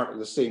themselves part of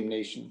the same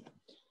nation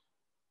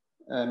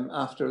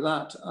after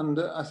that. And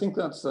I think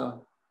that's a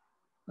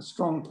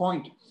strong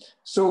point.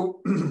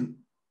 So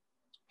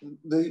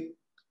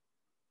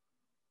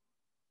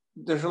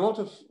there's a lot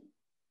of,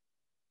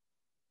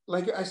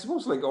 I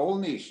suppose like all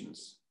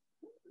nations,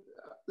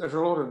 there's a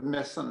lot of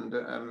myth and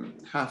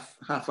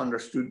half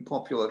understood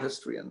popular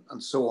history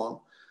and so on.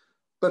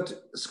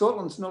 But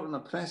Scotland's not an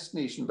oppressed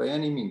nation by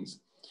any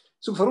means.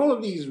 So for all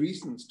of these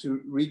reasons,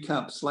 to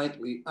recap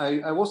slightly,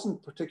 I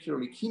wasn't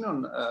particularly keen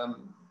on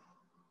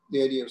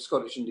the idea of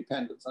Scottish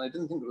independence, and I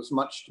didn't think there was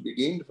much to be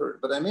gained for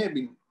it, but I may have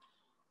been,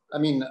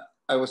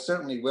 I was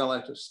certainly well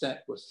out of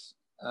step with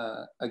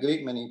a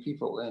great many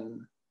people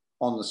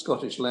on the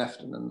Scottish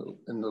left and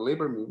in the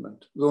Labour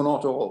movement, though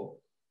not all.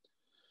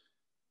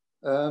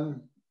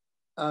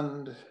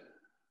 And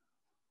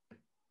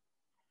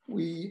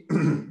we,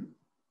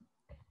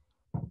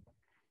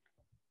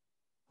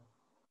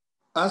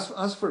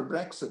 as for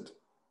Brexit,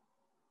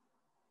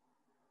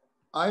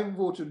 I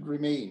voted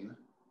Remain,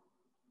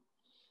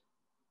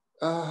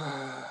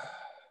 not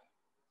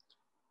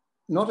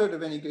out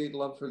of any great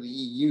love for the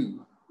EU,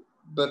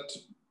 but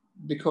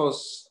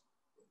because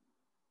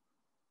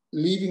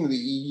leaving the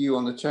EU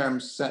on the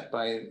terms set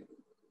by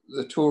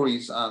the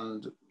Tories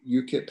and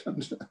UKIP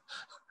and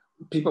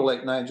people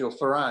like Nigel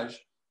Farage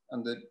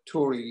and the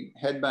Tory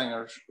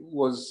headbangers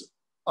was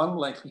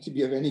unlikely to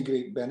be of any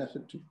great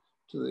benefit to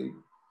the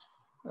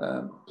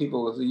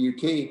people of the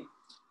UK.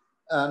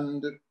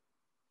 And,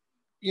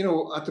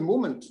 at the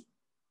moment,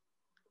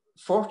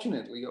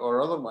 fortunately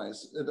or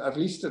otherwise, at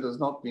least it has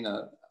not been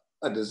a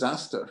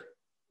disaster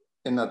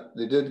in that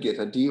they did get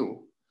a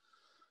deal,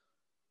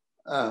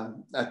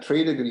 a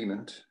trade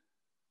agreement.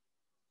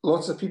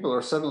 Lots of people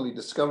are suddenly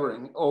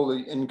discovering all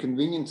the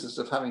inconveniences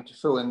of having to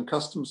fill in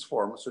customs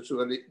forms, which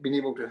they've been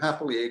able to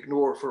happily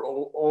ignore for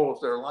all of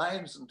their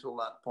lives until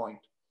that point.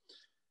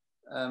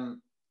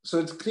 So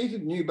it's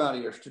created new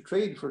barriers to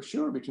trade for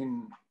sure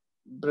between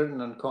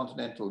Britain and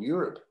continental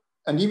Europe,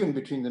 and even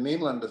between the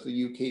mainland of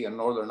the UK and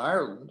Northern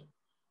Ireland,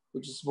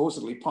 which is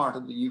supposedly part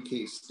of the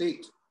UK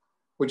state,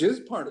 which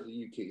is part of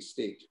the UK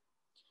state,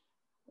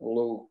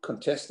 although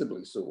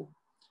contestably so.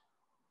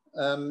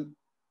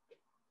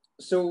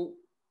 So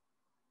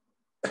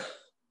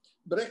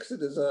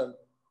Brexit is a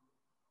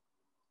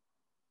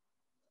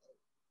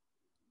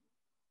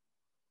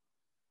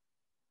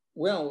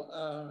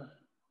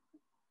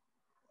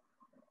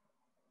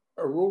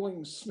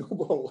rolling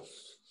snowball of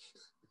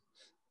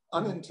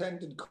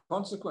unintended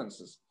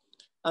consequences.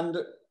 And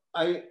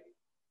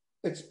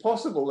it's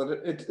possible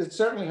that it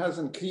certainly has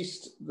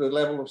increased the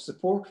level of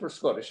support for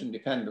Scottish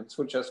independence,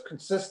 which has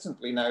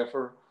consistently now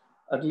for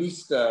at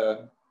least,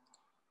 I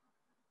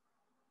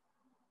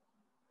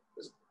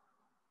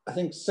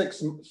think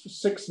 6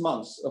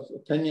 months of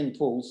opinion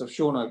polls have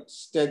shown a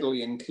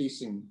steadily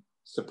increasing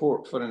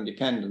support for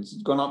independence.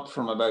 It's gone up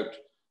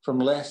from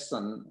less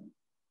than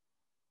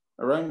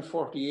around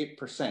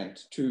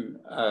 48% to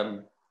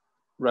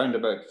round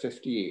about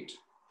 58,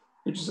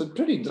 which is a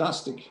pretty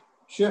drastic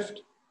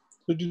shift.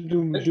 So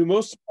do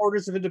most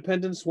supporters of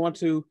independence want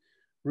to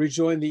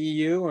rejoin the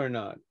EU or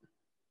not?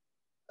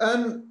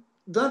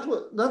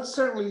 That's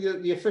certainly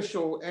the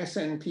official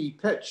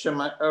SNP pitch.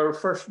 Our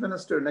First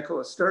Minister,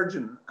 Nicola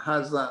Sturgeon,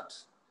 has that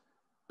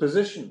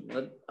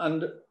position.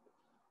 And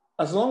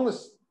as long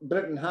as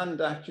Britain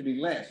hadn't actually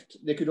left,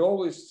 they could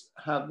always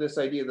have this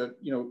idea that,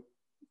 you know,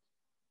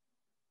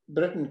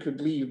 Britain could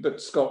leave,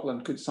 but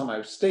Scotland could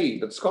somehow stay.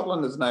 But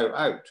Scotland is now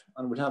out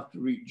and would have to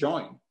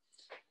rejoin.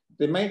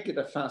 They might get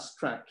a fast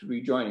track to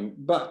rejoining.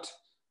 But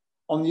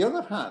on the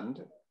other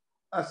hand,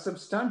 a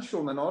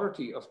substantial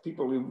minority of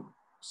people who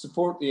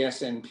support the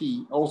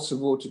SNP also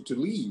voted to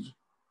leave.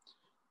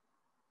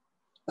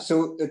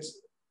 So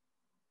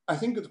I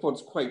think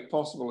what's quite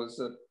possible is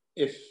that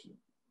if,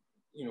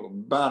 you know,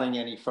 barring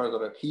any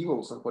further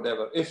upheavals or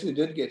whatever, if they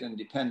did get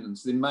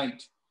independence, they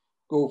might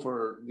go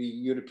for the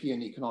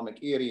European Economic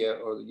Area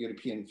or the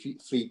European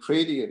Free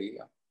Trade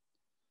Area,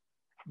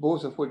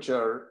 both of which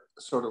are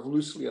sort of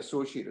loosely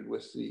associated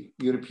with the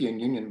European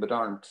Union but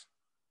aren't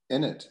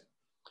in it.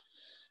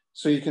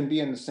 So you can be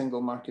in the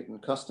single market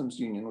and customs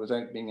union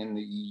without being in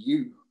the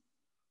EU.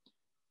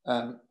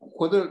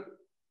 Whether,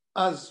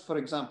 as for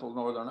example,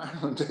 Northern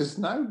Ireland is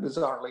now,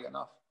 bizarrely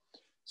enough.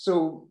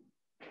 So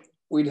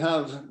we'd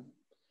have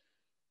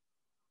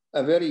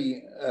a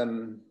very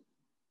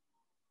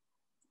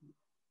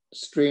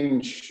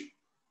strange,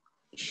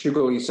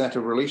 sugary set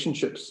of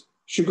relationships,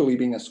 sugary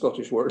being a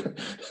Scottish word,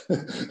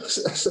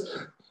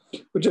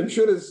 which I'm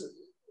sure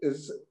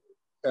is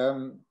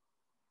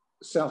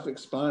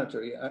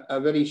self-explanatory, a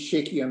very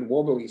shaky and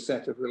wobbly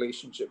set of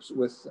relationships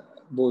with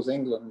both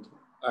England,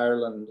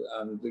 Ireland,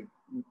 and the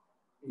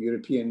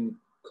European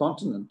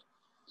continent.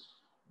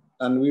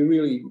 And we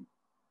really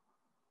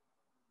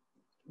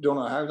don't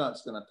know how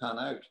that's going to pan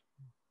out.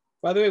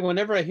 By the way,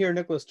 whenever I hear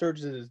Nicola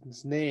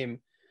Sturgeon's name,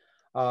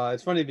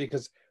 it's funny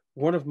because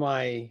one of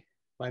my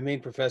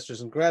main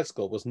professors in grad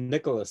school was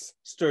Nicholas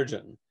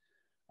Sturgeon.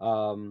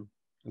 And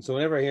so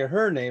whenever I hear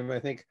her name, I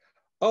think,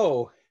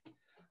 oh,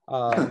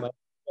 my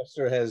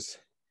professor has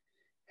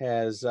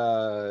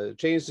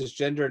changed his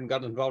gender and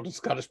gotten involved in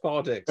Scottish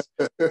politics.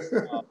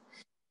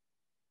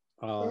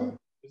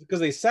 Because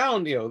they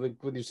sound, you know,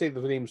 when you say the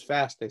names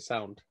fast, they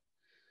sound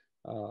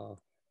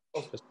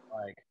just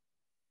like.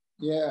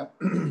 Yeah.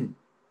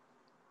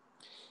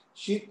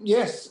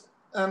 Yes.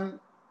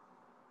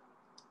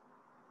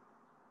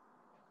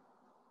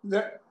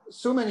 There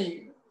so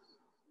many.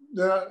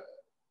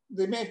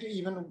 They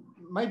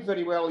might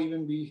very well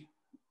even be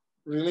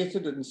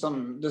related in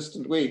some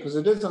distant way, because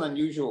it is an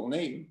unusual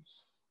name,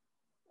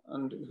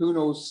 and who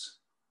knows,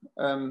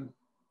 they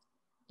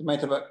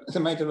might have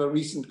a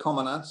recent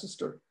common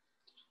ancestor.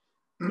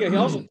 Yeah, he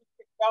also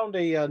found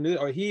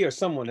he or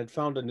someone had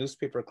found a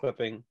newspaper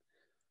clipping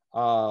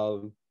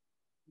where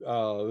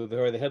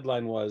the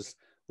headline was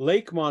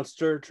 "Lake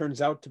Monster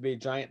turns out to be a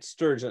giant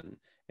sturgeon,"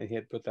 and he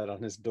had put that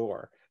on his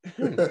door.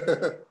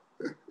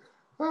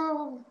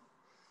 Oh.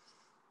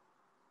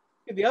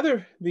 The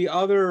other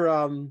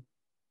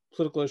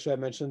political issue I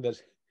mentioned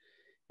that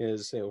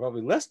is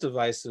probably less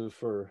divisive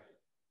for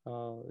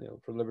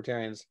for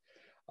libertarians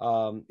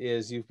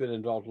is you've been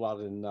involved a lot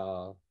in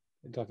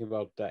talking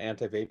about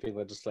anti-vaping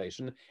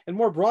legislation, and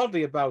more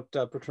broadly about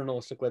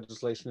paternalistic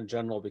legislation in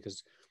general,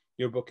 because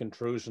your book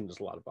Intrusion is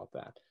a lot about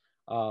that.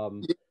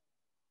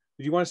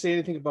 Do you want to say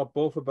anything about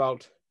both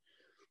about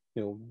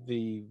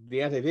the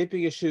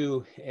anti-vaping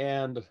issue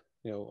and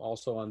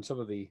also on some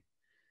of the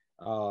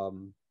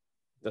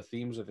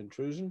themes of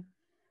intrusion?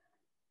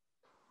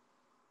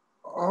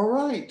 All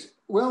right.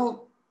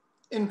 Well,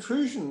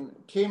 Intrusion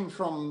came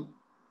from.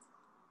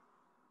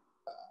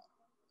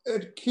 I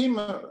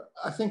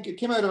think it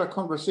came out of a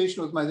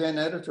conversation with my then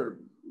editor,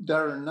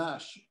 Darren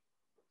Nash,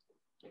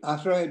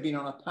 after I had been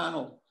on a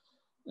panel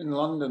in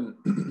London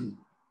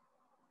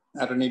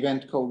at an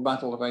event called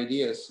Battle of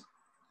Ideas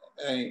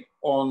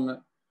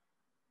on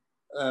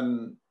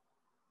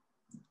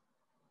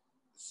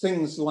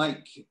things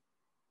like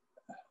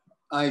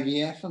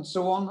IVF and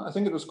so on. I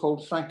think it was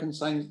called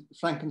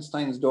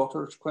Frankenstein's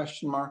Daughters, ?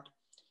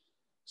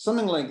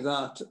 Something like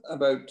that,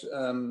 about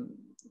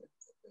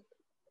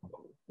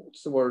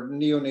what's the word,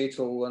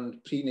 neonatal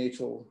and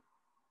prenatal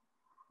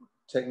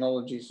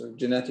technologies or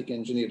genetic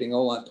engineering,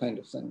 all that kind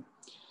of thing.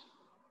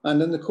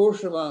 And in the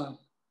course of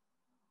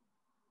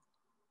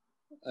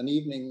an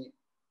evening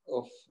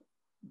of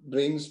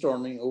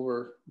brainstorming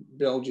over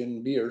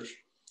Belgian beers,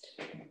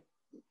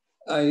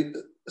 I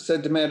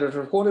said to my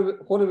editor, what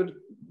if it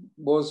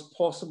was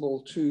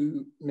possible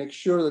to make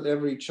sure that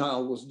every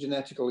child was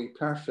genetically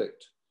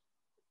perfect,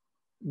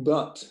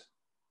 but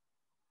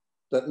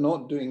that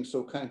not doing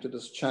so counted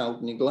as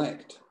child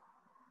neglect?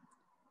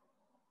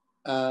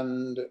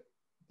 And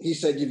he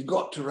said, "You've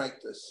got to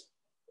write this."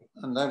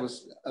 And I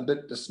was a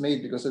bit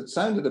dismayed because it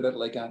sounded a bit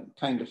like a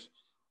kind of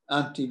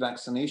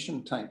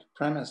anti-vaccination type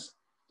premise.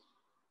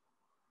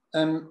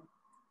 You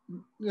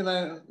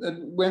know, it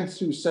went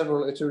through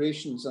several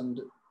iterations,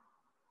 and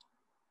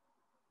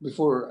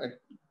before I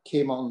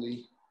came on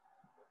the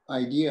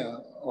idea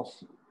of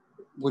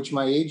which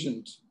my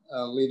agent,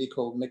 a lady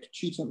called Nick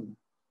Cheetham,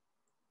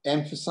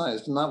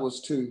 emphasized, and that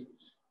was to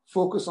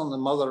focus on the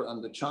mother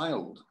and the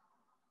child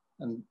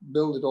and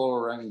build it all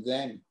around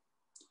them.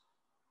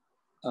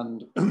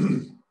 And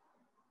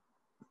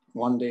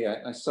one day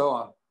I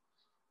saw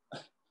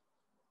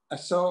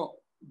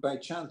by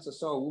chance, I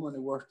saw a woman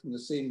who worked in the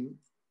same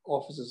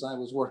office as I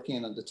was working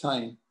in at the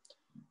time,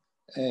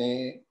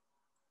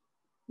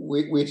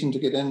 waiting to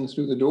get in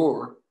through the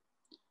door.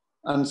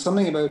 And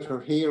something about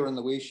her hair and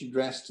the way she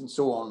dressed and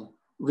so on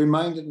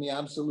reminded me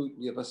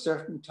absolutely of a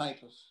certain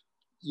type of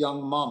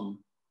young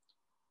mum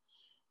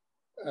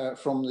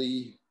from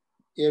the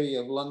area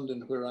of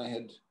London where I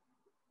had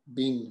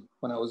been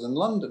when I was in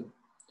London.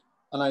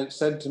 And I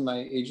said to my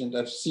agent,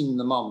 I've seen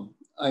the mum.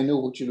 I know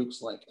what she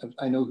looks like.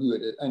 I know who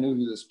it is. I know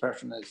who this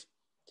person is.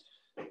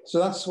 So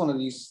that's one of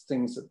these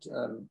things that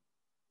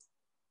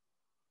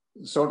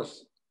sort of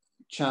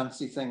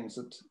chancy things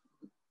that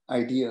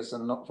ideas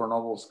and not for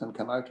novels can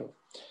come out of.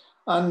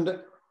 And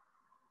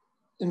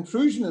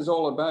Intrusion is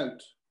all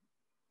about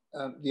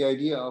the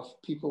idea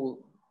of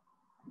people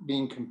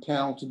being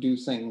compelled to do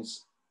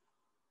things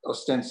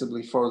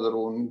ostensibly for their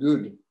own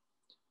good.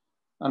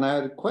 And I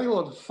had quite a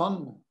lot of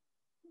fun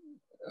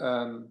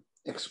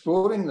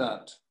exploring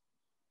that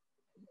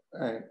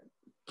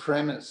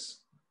premise,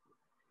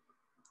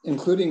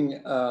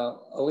 including a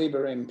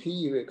Labour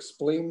MP who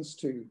explains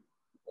to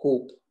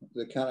Hope,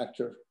 the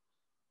character,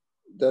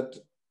 that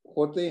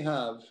what they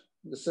have,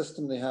 the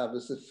system they have,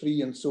 is the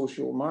free and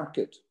social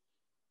market.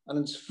 And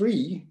it's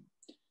free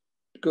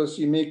because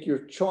you make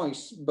your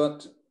choice,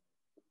 but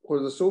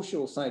where the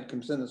social side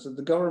comes in is that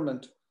the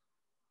government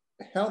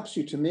helps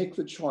you to make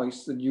the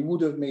choice that you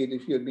would have made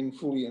if you had been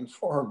fully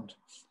informed.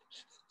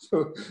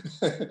 So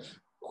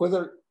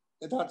whether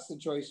that's the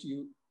choice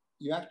you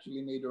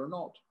actually made or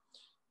not.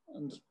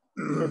 And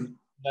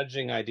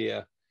nudging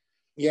idea.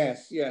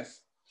 Yes,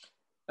 yes.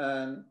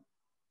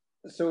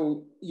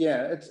 So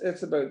yeah,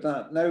 it's about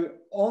that. Now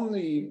on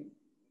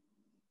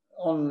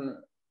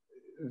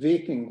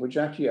vaping, which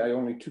actually I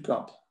only took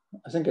up,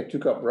 I think I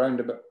took up round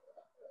about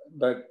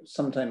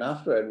sometime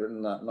after I'd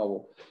written that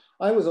novel.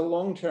 I was a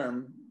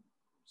long-term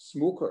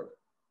smoker.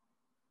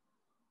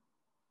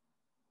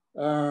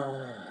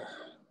 I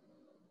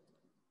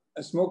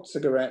smoked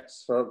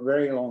cigarettes for a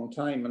very long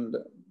time, and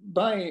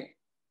by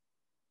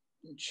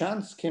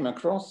chance came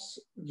across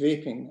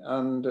vaping,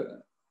 and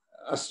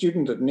a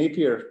student at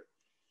Napier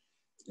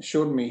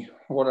showed me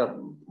what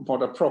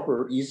a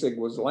proper e-cig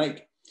was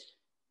like.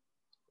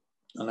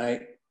 And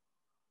I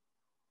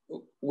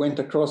went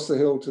across the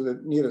hill to the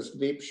nearest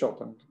vape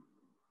shop and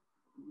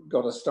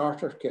got a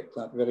starter kit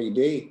that very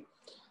day.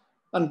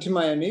 And to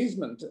my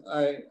amazement,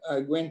 I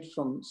went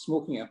from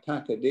smoking a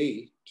pack a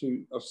day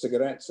of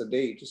cigarettes a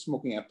day to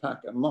smoking a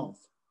pack a month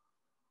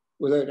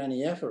without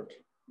any effort.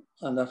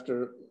 And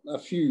after I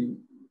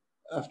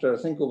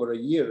think over a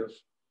year of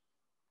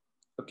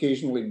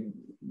occasionally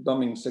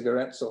bumming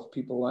cigarettes off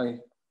people, I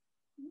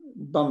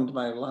bummed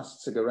my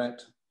last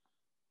cigarette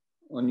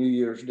on New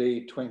Year's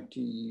Day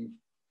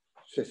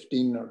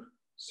 2015 or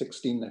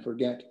 16, I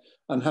forget,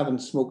 and haven't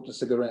smoked a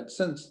cigarette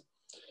since.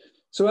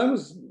 So I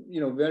was,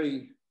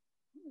 very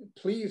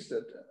pleased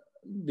at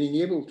being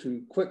able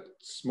to quit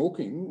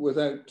smoking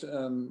without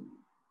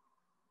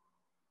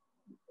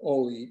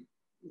all the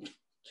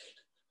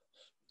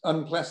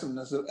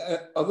unpleasantness of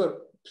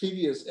other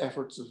previous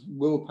efforts of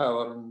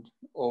willpower and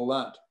all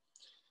that.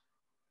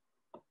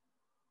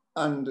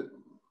 And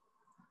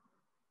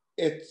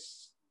I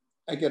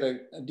get a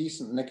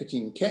decent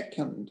nicotine kick,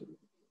 and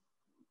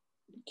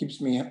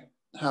keeps me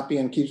happy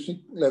and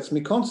lets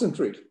me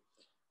concentrate.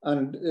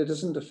 And it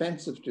isn't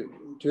offensive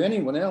to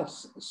anyone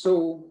else.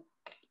 So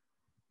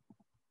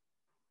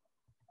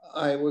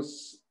I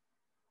was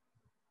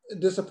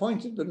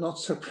disappointed, but not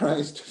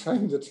surprised to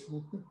find that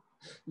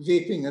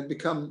vaping had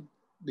become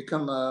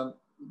a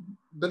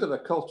bit of a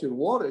culture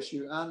war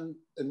issue, and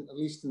at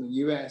least in the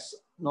US,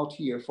 not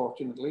here,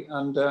 fortunately,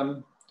 and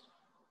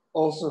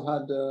also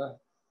had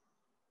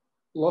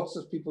lots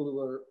of people who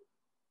were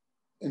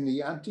in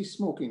the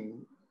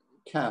anti-smoking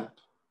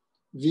camp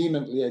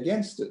vehemently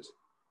against it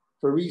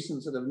for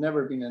reasons that have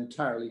never been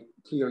entirely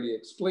clearly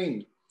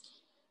explained.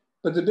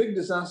 But the big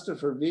disaster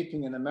for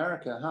vaping in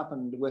America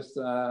happened with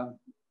the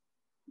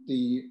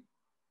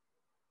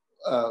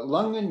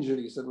lung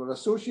injuries that were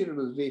associated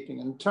with vaping,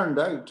 and turned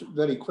out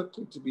very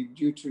quickly to be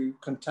due to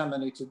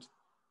contaminated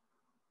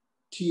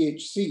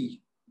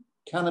THC,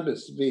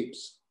 cannabis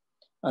vapes,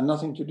 and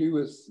nothing to do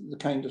with the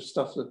kind of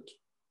stuff that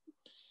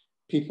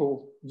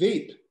people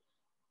vape,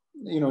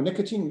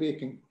 nicotine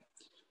vaping.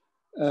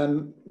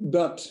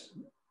 But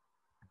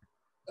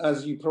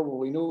as you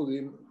probably know,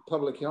 the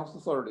public health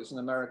authorities in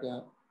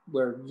America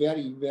were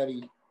very,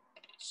 very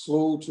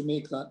slow to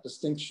make that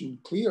distinction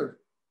clear.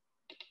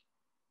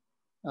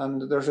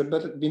 And there's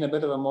been a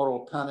bit of a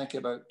moral panic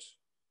about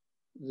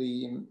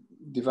the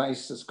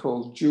device that's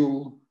called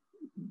dual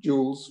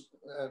Juul,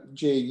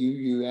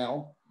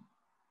 J-U-U-L,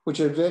 which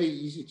are very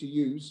easy to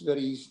use,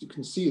 very easy to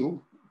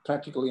conceal,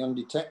 practically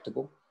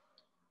undetectable,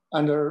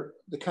 and are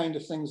the kind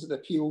of things that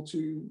appeal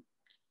to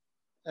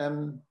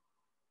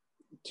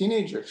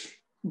teenagers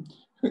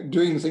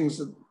doing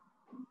things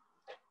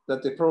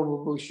that they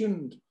probably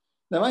shouldn't.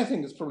 Now, I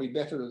think it's probably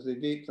better if they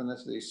vape than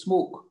if they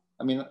smoke.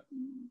 I mean,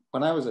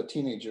 when I was a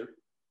teenager,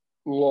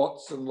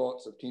 lots and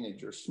lots of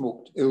teenagers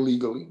smoked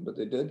illegally, but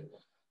they did.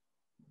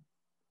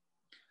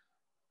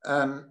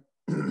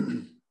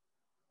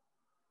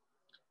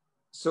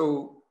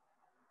 So,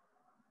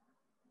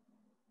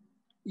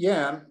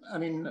 yeah, I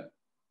mean,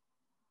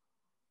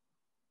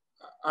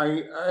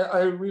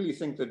 I really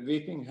think that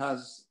vaping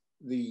has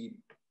the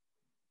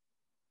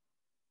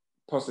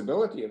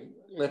possibility of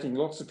letting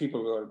lots of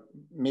people who are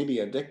maybe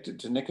addicted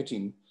to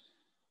nicotine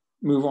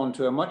move on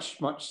to a much,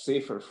 much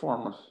safer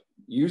form of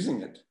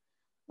using it.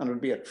 And it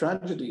would be a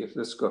tragedy if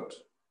this got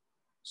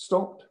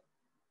stopped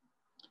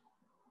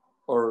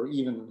or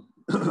even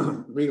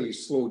really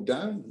slowed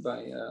down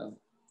by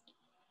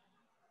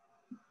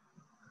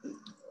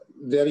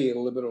very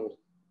illiberal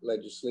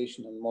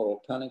legislation and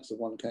moral panics of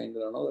one kind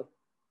or another.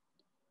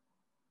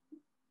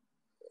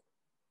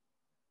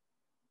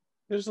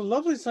 There's a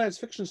lovely science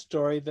fiction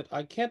story that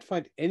I can't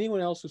find anyone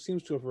else who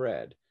seems to have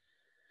read.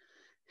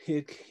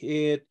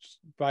 It's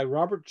by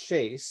Robert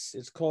Chase.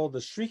 It's called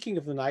The Shrieking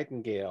of the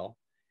Nightingale,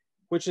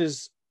 which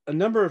is a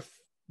number of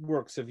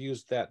works have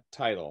used that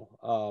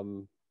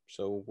title.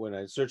 So when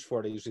I search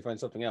for it, I usually find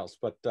something else.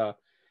 But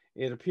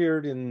it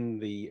appeared in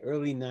the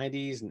early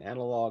 90s in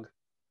Analog.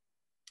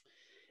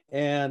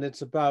 And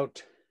it's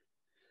about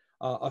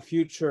a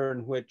future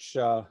in which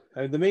the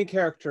main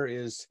character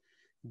is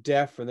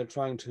deaf, and they're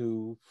trying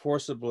to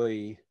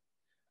forcibly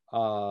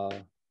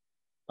cure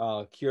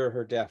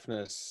her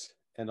deafness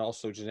and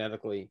also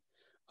genetically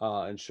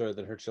ensure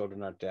that her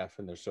children aren't deaf.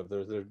 And there's sort of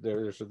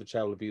the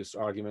child abuse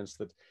arguments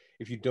that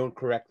if you don't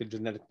correct the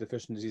genetic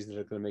deficiencies that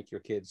are going to make your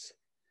kids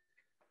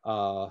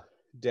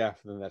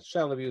deaf, then that's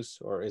child abuse,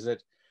 or is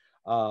it?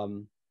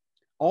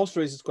 Also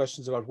raises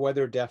questions about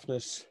whether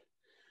deafness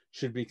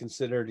should be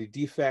considered a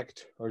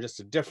defect or just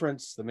a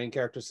difference. The main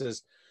character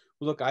says,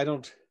 look,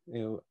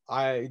 you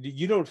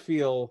don't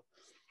feel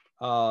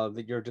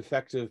that you're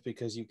defective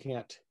because you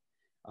can't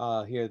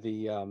hear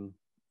the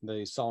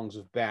songs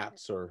of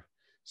bats or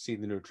see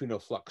the neutrino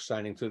flux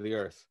shining through the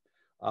earth.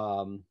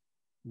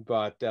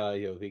 But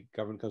the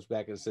government comes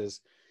back and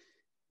says,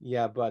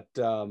 yeah, but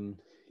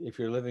if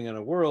you're living in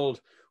a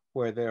world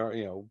where there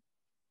are,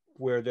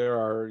 where there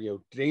are,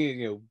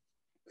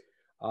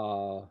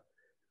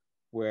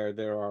 where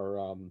there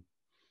are,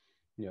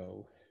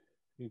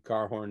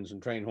 car horns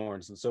and train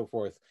horns and so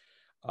forth,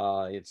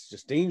 it's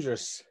just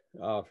dangerous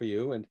for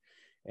you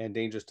and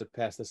dangerous to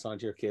pass this on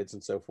to your kids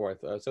and so forth.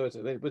 So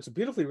it's a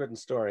beautifully written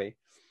story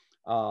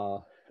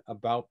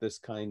about this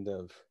kind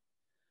of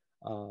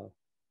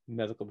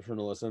medical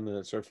paternalism, and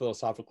it's sort of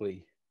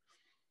philosophically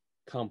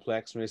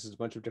complex and raises a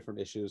bunch of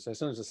different issues. I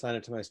sometimes assign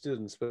it to my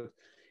students, but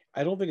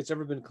I don't think it's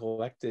ever been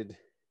collected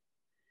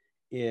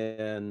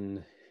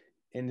in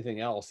anything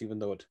else, even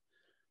though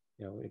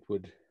it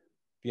would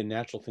be a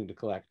natural thing to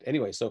collect.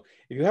 Anyway, so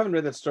if you haven't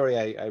read that story,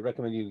 I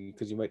recommend you,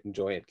 because you might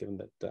enjoy it, given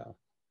that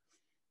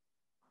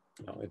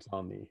it's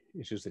on the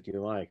issues that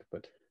you like,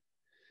 but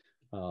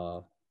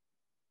no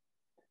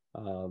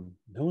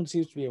one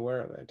seems to be aware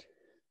of it.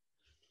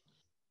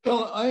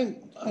 Well, I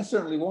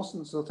certainly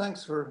wasn't, so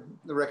thanks for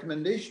the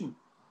recommendation.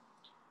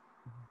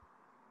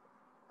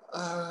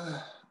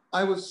 I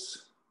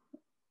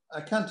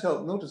can't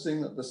help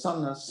noticing that the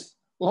sun has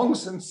long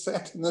since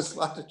set in this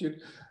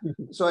latitude,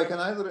 so I can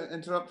either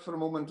interrupt for a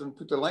moment and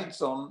put the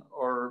lights on,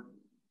 or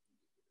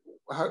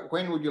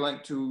when would you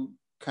like to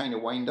kind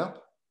of wind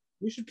up?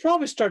 We should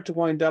probably start to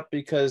wind up,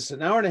 because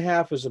an hour and a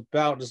half is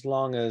about as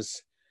long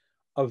as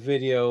a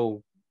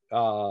video.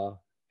 It's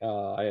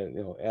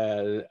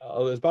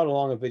about as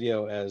long a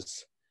video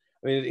as,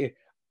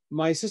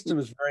 my system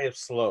is very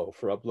slow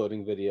for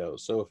uploading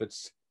videos. So if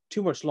it's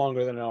too much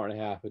longer than an hour and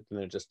a half, then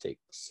it just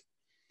takes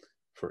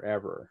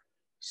forever.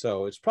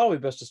 So it's probably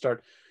best to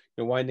start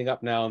winding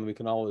up now, and we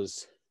can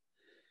always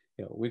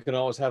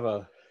have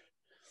a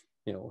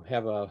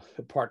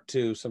part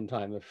two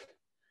sometime if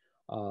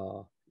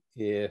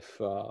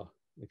you're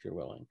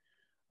willing.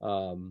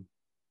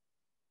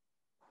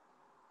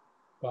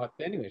 But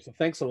anyway, so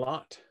thanks a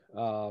lot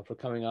for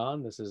coming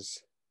on. This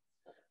has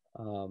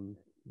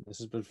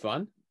been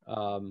fun.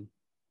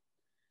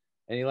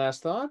 Any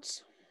last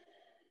thoughts?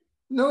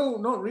 No,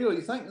 not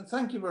really.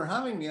 Thank you for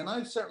having me, and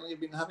I've certainly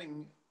been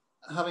having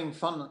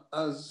fun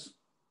as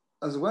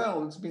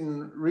well. It's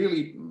been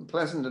really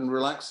pleasant and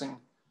relaxing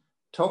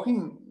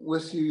talking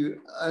with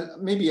you.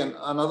 Maybe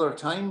another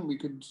time we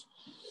could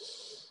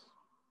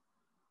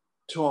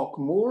talk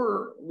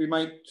more. We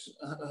might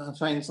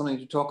find something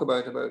to talk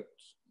about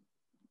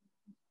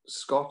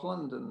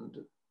Scotland, and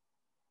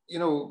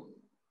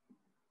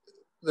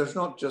there's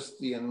not just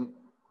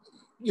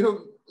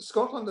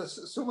Scotland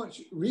has so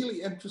much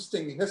really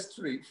interesting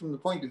history from the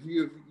point of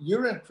view of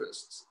your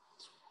interests,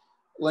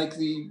 like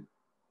the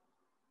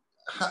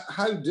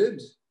how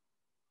did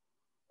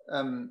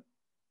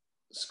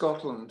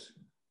Scotland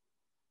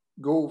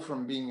go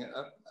from being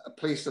a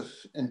place of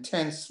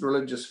intense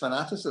religious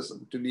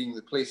fanaticism to being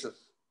the place of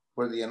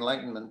where the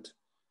Enlightenment,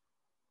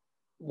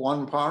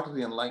 one part of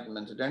the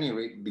Enlightenment at any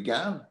rate,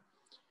 began?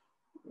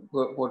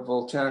 What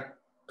Voltaire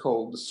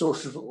called the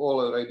source of all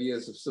our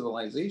ideas of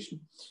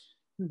civilization,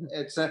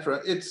 etc.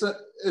 It's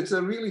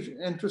a really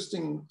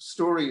interesting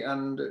story,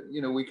 and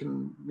you know, we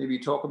can maybe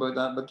talk about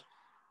that. But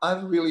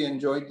I've really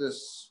enjoyed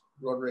this,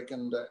 Roderick,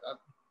 and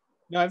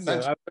I'd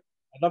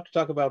love to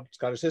talk about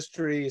Scottish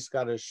history,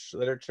 Scottish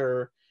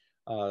literature,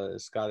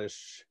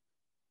 Scottish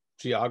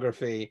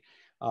geography.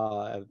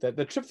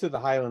 The trip through the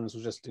Highlands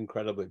was just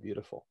incredibly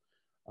beautiful.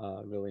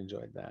 Really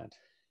enjoyed that.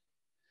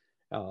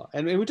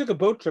 And we took a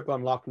boat trip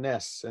on Loch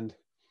Ness, and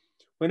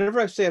whenever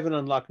I say I've been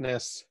on Loch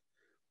Ness,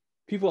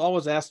 people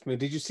always ask me,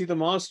 "Did you see the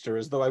monster?"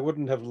 As though I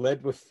wouldn't have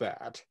led with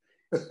that.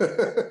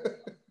 But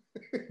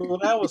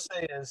what I will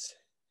say is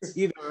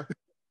either,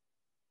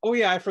 "Oh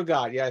yeah, I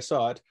forgot. Yeah, I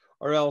saw it,"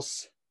 or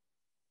else,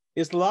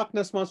 "Is the Loch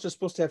Ness monster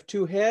supposed to have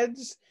two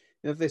heads?"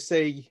 And if they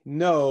say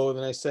no,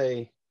 then I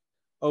say,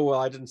 "Oh well,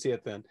 I didn't see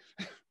it then."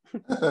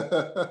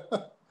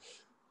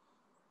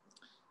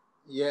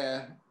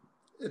 Yeah,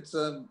 it's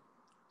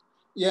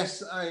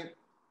yes, I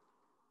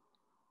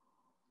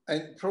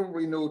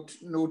probably know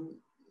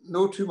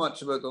too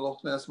much about the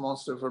Loch Ness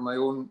monster for my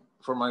own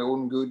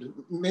good.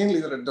 Mainly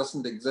that it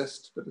doesn't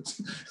exist, but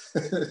it's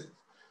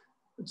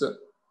it's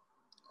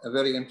a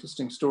very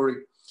interesting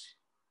story.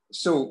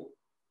 So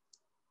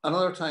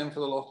another time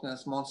for the Loch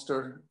Ness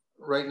monster.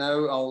 Right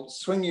now, I'll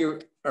swing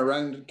you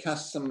around and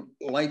cast some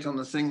light on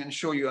the thing and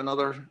show you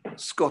another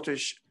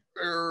Scottish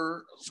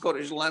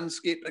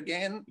landscape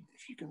again,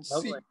 if you can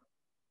see.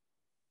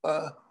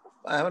 I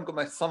haven't got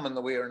my thumb in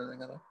the way or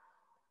anything.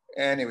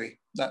 Anyway,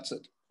 that's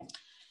it.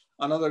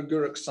 Another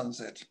Agoric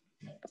sunset.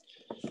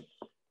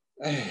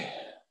 Yeah,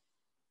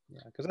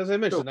 because as I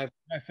mentioned,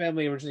 my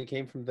family originally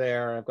came from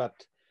there. I've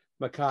got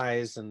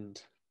Mackays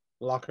and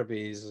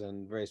Lockerbys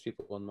and various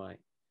people in my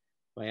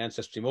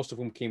ancestry, most of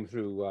whom came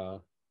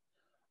through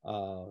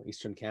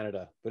Eastern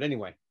Canada. But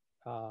anyway,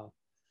 something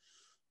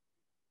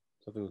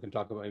we can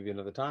talk about maybe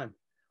another time.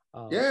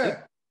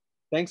 Yeah.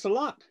 Thanks a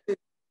lot.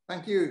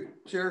 Thank you.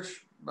 Cheers.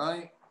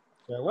 Bye.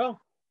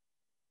 Farewell.